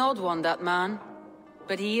 He's an odd one, that man.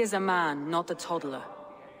 But he is a man, not a toddler.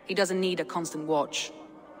 He doesn't need a constant watch.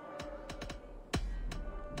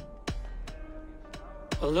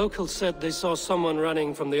 A local said they saw someone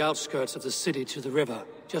running from the outskirts of the city to the river,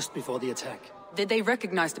 just before the attack. Did they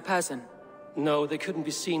recognize the person? No, they couldn't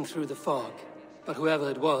be seen through the fog. But whoever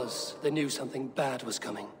it was, they knew something bad was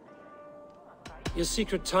coming. Your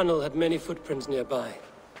secret tunnel had many footprints nearby,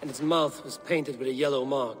 and its mouth was painted with a yellow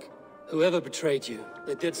mark. Whoever betrayed you,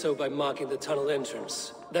 they did so by marking the tunnel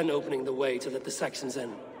entrance, then opening the way to let the Saxons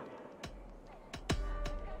in.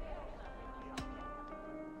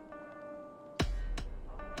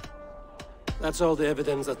 That's all the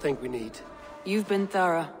evidence I think we need. You've been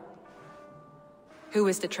thorough. Who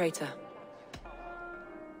is the traitor?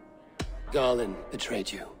 Galen betrayed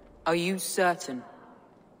you. Are you certain?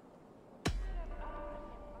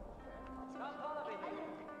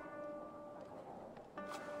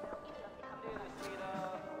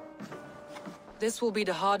 This will be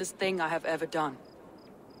the hardest thing I have ever done.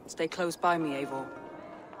 Stay close by me, Eivor.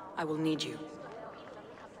 I will need you.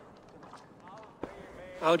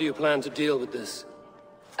 How do you plan to deal with this?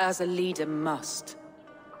 As a leader must.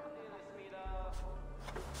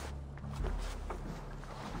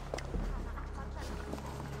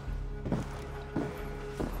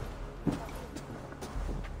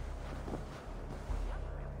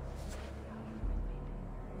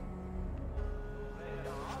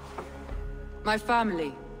 My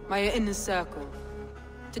family, my inner circle.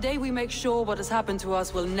 Today we make sure what has happened to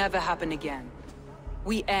us will never happen again.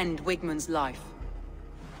 We end Wigmund's life.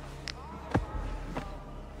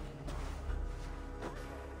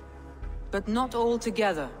 But not all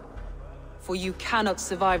together. For you cannot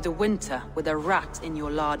survive the winter with a rat in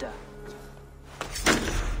your larder.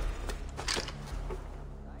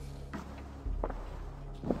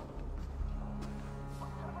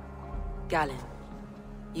 Galen.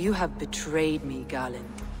 You have betrayed me, Galen.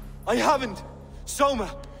 I haven't!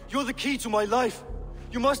 Soma, you're the key to my life.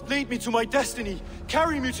 You must lead me to my destiny.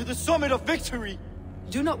 Carry me to the summit of victory.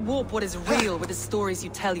 Do not warp what is real with the stories you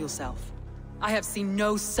tell yourself. I have seen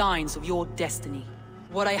no signs of your destiny.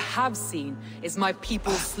 What I have seen is my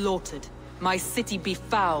people slaughtered, my city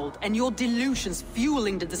befouled, and your delusions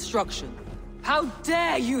fueling the destruction. How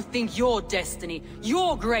dare you think your destiny,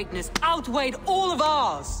 your greatness, outweighed all of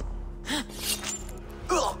ours?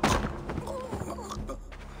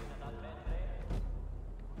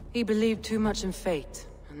 He believed too much in fate,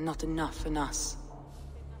 and not enough in us.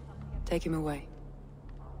 Take him away.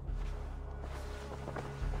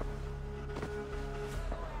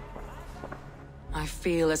 I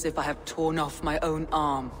feel as if I have torn off my own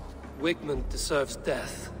arm. Wigmund deserves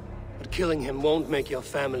death, but killing him won't make your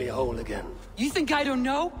family whole again. You think I don't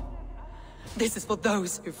know? This is for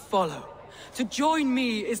those who follow. To join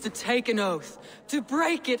me is to take an oath. To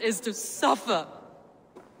break it is to suffer.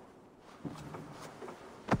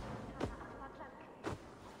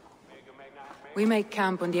 We make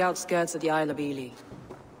camp on the outskirts of the Isle of Ely.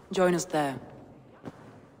 Join us there.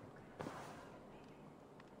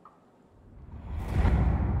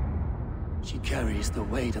 She carries the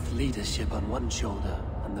weight of leadership on one shoulder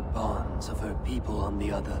and the bonds of her people on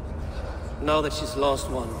the other. Now that she's lost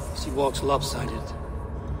one, she walks lopsided.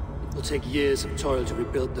 It will take years of toil to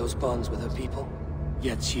rebuild those bonds with her people.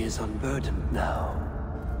 Yet she is unburdened now.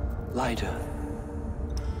 Lighter.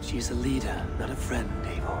 She is a leader, not a friend,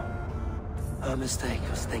 Eivor. Her mistake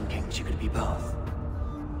was thinking she could be both.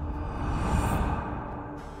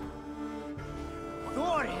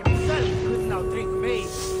 Thor himself could not drink me.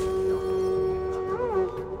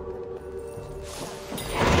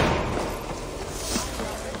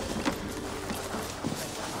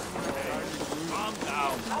 Calm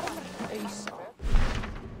down.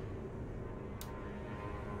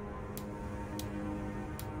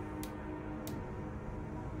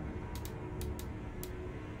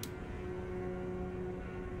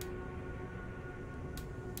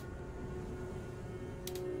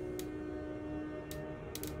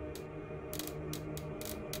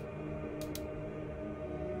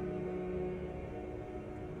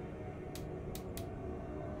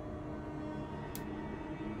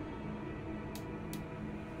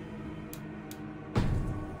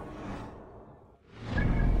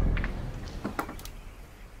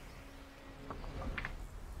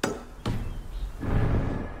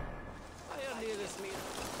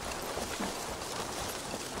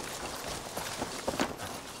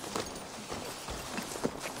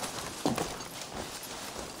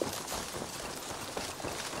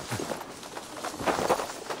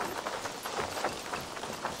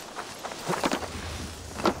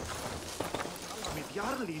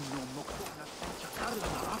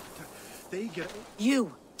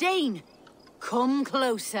 You, Dane! Come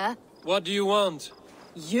closer. What do you want?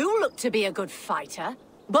 You look to be a good fighter,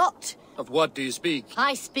 but... Of what do you speak?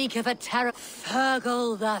 I speak of a terror...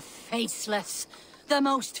 Fergal the Faceless, the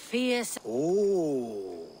most fierce...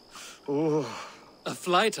 Oh. A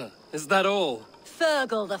flighter, is that all?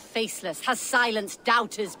 Fergal the Faceless has silenced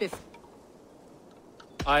doubters before...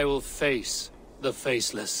 I will face the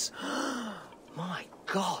Faceless. My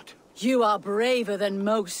God. You are braver than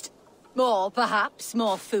most. Or perhaps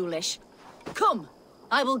more foolish. Come,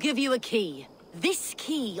 I will give you a key. This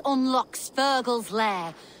key unlocks Fergal's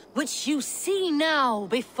lair, which you see now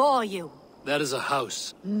before you. That is a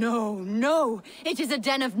house. No, no. It is a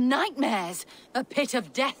den of nightmares. A pit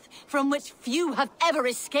of death from which few have ever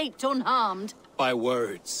escaped unharmed. By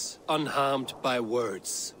words. Unharmed by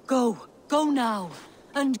words. Go now.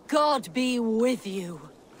 And God be with you.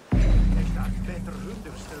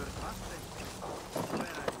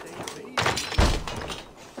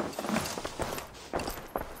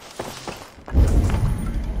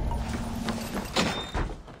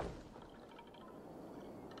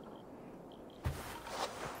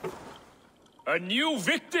 A new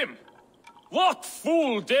victim? What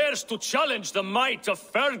fool dares to challenge the might of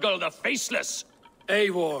Fergal the Faceless?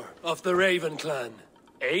 Eivor of the Raven Clan.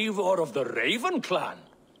 Eivor of the Raven Clan?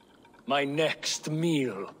 My next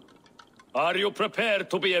meal. Are you prepared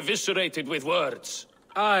to be eviscerated with words?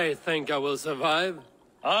 I think I will survive.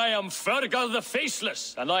 I am Fergal the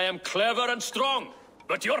Faceless, and I am clever and strong.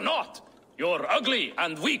 But you're not. You're ugly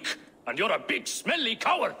and weak, and you're a big, smelly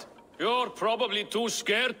coward. You're probably too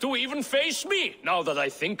scared to even face me, now that I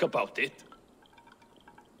think about it.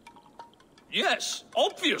 Yes,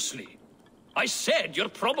 obviously. I said you're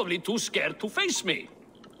probably too scared to face me.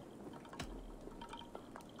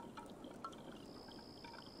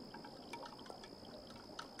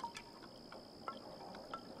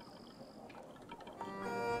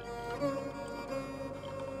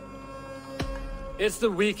 It's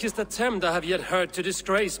the weakest attempt I have yet heard to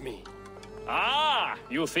disgrace me. Ah,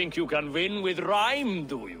 you think you can win with rhyme,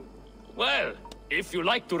 do you? Well, if you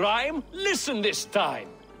like to rhyme, listen this time.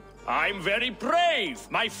 I'm very brave.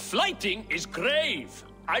 My flighting is grave.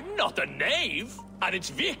 I'm not a knave, and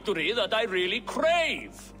it's victory that I really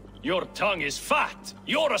crave. Your tongue is fat.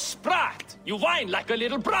 You're a sprat. You whine like a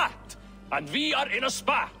little brat. And we are in a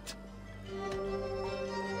spat.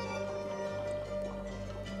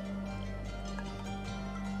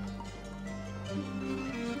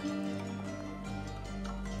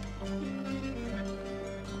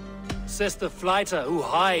 Says the flighter who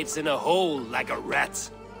hides in a hole like a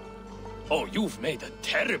rat. Oh, you've made a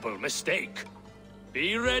terrible mistake.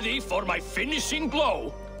 Be ready for my finishing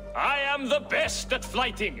blow. I am the best at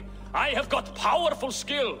flighting. I have got powerful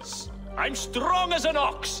skills. I'm strong as an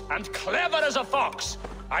ox and clever as a fox.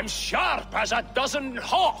 I'm sharp as a dozen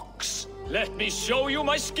hawks. Let me show you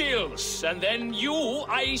my skills, and then you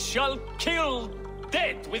I shall kill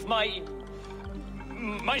dead with my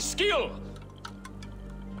skill.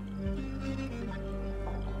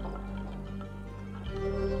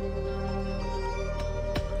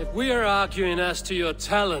 If we are arguing as to your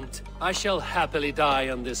talent, I shall happily die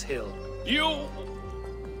on this hill. You...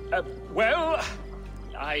 well...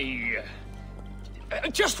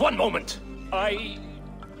 just one moment. I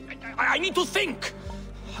need to think.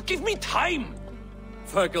 Give me time.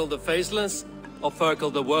 Fergal the Faceless or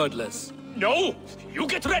Fergal the Wordless? No! You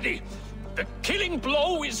get ready! The killing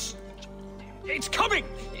blow is... it's coming!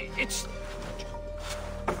 It's...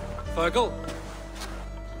 Fergal?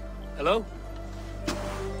 Hello?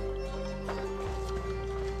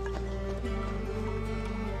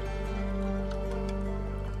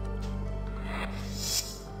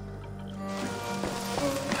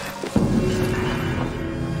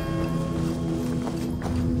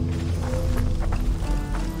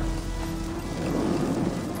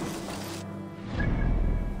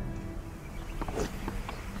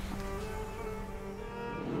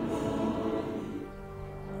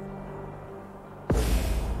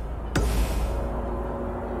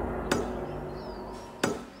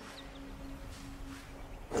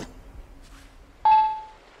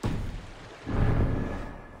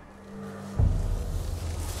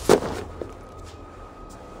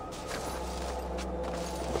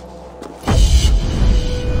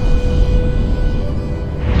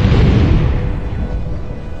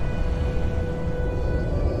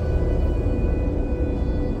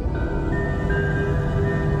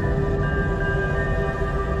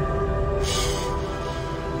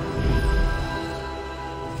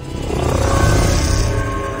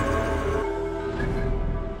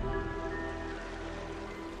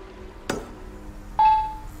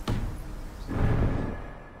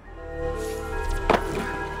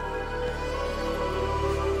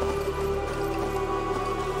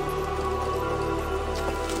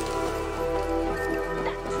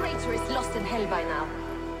 By now.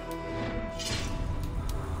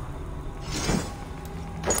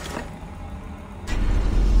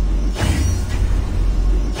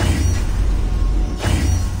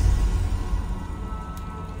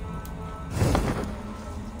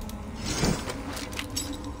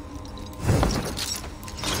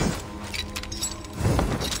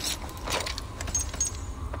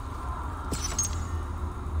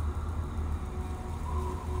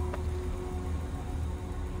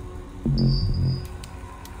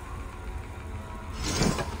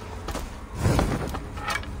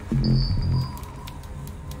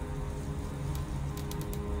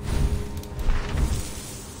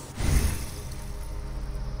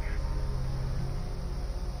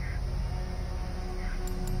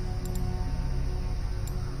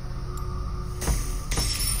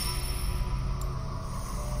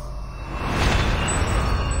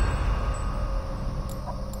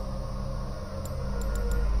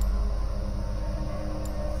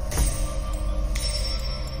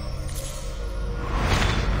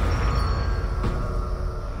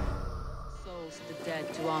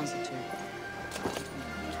 To answer to.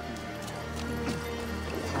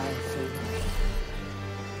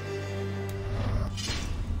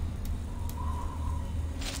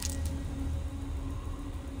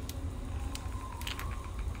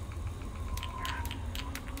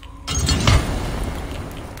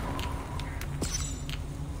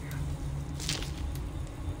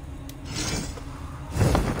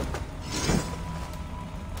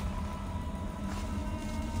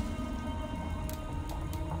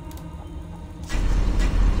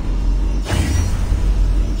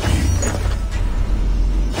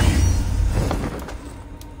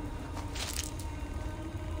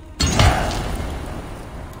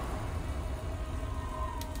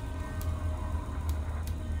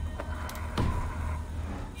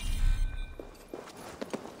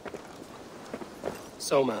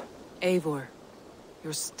 Soma. Eivor,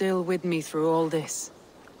 you're still with me through all this.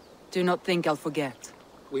 Do not think I'll forget.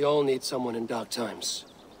 We all need someone in dark times.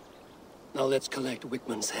 Now let's collect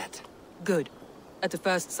Wickman's head. Good. At the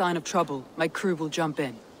first sign of trouble, my crew will jump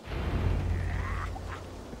in.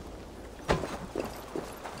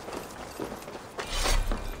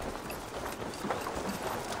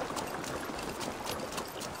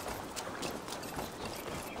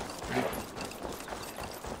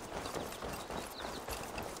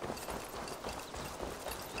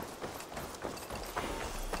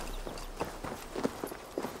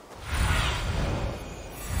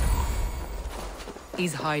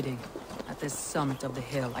 He's hiding. At the summit of the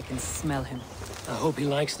hill, I can smell him. I hope he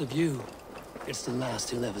likes the view. It's the last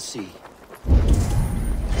he'll ever see.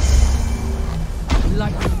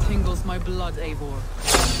 Lightning tingles my blood, Eivor.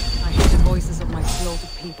 I hear the voices of my slaughtered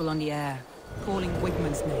people on the air, calling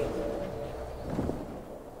Wigman's name.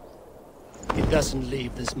 He doesn't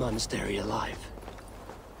leave this monastery alive.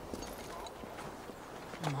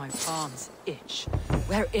 My palms itch.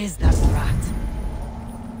 Where is that rat?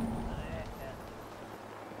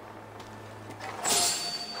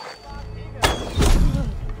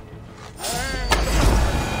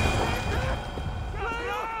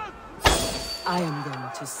 I am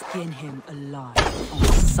going to skin him alive on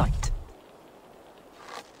sight.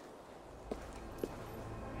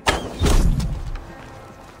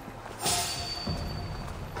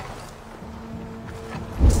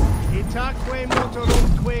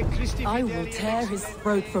 I will tear his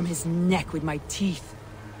throat from his neck with my teeth.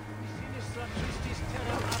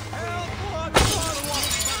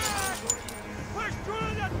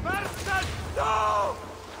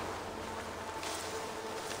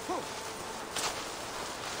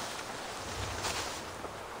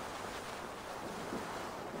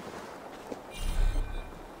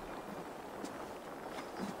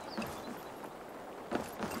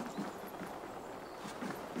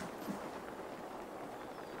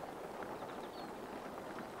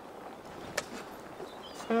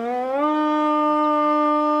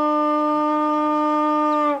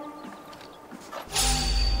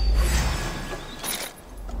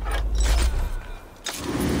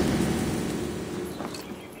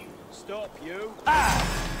 Stop, you!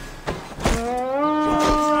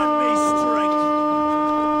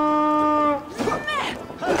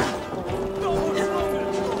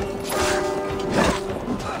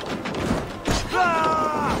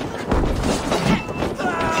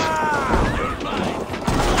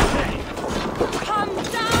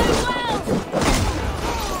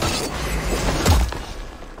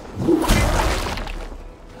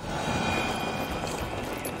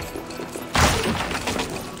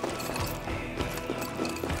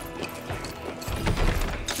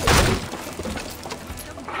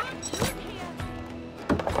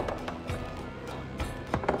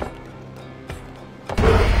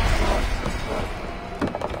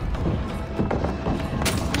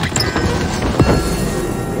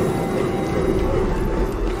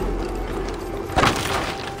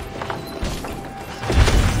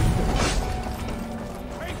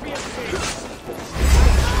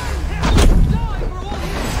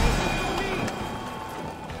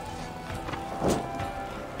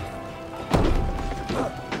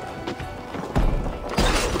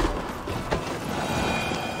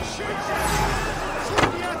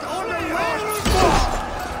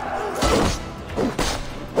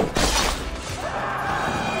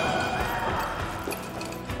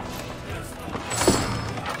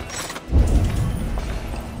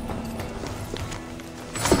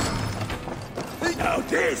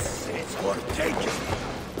 This is worth taking.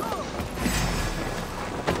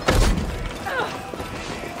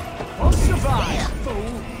 I'll survive,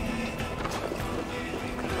 fool!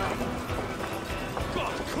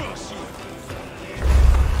 God curse you!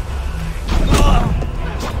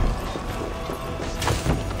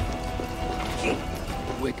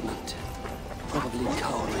 Wigmund, probably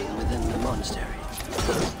cowering within the monastery.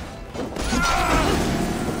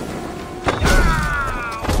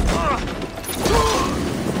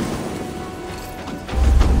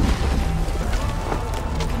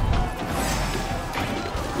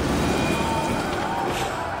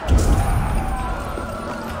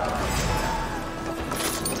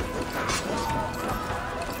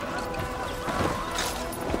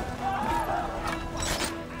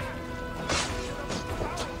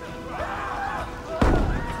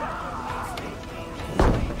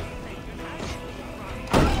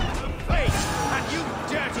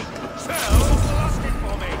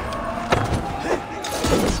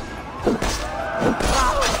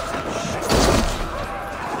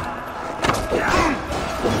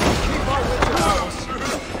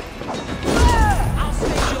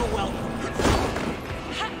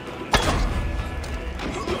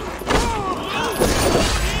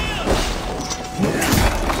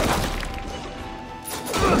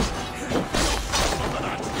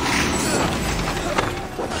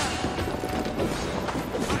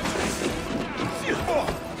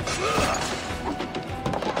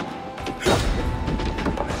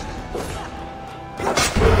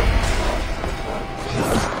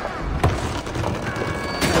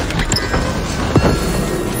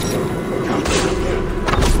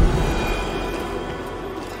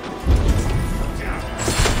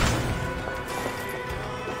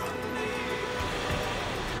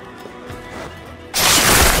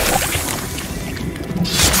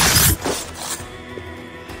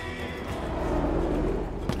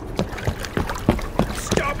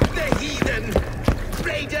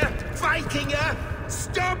 Vikinger!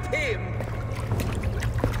 Stop him!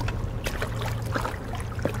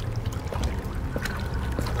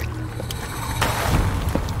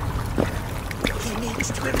 He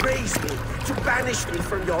needs to erase me, to banish me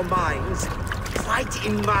from your minds. Fight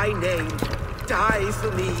in my name. Die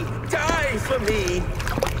for me. Die for me.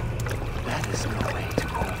 That is no way to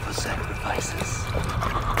call for sacrifices.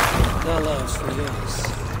 Their lives for yours. Is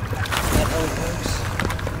that how it works?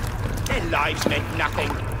 Their lives meant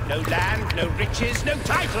nothing. No land, no riches, no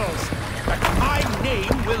titles. But my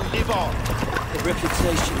name will live on. The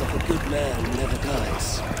reputation of a good man never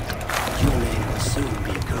dies. Your name will soon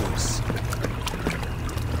be a curse.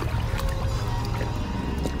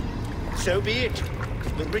 So be it.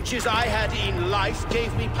 The riches I had in life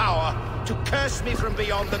gave me power. To curse me from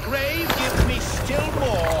beyond the grave gives me still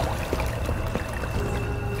more.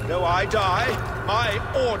 Though I die, my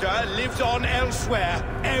order lives on elsewhere,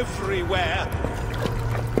 everywhere.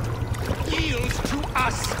 Yield to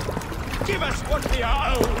us. Give us what we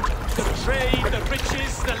are owed. The trade, the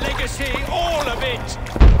riches, the legacy, all of it.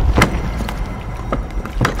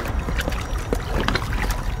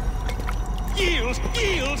 Yield!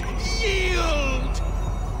 Yield! Yield!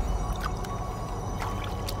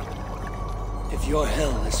 If your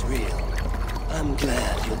hell is real, I'm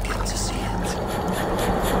glad you'll get to see it.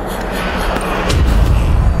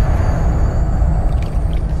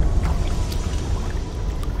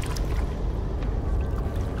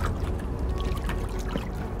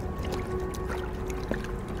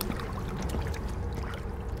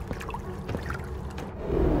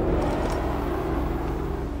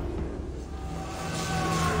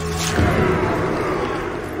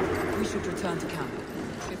 We should return to camp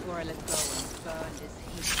before I let go and burn this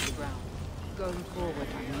heat to the ground. Going forward,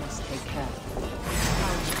 I must take care.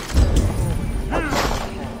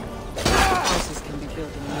 Houses can be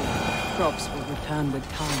built anew. Crops will return with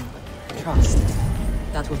time, but trust,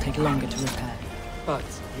 that will take longer to repair. But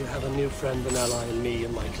you have a new friend and ally in me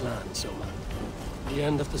and my clan, Soma. The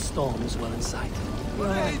end of the storm is well in sight.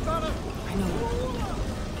 Right. I know.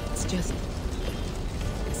 It's just...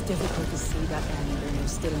 it's difficult to see that end when you're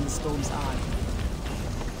still in the storm's eye.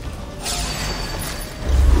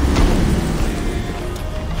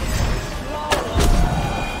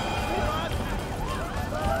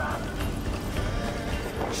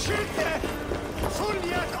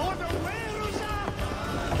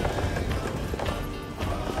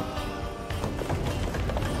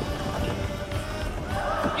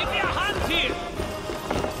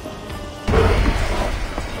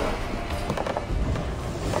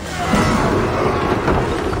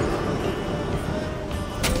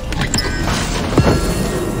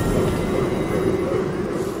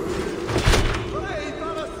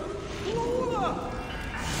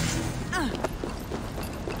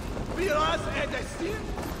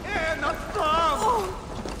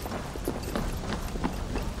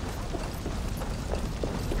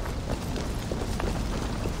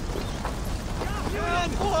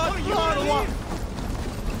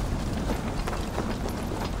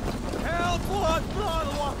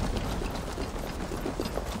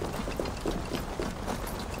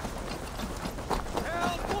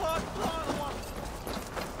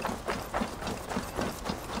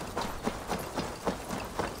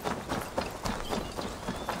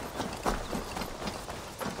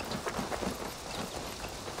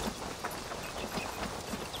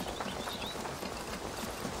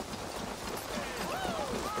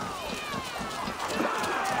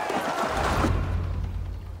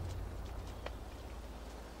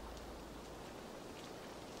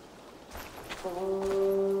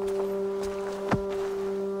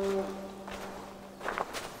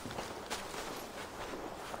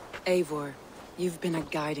 Eivor, you've been a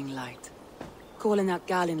guiding light. Calling out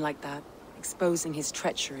Galinn like that, exposing his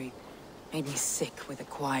treachery, made me sick with a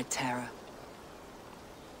quiet terror.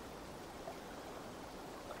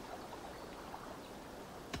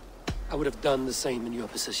 I would have done the same in your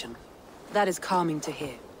position. That is calming to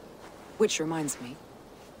hear. Which reminds me.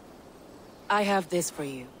 I have this for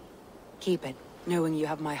you. Keep it, knowing you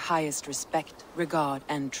have my highest respect, regard,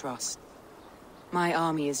 and trust. My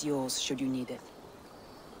army is yours, should you need it.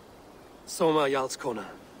 Soma Jarlskona,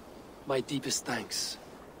 my deepest thanks.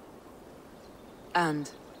 And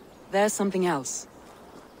there's something else.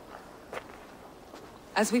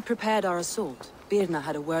 As we prepared our assault, Birna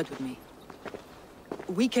had a word with me.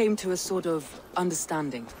 We came to a sort of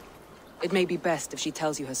understanding. It may be best if she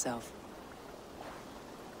tells you herself.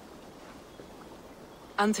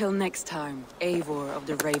 Until next time, Eivor of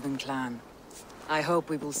the Raven Clan. I hope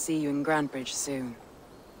we will see you in Grantebridge soon.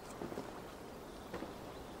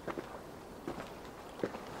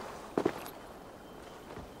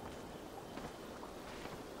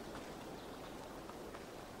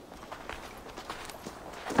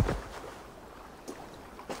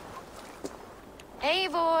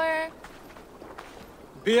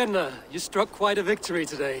 Birna, you struck quite a victory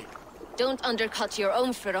today. Don't undercut your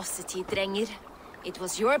own ferocity, Drengir. It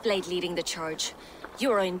was your blade leading the charge.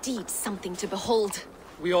 You are indeed something to behold.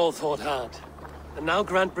 We all fought hard. And now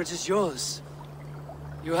Grantebridge is yours.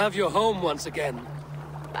 You have your home once again.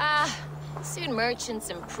 Soon merchants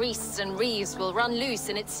and priests and reeves will run loose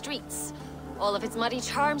in its streets. All of its muddy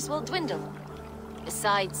charms will dwindle.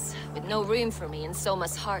 Besides, with no room for me in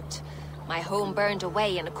Soma's heart, my home burned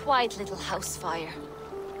away in a quiet little house fire.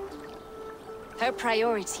 Her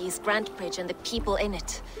priority is Grantebridge and the people in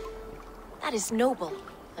it. That is noble,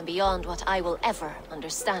 and beyond what I will ever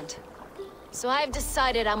understand. So I've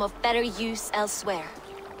decided I'm of better use elsewhere.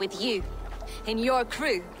 With you, in your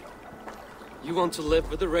crew. You want to live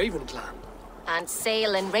with the Raven clan? And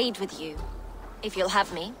sail and raid with you, if you'll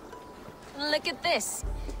have me. Look at this.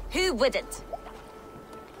 Who wouldn't?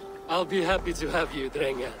 I'll be happy to have you,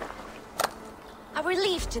 Drengir. A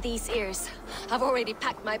relief to these ears. I've already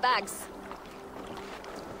packed my bags.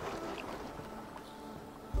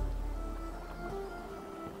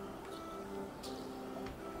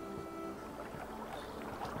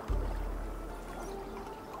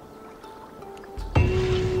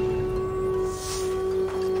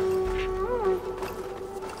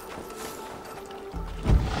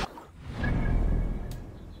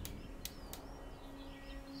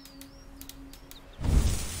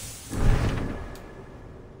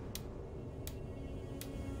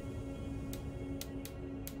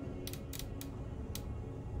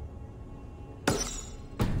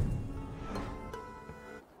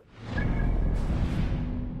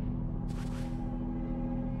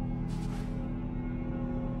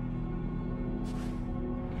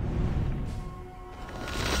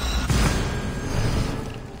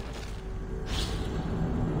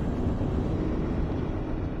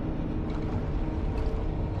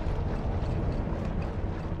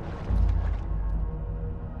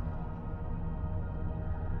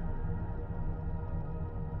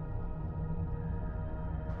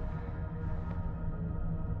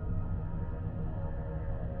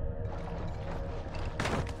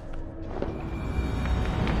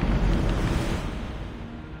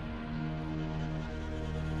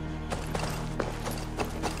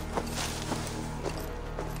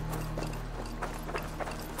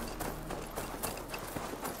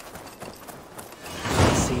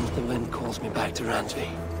 Me back to Randvi.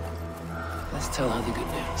 Let's tell her the good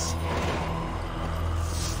news.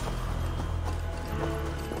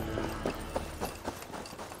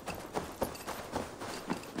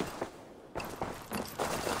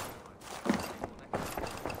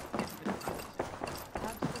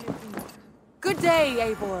 Good day,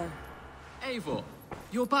 Eivor. Eivor,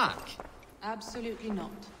 you're back? Absolutely not.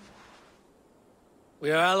 We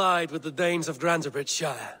are allied with the Danes of Grantebridge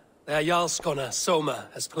Shire. Their Jarlskona, Soma,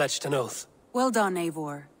 has pledged an oath. Well done,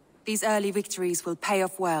 Eivor. These early victories will pay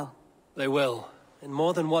off well. They will. In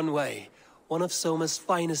more than one way. One of Soma's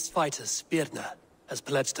finest fighters, Birna, has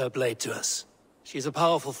pledged her blade to us. She's a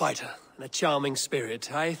powerful fighter and a charming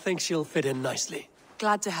spirit. I think she'll fit in nicely.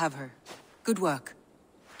 Glad to have her. Good work.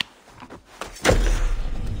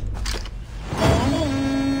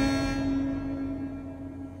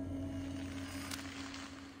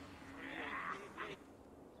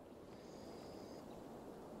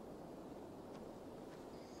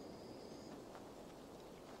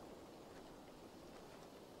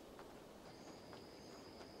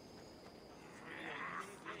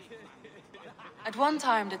 At one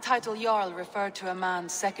time, the title Jarl referred to a man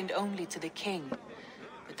second only to the king,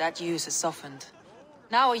 but that use has softened.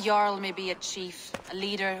 Now a Jarl may be a chief, a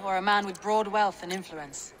leader, or a man with broad wealth and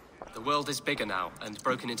influence. The world is bigger now, and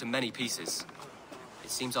broken into many pieces. It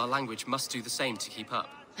seems our language must do the same to keep up.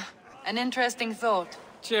 An interesting thought.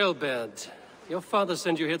 Chilbed, your father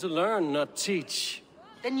sent you here to learn, not teach.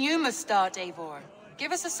 Then you must start, Eivor.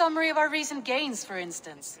 Give us a summary of our recent gains, for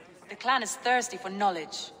instance. The clan is thirsty for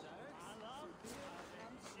knowledge.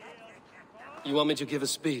 You want me to give a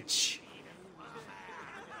speech?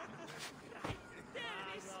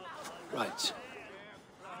 Right.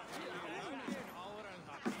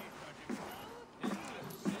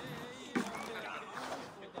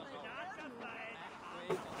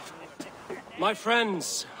 My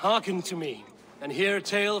friends, hearken to me, and hear a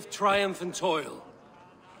tale of triumph and toil.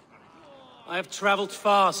 I have traveled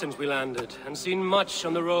far since we landed, and seen much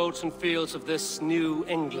on the roads and fields of this new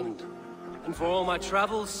England. And for all my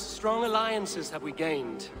travels, strong alliances have we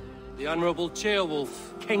gained. The Honorable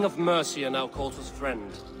Ceolwulf, King of Mercia, now calls us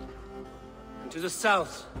friend. And to the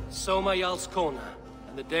south, Soma Jarlskona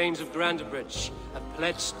and the Danes of Grantebridge have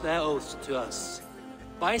pledged their oaths to us.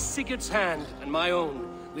 By Sigurd's hand and my own,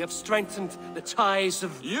 We have strengthened the ties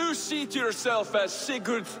of... You seat yourself as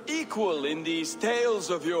Sigurd's equal in these tales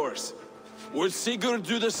of yours. Would Sigurd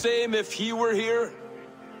do the same if he were here?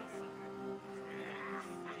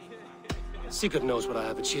 Sigurd knows what I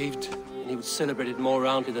have achieved, and he would celebrate it more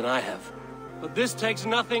roundly than I have. But this takes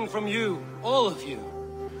nothing from you, all of you.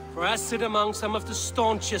 For I sit among some of the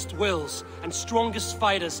staunchest wills and strongest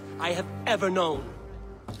fighters I have ever known.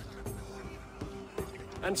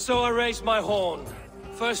 And so I raise my horn,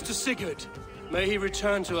 first to Sigurd, may he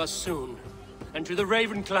return to us soon, and to the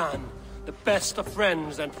Raven clan, the best of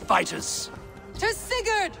friends and fighters. To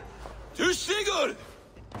Sigurd! To Sigurd!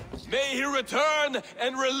 May he return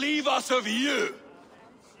and relieve us of you!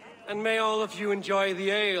 And may all of you enjoy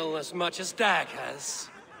the ale as much as Dag has.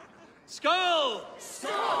 Skull!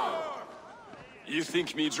 Skull! You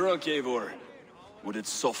think me drunk, Eivor? Would it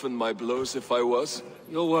soften my blows if I was?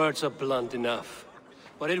 Your words are blunt enough,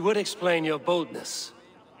 but it would explain your boldness.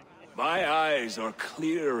 My eyes are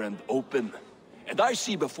clear and open, and I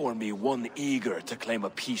see before me one eager to claim a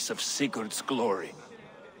piece of Sigurd's glory.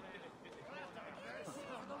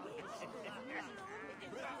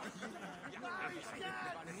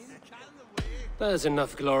 There's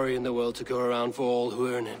enough glory in the world to go around for all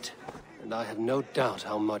who earn it, and I have no doubt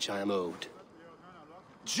how much I am owed.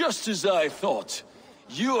 Just as I thought.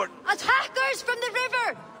 You're... Attackers from the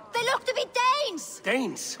river! They look to be Danes!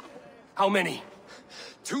 Danes? How many?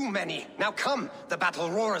 Too many. Now come, the battle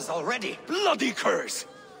roars already. Bloody curse!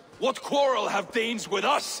 What quarrel have Danes with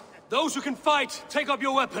us? Those who can fight, take up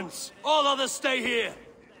your weapons. All others stay here.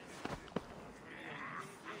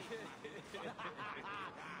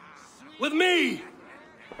 With me!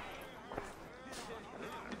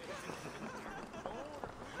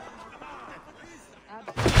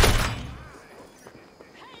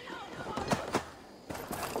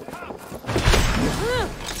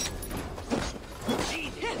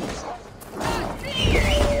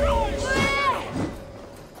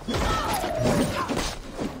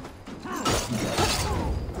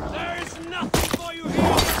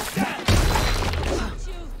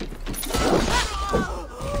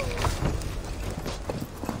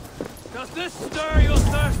 Does this stir your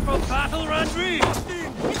thirst for battle, Randri?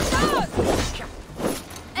 It does!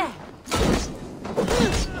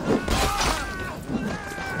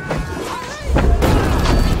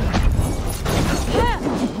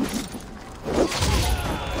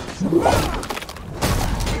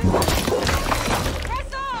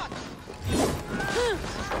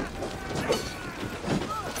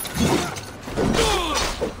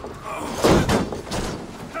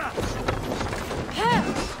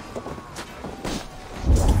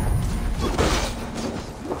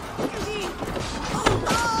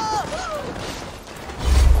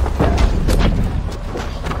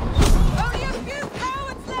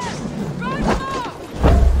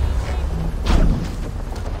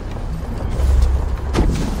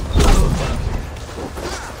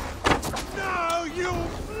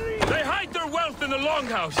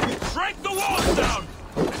 Break the walls down!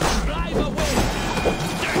 Drive away!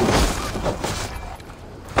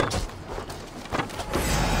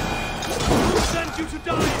 Who sent you to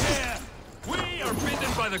die here? We are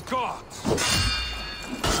bidden by the gods!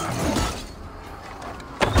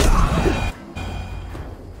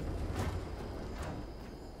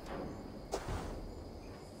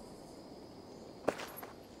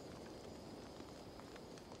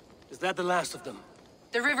 Is that the last of them?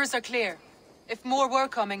 The rivers are clear. If more were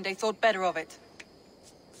coming, they thought better of it.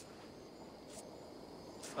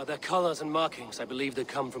 By their colors and markings, I believe they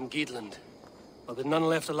come from Geatland. But with none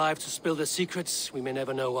left alive to spill their secrets, we may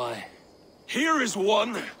never know why. Here is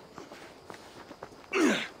one!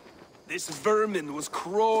 This vermin was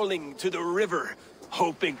crawling to the river,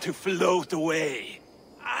 hoping to float away.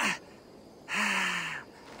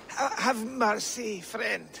 Have mercy,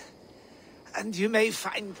 friend. And you may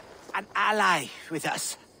find an ally with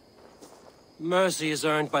us. Mercy is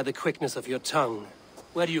earned by the quickness of your tongue.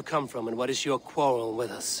 Where do you come from, and what is your quarrel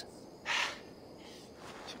with us?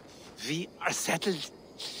 We are settled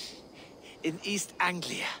in East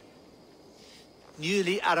Anglia.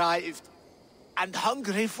 Newly arrived, and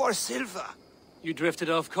hungry for silver. You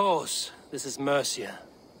drifted off course. This is Mercia.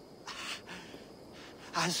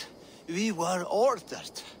 As we were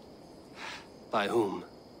ordered. By whom?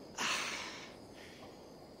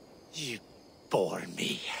 You bore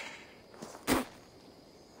me.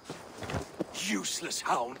 Useless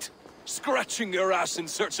hound! Scratching your ass in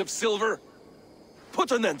search of silver!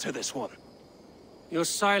 Put an end to this one! Your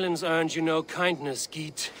silence earned you no kindness,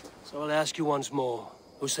 Geet. So I'll ask you once more.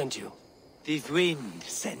 Who sent you? The wind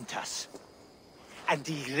sent us. And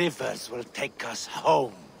the rivers will take us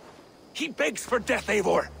home. He begs for death,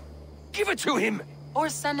 Eivor! Give it to him! Or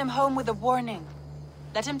send him home with a warning.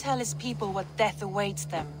 Let him tell his people what death awaits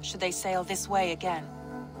them, should they sail this way again.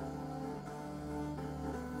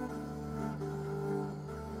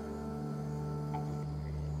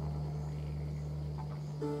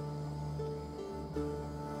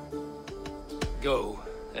 Go,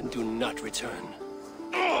 and do not return.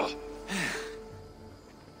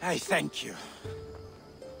 I thank you.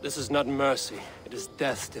 This is not mercy, it is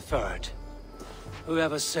death deferred.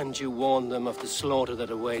 Whoever sent you warned them of the slaughter that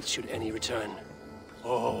awaits should any return.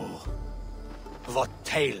 Oh, what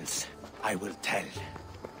tales I will tell.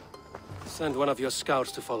 Send one of your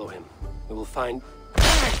scouts to follow him. We will find...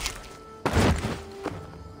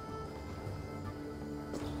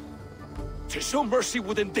 To show mercy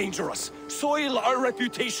would endanger us, soil our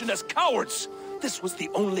reputation as cowards. This was the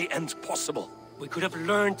only end possible. We could have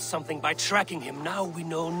learned something by tracking him. Now we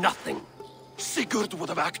know nothing. Sigurd would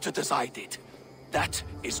have acted as I did. That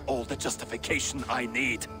is all the justification I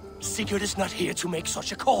need. Sigurd is not here to make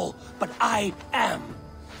such a call, but I am.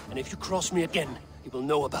 And if you cross me again, you will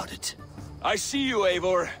know about it. I see you,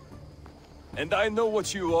 Eivor. And I know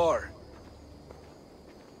what you are.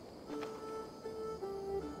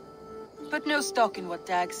 Put no stock in what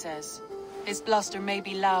Dag says. His bluster may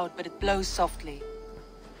be loud, but it blows softly.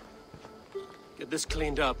 Get this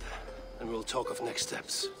cleaned up, and we'll talk of next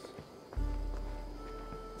steps.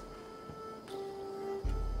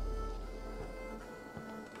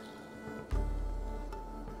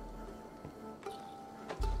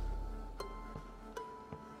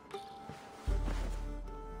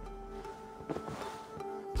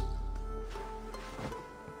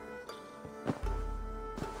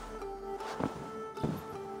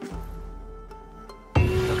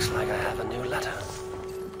 Looks like I have a new letter.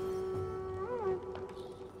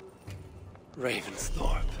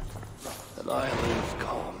 Ravensthorpe, an island of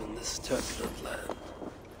calm in this turbulent land.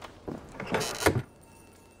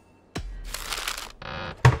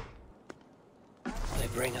 They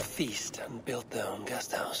bring a feast and built their own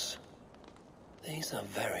guest house. These are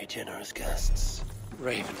very generous guests.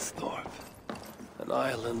 Ravensthorpe, an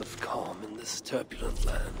island of calm in this turbulent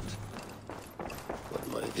land. But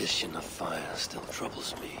my vision of fire still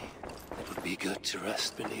troubles me. It would be good to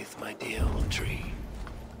rest beneath my dear old tree.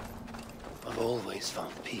 I've always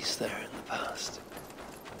found peace there in the past.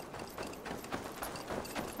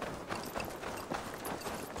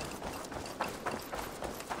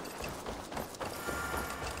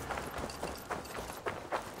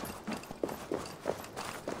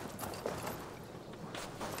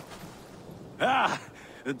 Ah!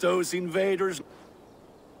 Those invaders...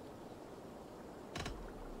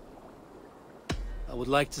 I would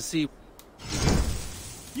like to see...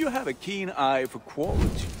 You have a keen eye for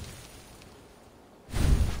quality.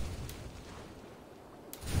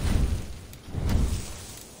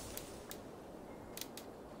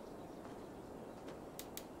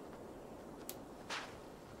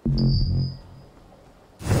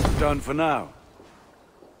 Done for now.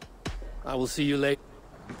 I will see you later.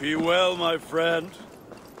 Be well, my friend.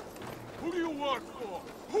 Who do you work for?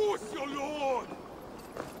 Who's your lord?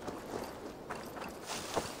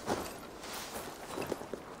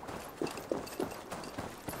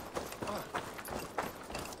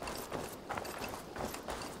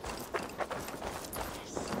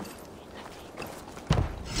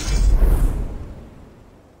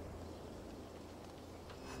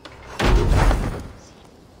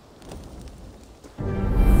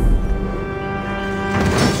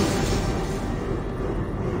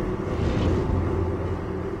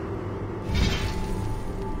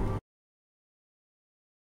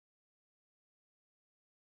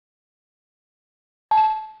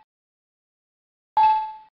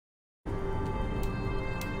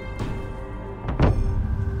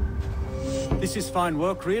 This is fine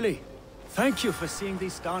work, really. Thank you for seeing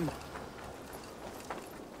this done.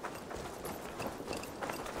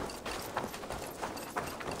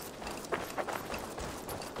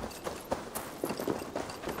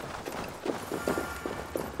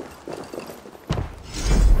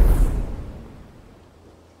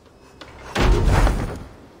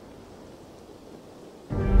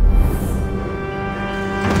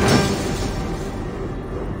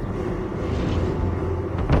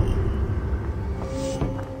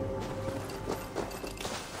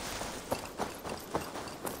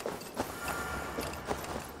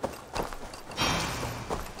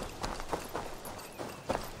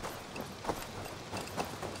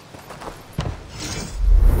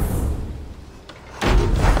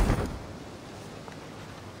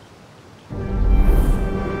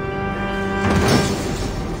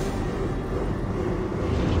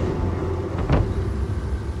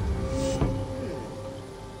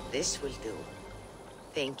 This will do.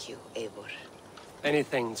 Thank you, Eivor.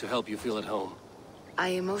 Anything to help you feel at home. I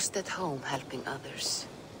am most at home helping others.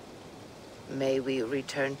 May we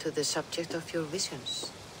return to the subject of your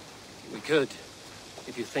visions? We could,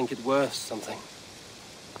 if you think it worth something.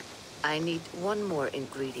 I need one more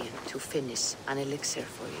ingredient to finish an elixir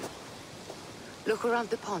for you. Look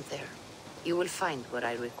around the pond there. You will find what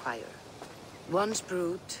I require. Once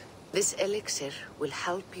brewed, this elixir will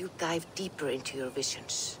help you dive deeper into your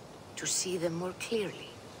visions, to see them more clearly.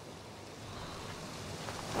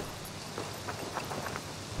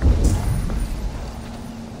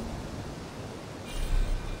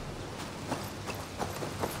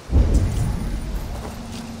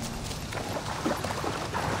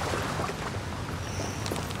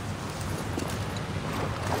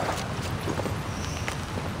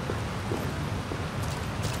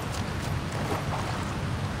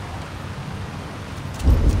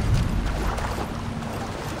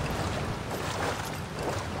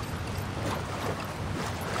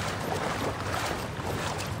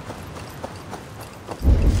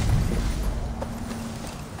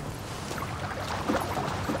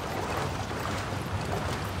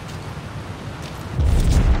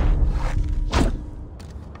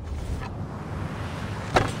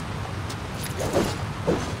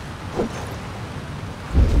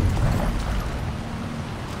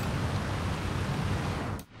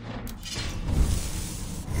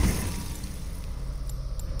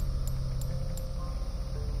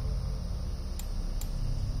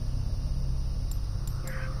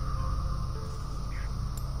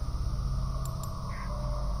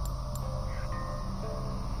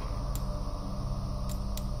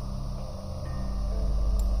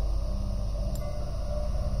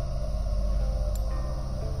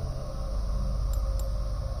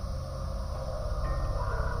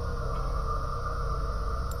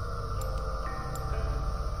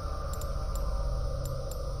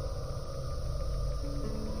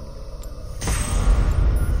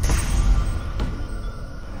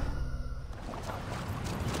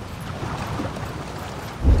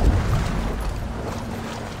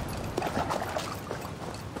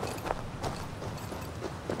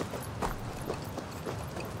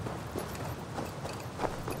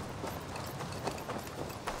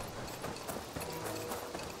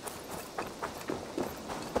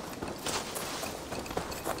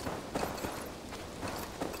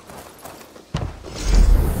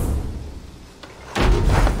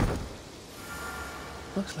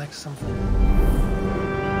 Looks like something.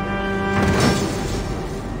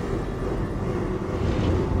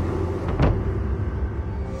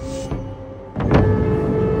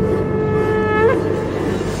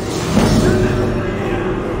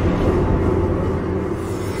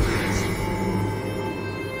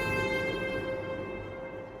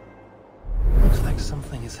 Looks like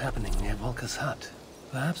something is happening near Volka's hut.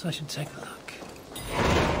 Perhaps I should take a look.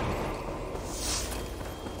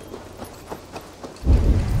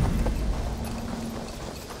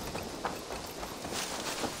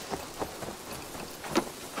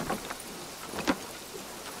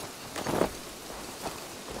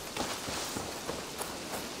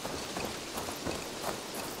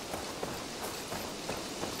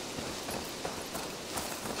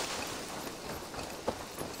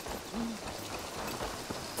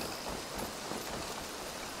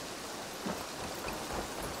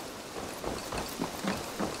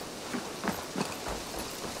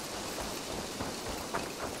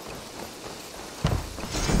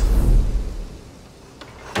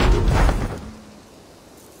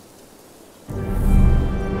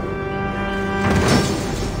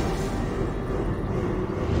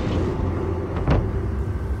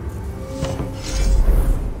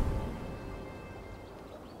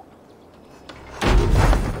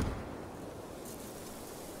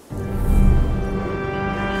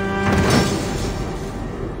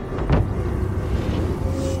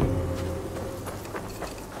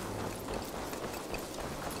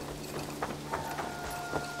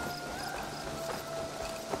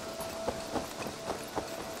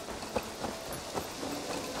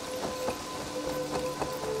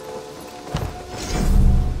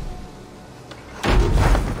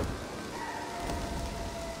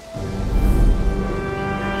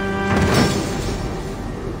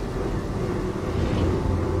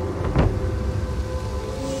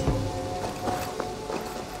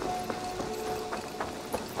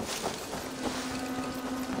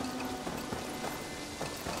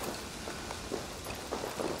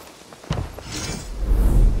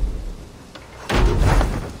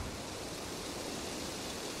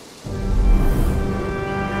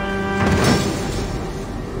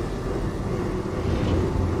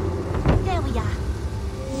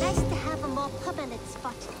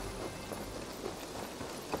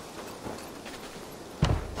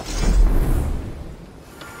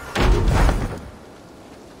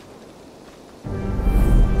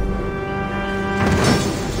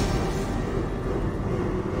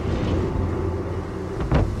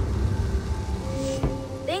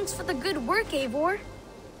 work, Eivor.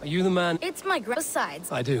 Are you the man? It's my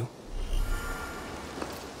besides. I do.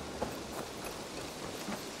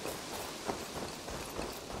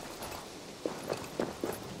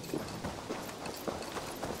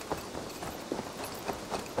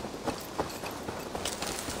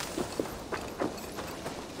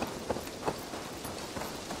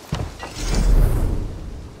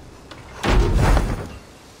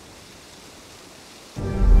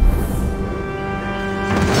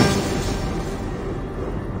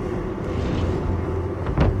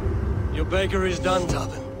 Baker is done,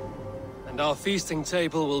 Tubin. And our feasting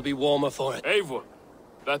table will be warmer for it. Eivor,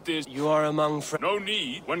 that is... You are among friends. No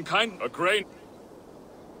need. When kind... A grain...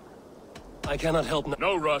 I cannot help no...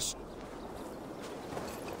 No rush.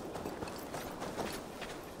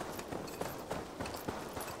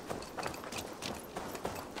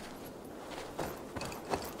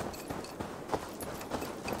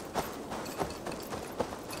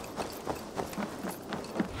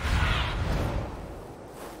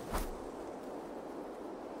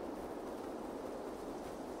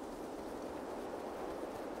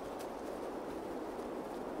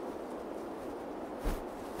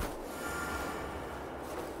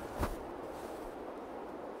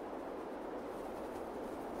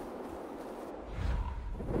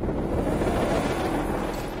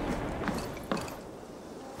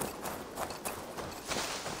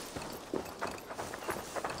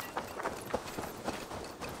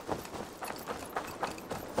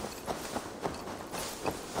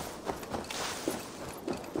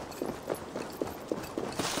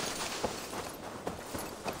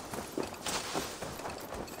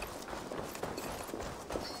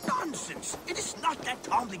 Nonsense! It is not that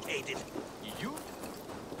complicated. You...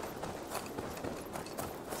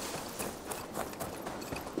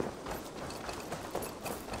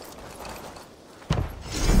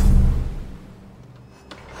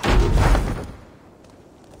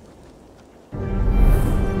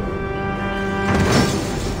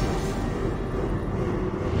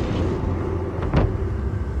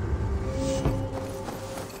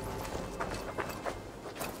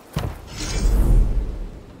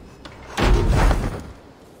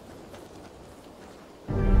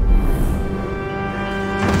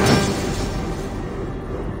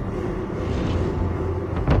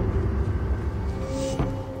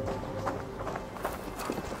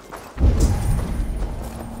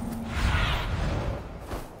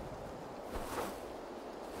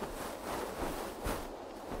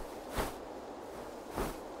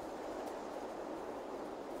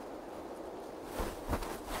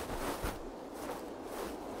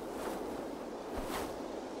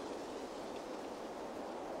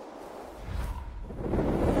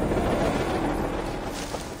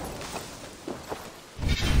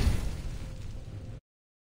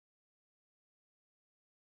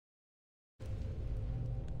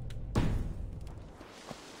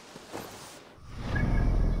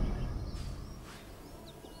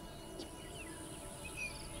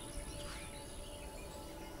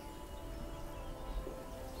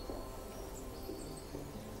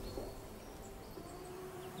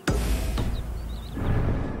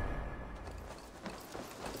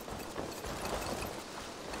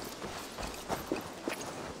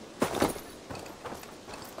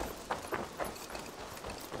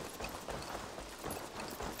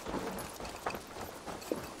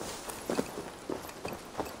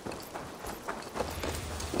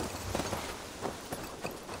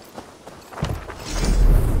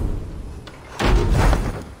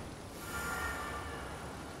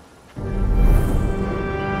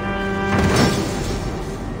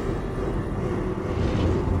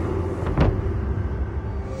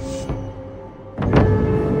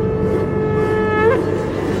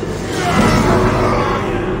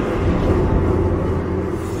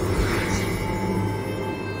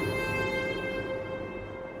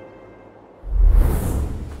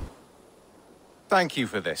 Thank you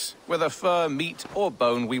for this. Whether fur, meat, or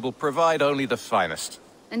bone, we will provide only the finest.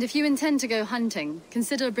 And if you intend to go hunting,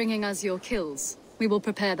 consider bringing us your kills. We will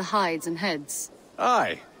prepare the hides and heads.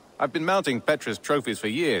 Aye. I've been mounting Petra's trophies for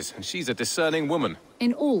years, and she's a discerning woman.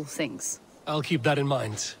 In all things. I'll keep that in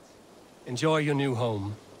mind. Enjoy your new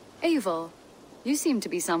home. Eivor, you seem to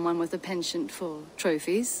be someone with a penchant for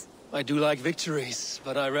trophies. I do like victories,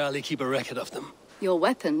 but I rarely keep a record of them. Your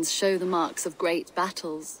weapons show the marks of great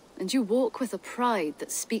battles, and you walk with a pride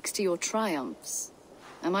that speaks to your triumphs.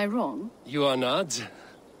 Am I wrong? You are not.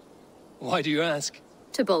 Why do you ask?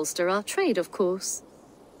 To bolster our trade, of course.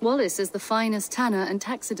 Wallace is the finest tanner and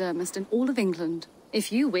taxidermist in all of England.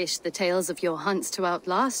 If you wish the tales of your hunts to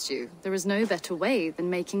outlast you, there is no better way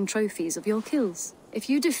than making trophies of your kills. If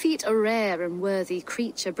you defeat a rare and worthy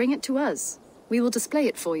creature, bring it to us. We will display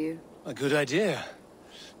it for you. A good idea.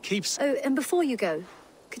 Keeps... Oh, and before you go,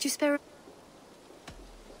 could you spare...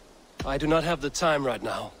 I do not have the time right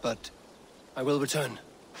now, but I will return.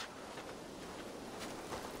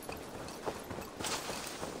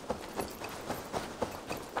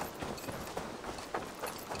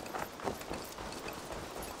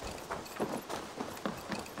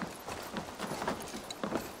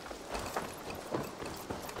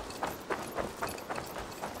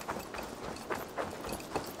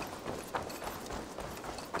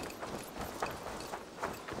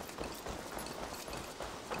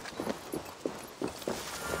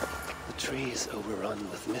 Trees overrun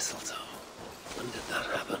with mistletoe. When did that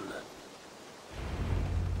happen?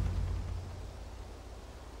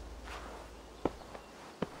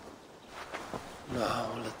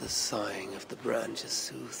 Now let the sighing of the branches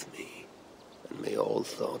soothe me, and may all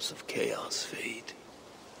thoughts of chaos fade.